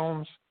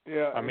towns.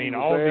 Yeah, I mean,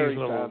 all these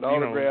little, you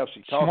know,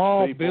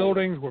 small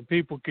buildings where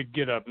people could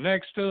get up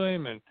next to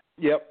him, and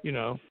you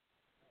know.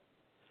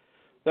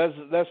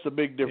 That's the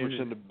big difference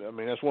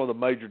that's one of the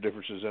major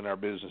differences in our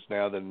business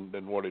now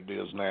than what it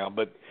is now.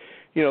 But,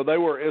 you know,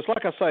 it's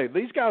like I say,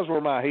 these guys were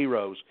my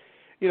heroes.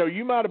 You know,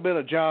 you might have been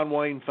a John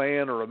Wayne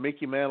fan or a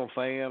Mickey Mantle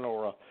fan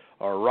or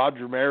a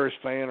Roger Maris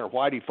fan or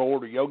Whitey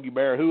Ford or Yogi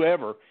Berra,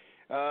 whoever,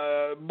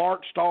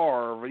 Bart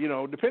Starr, you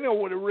know, depending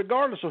on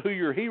regardless of who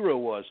your hero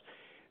was.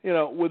 You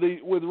know,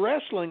 with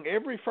wrestling,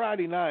 every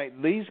Friday night,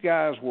 these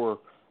guys were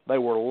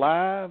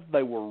live,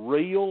 they were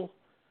real.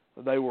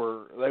 They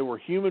were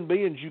human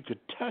beings. You could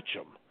touch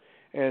them,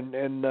 and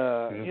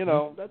you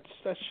know,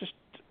 that's just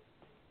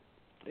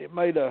it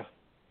made a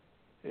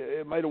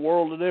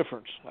world of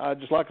difference. I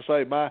just, like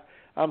I say,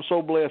 I'm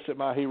so blessed that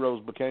my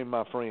heroes became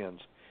my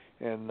friends,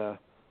 and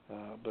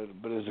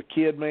but as a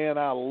kid, man,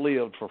 I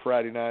lived for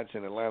Friday nights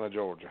in Atlanta,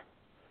 Georgia,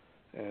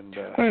 and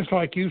it's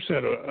like you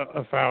said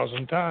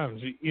 1,000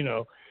 times. You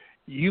know,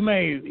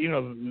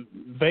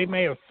 they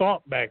may have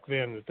thought back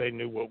then that they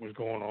knew what was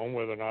going on,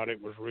 whether or not it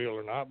was real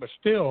or not, but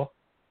still,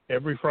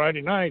 every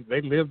Friday night,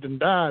 they lived and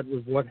died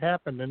with what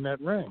happened in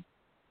that ring.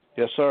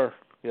 Yes, sir.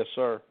 Yes,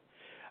 sir.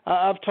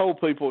 I've told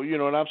people, you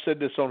know, and I've said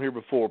this on here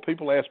before,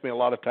 people ask me a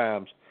lot of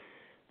times,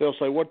 they'll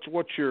say, what's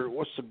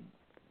the,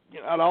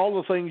 you know, out of all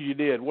the things you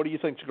did, what do you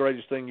think's the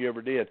greatest thing you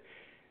ever did?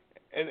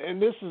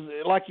 And this is,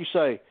 like you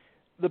say,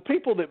 the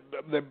people that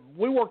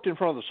we worked in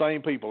front of the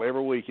same people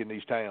every week in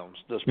these towns,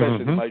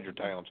 especially the major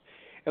towns,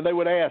 and they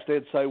would ask,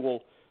 they'd say,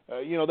 well,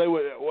 you know,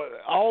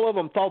 all of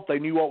them thought they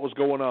knew what was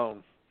going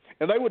on,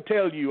 and they would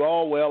tell you,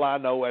 oh, well, I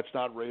know that's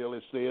not real,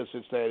 it's this,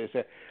 it's that, it's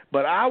that,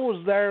 but I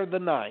was there the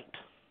night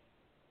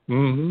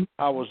Mm-hmm.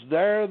 I was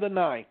there the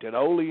night that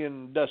Ole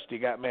and Dusty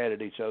got mad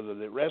at each other,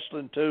 that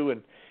Wrestling 2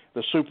 and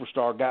the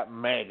Superstar got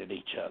mad at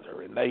each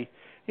other. And they,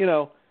 you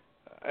know,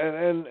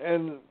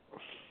 and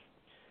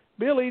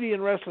Bill Eadie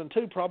and Wrestling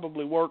 2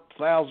 probably worked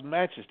 1,000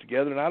 matches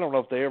together, and I don't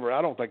think they ever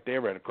had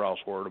a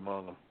crossword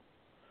among them,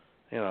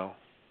 you know,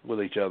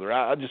 with each other.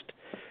 I just,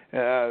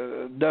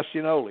 Dusty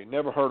and Ole,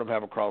 never heard them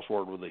have a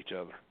crossword with each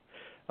other.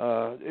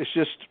 It's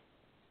just,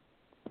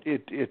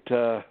 it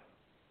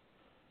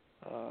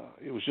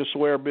was just the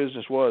way our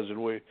business was,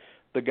 and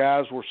the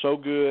guys were so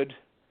good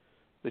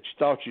that you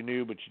thought you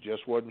knew, but you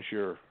just wasn't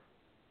sure.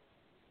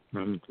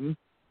 Mm-hmm.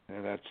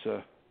 And that's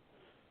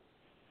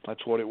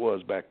what it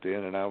was back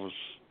then, and I'm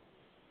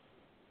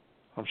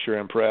sure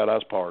I'm proud I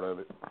was part of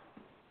it.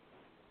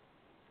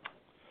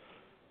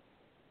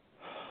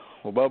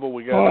 Well, Bubba,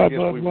 we've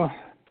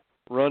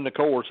run the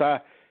course.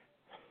 To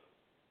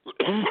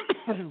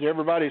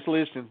everybody's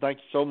listening, thank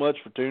you so much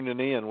for tuning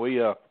in.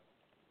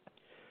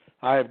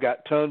 I have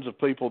got tons of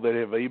people that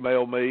have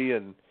emailed me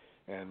and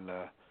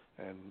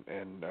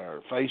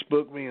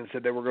Facebook me and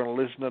said they were going to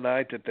listen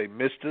tonight, that they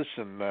missed us,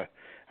 and I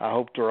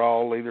hope they're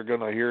all either going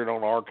to hear it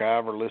on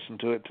archive or listen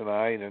to it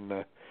tonight.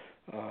 And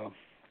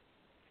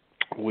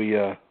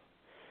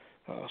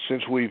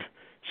since we've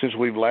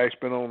last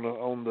been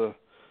on the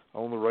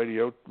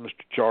radio,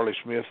 Mr. Charlie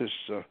Smith has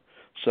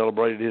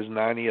celebrated his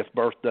 90th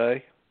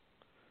birthday.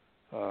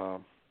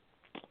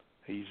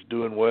 He's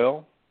doing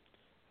well.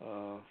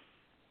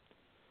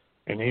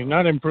 And he's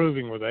not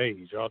improving with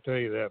age, I'll tell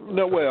you that.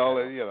 No,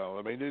 well, you know,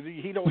 I mean,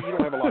 you don't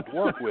have a lot to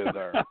work with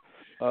there.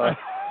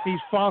 He's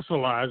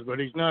fossilized, but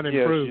he's not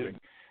improving.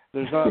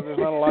 There's not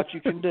a lot you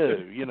can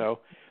do, you know.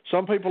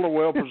 Some people are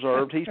well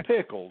preserved. He's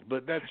pickled,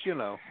 but that's, you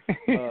know.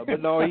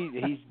 But no,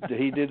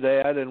 he did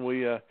that, and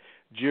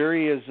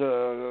Jerry is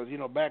you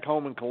know, back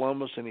home in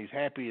Columbus, and he's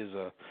happy as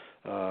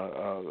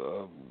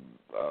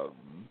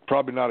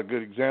probably not a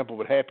good example,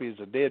 but happy as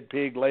a dead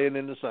pig laying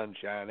in the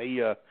sunshine.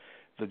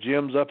 The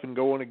gym's up and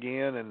going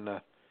again, and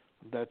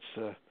that's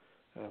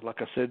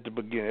like I said at the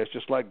beginning. It's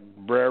just like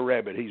Brer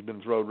Rabbit. He's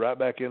been thrown right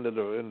back into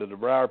the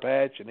briar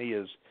patch, and he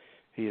is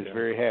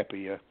very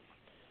happy.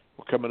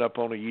 We're coming up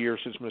on a year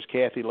since Miss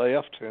Kathy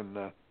left, and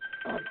I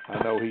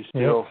know he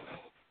still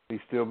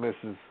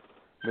misses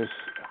Miss.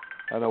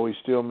 I know he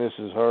still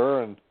misses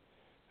her, and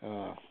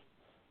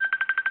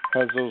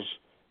has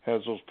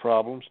those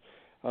problems.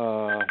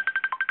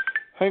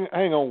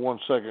 Hang on one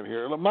second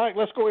here. Mike,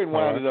 let's go ahead and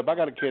wind it up. I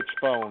got to catch the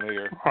phone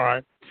here.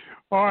 All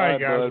right,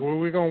 guys. Bud. Well,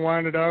 we're going to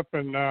wind it up,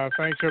 and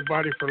thanks,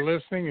 everybody, for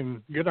listening,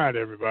 and good night,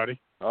 everybody.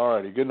 All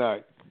righty. Good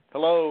night.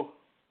 Hello.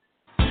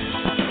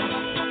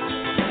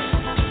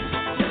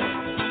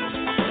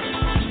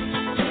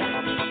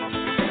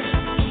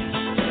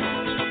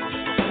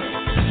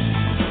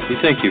 We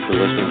thank you for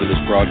listening to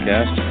this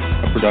broadcast,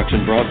 a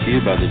production brought to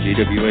you by the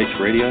GWH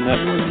Radio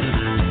Network.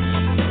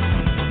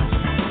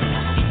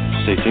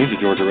 Stay tuned to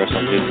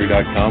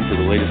GeorgiaWrestlingHistory.com for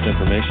the latest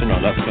information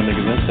on upcoming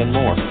events and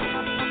more.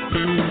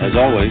 As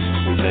always,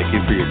 we thank you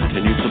for your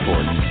continued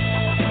support.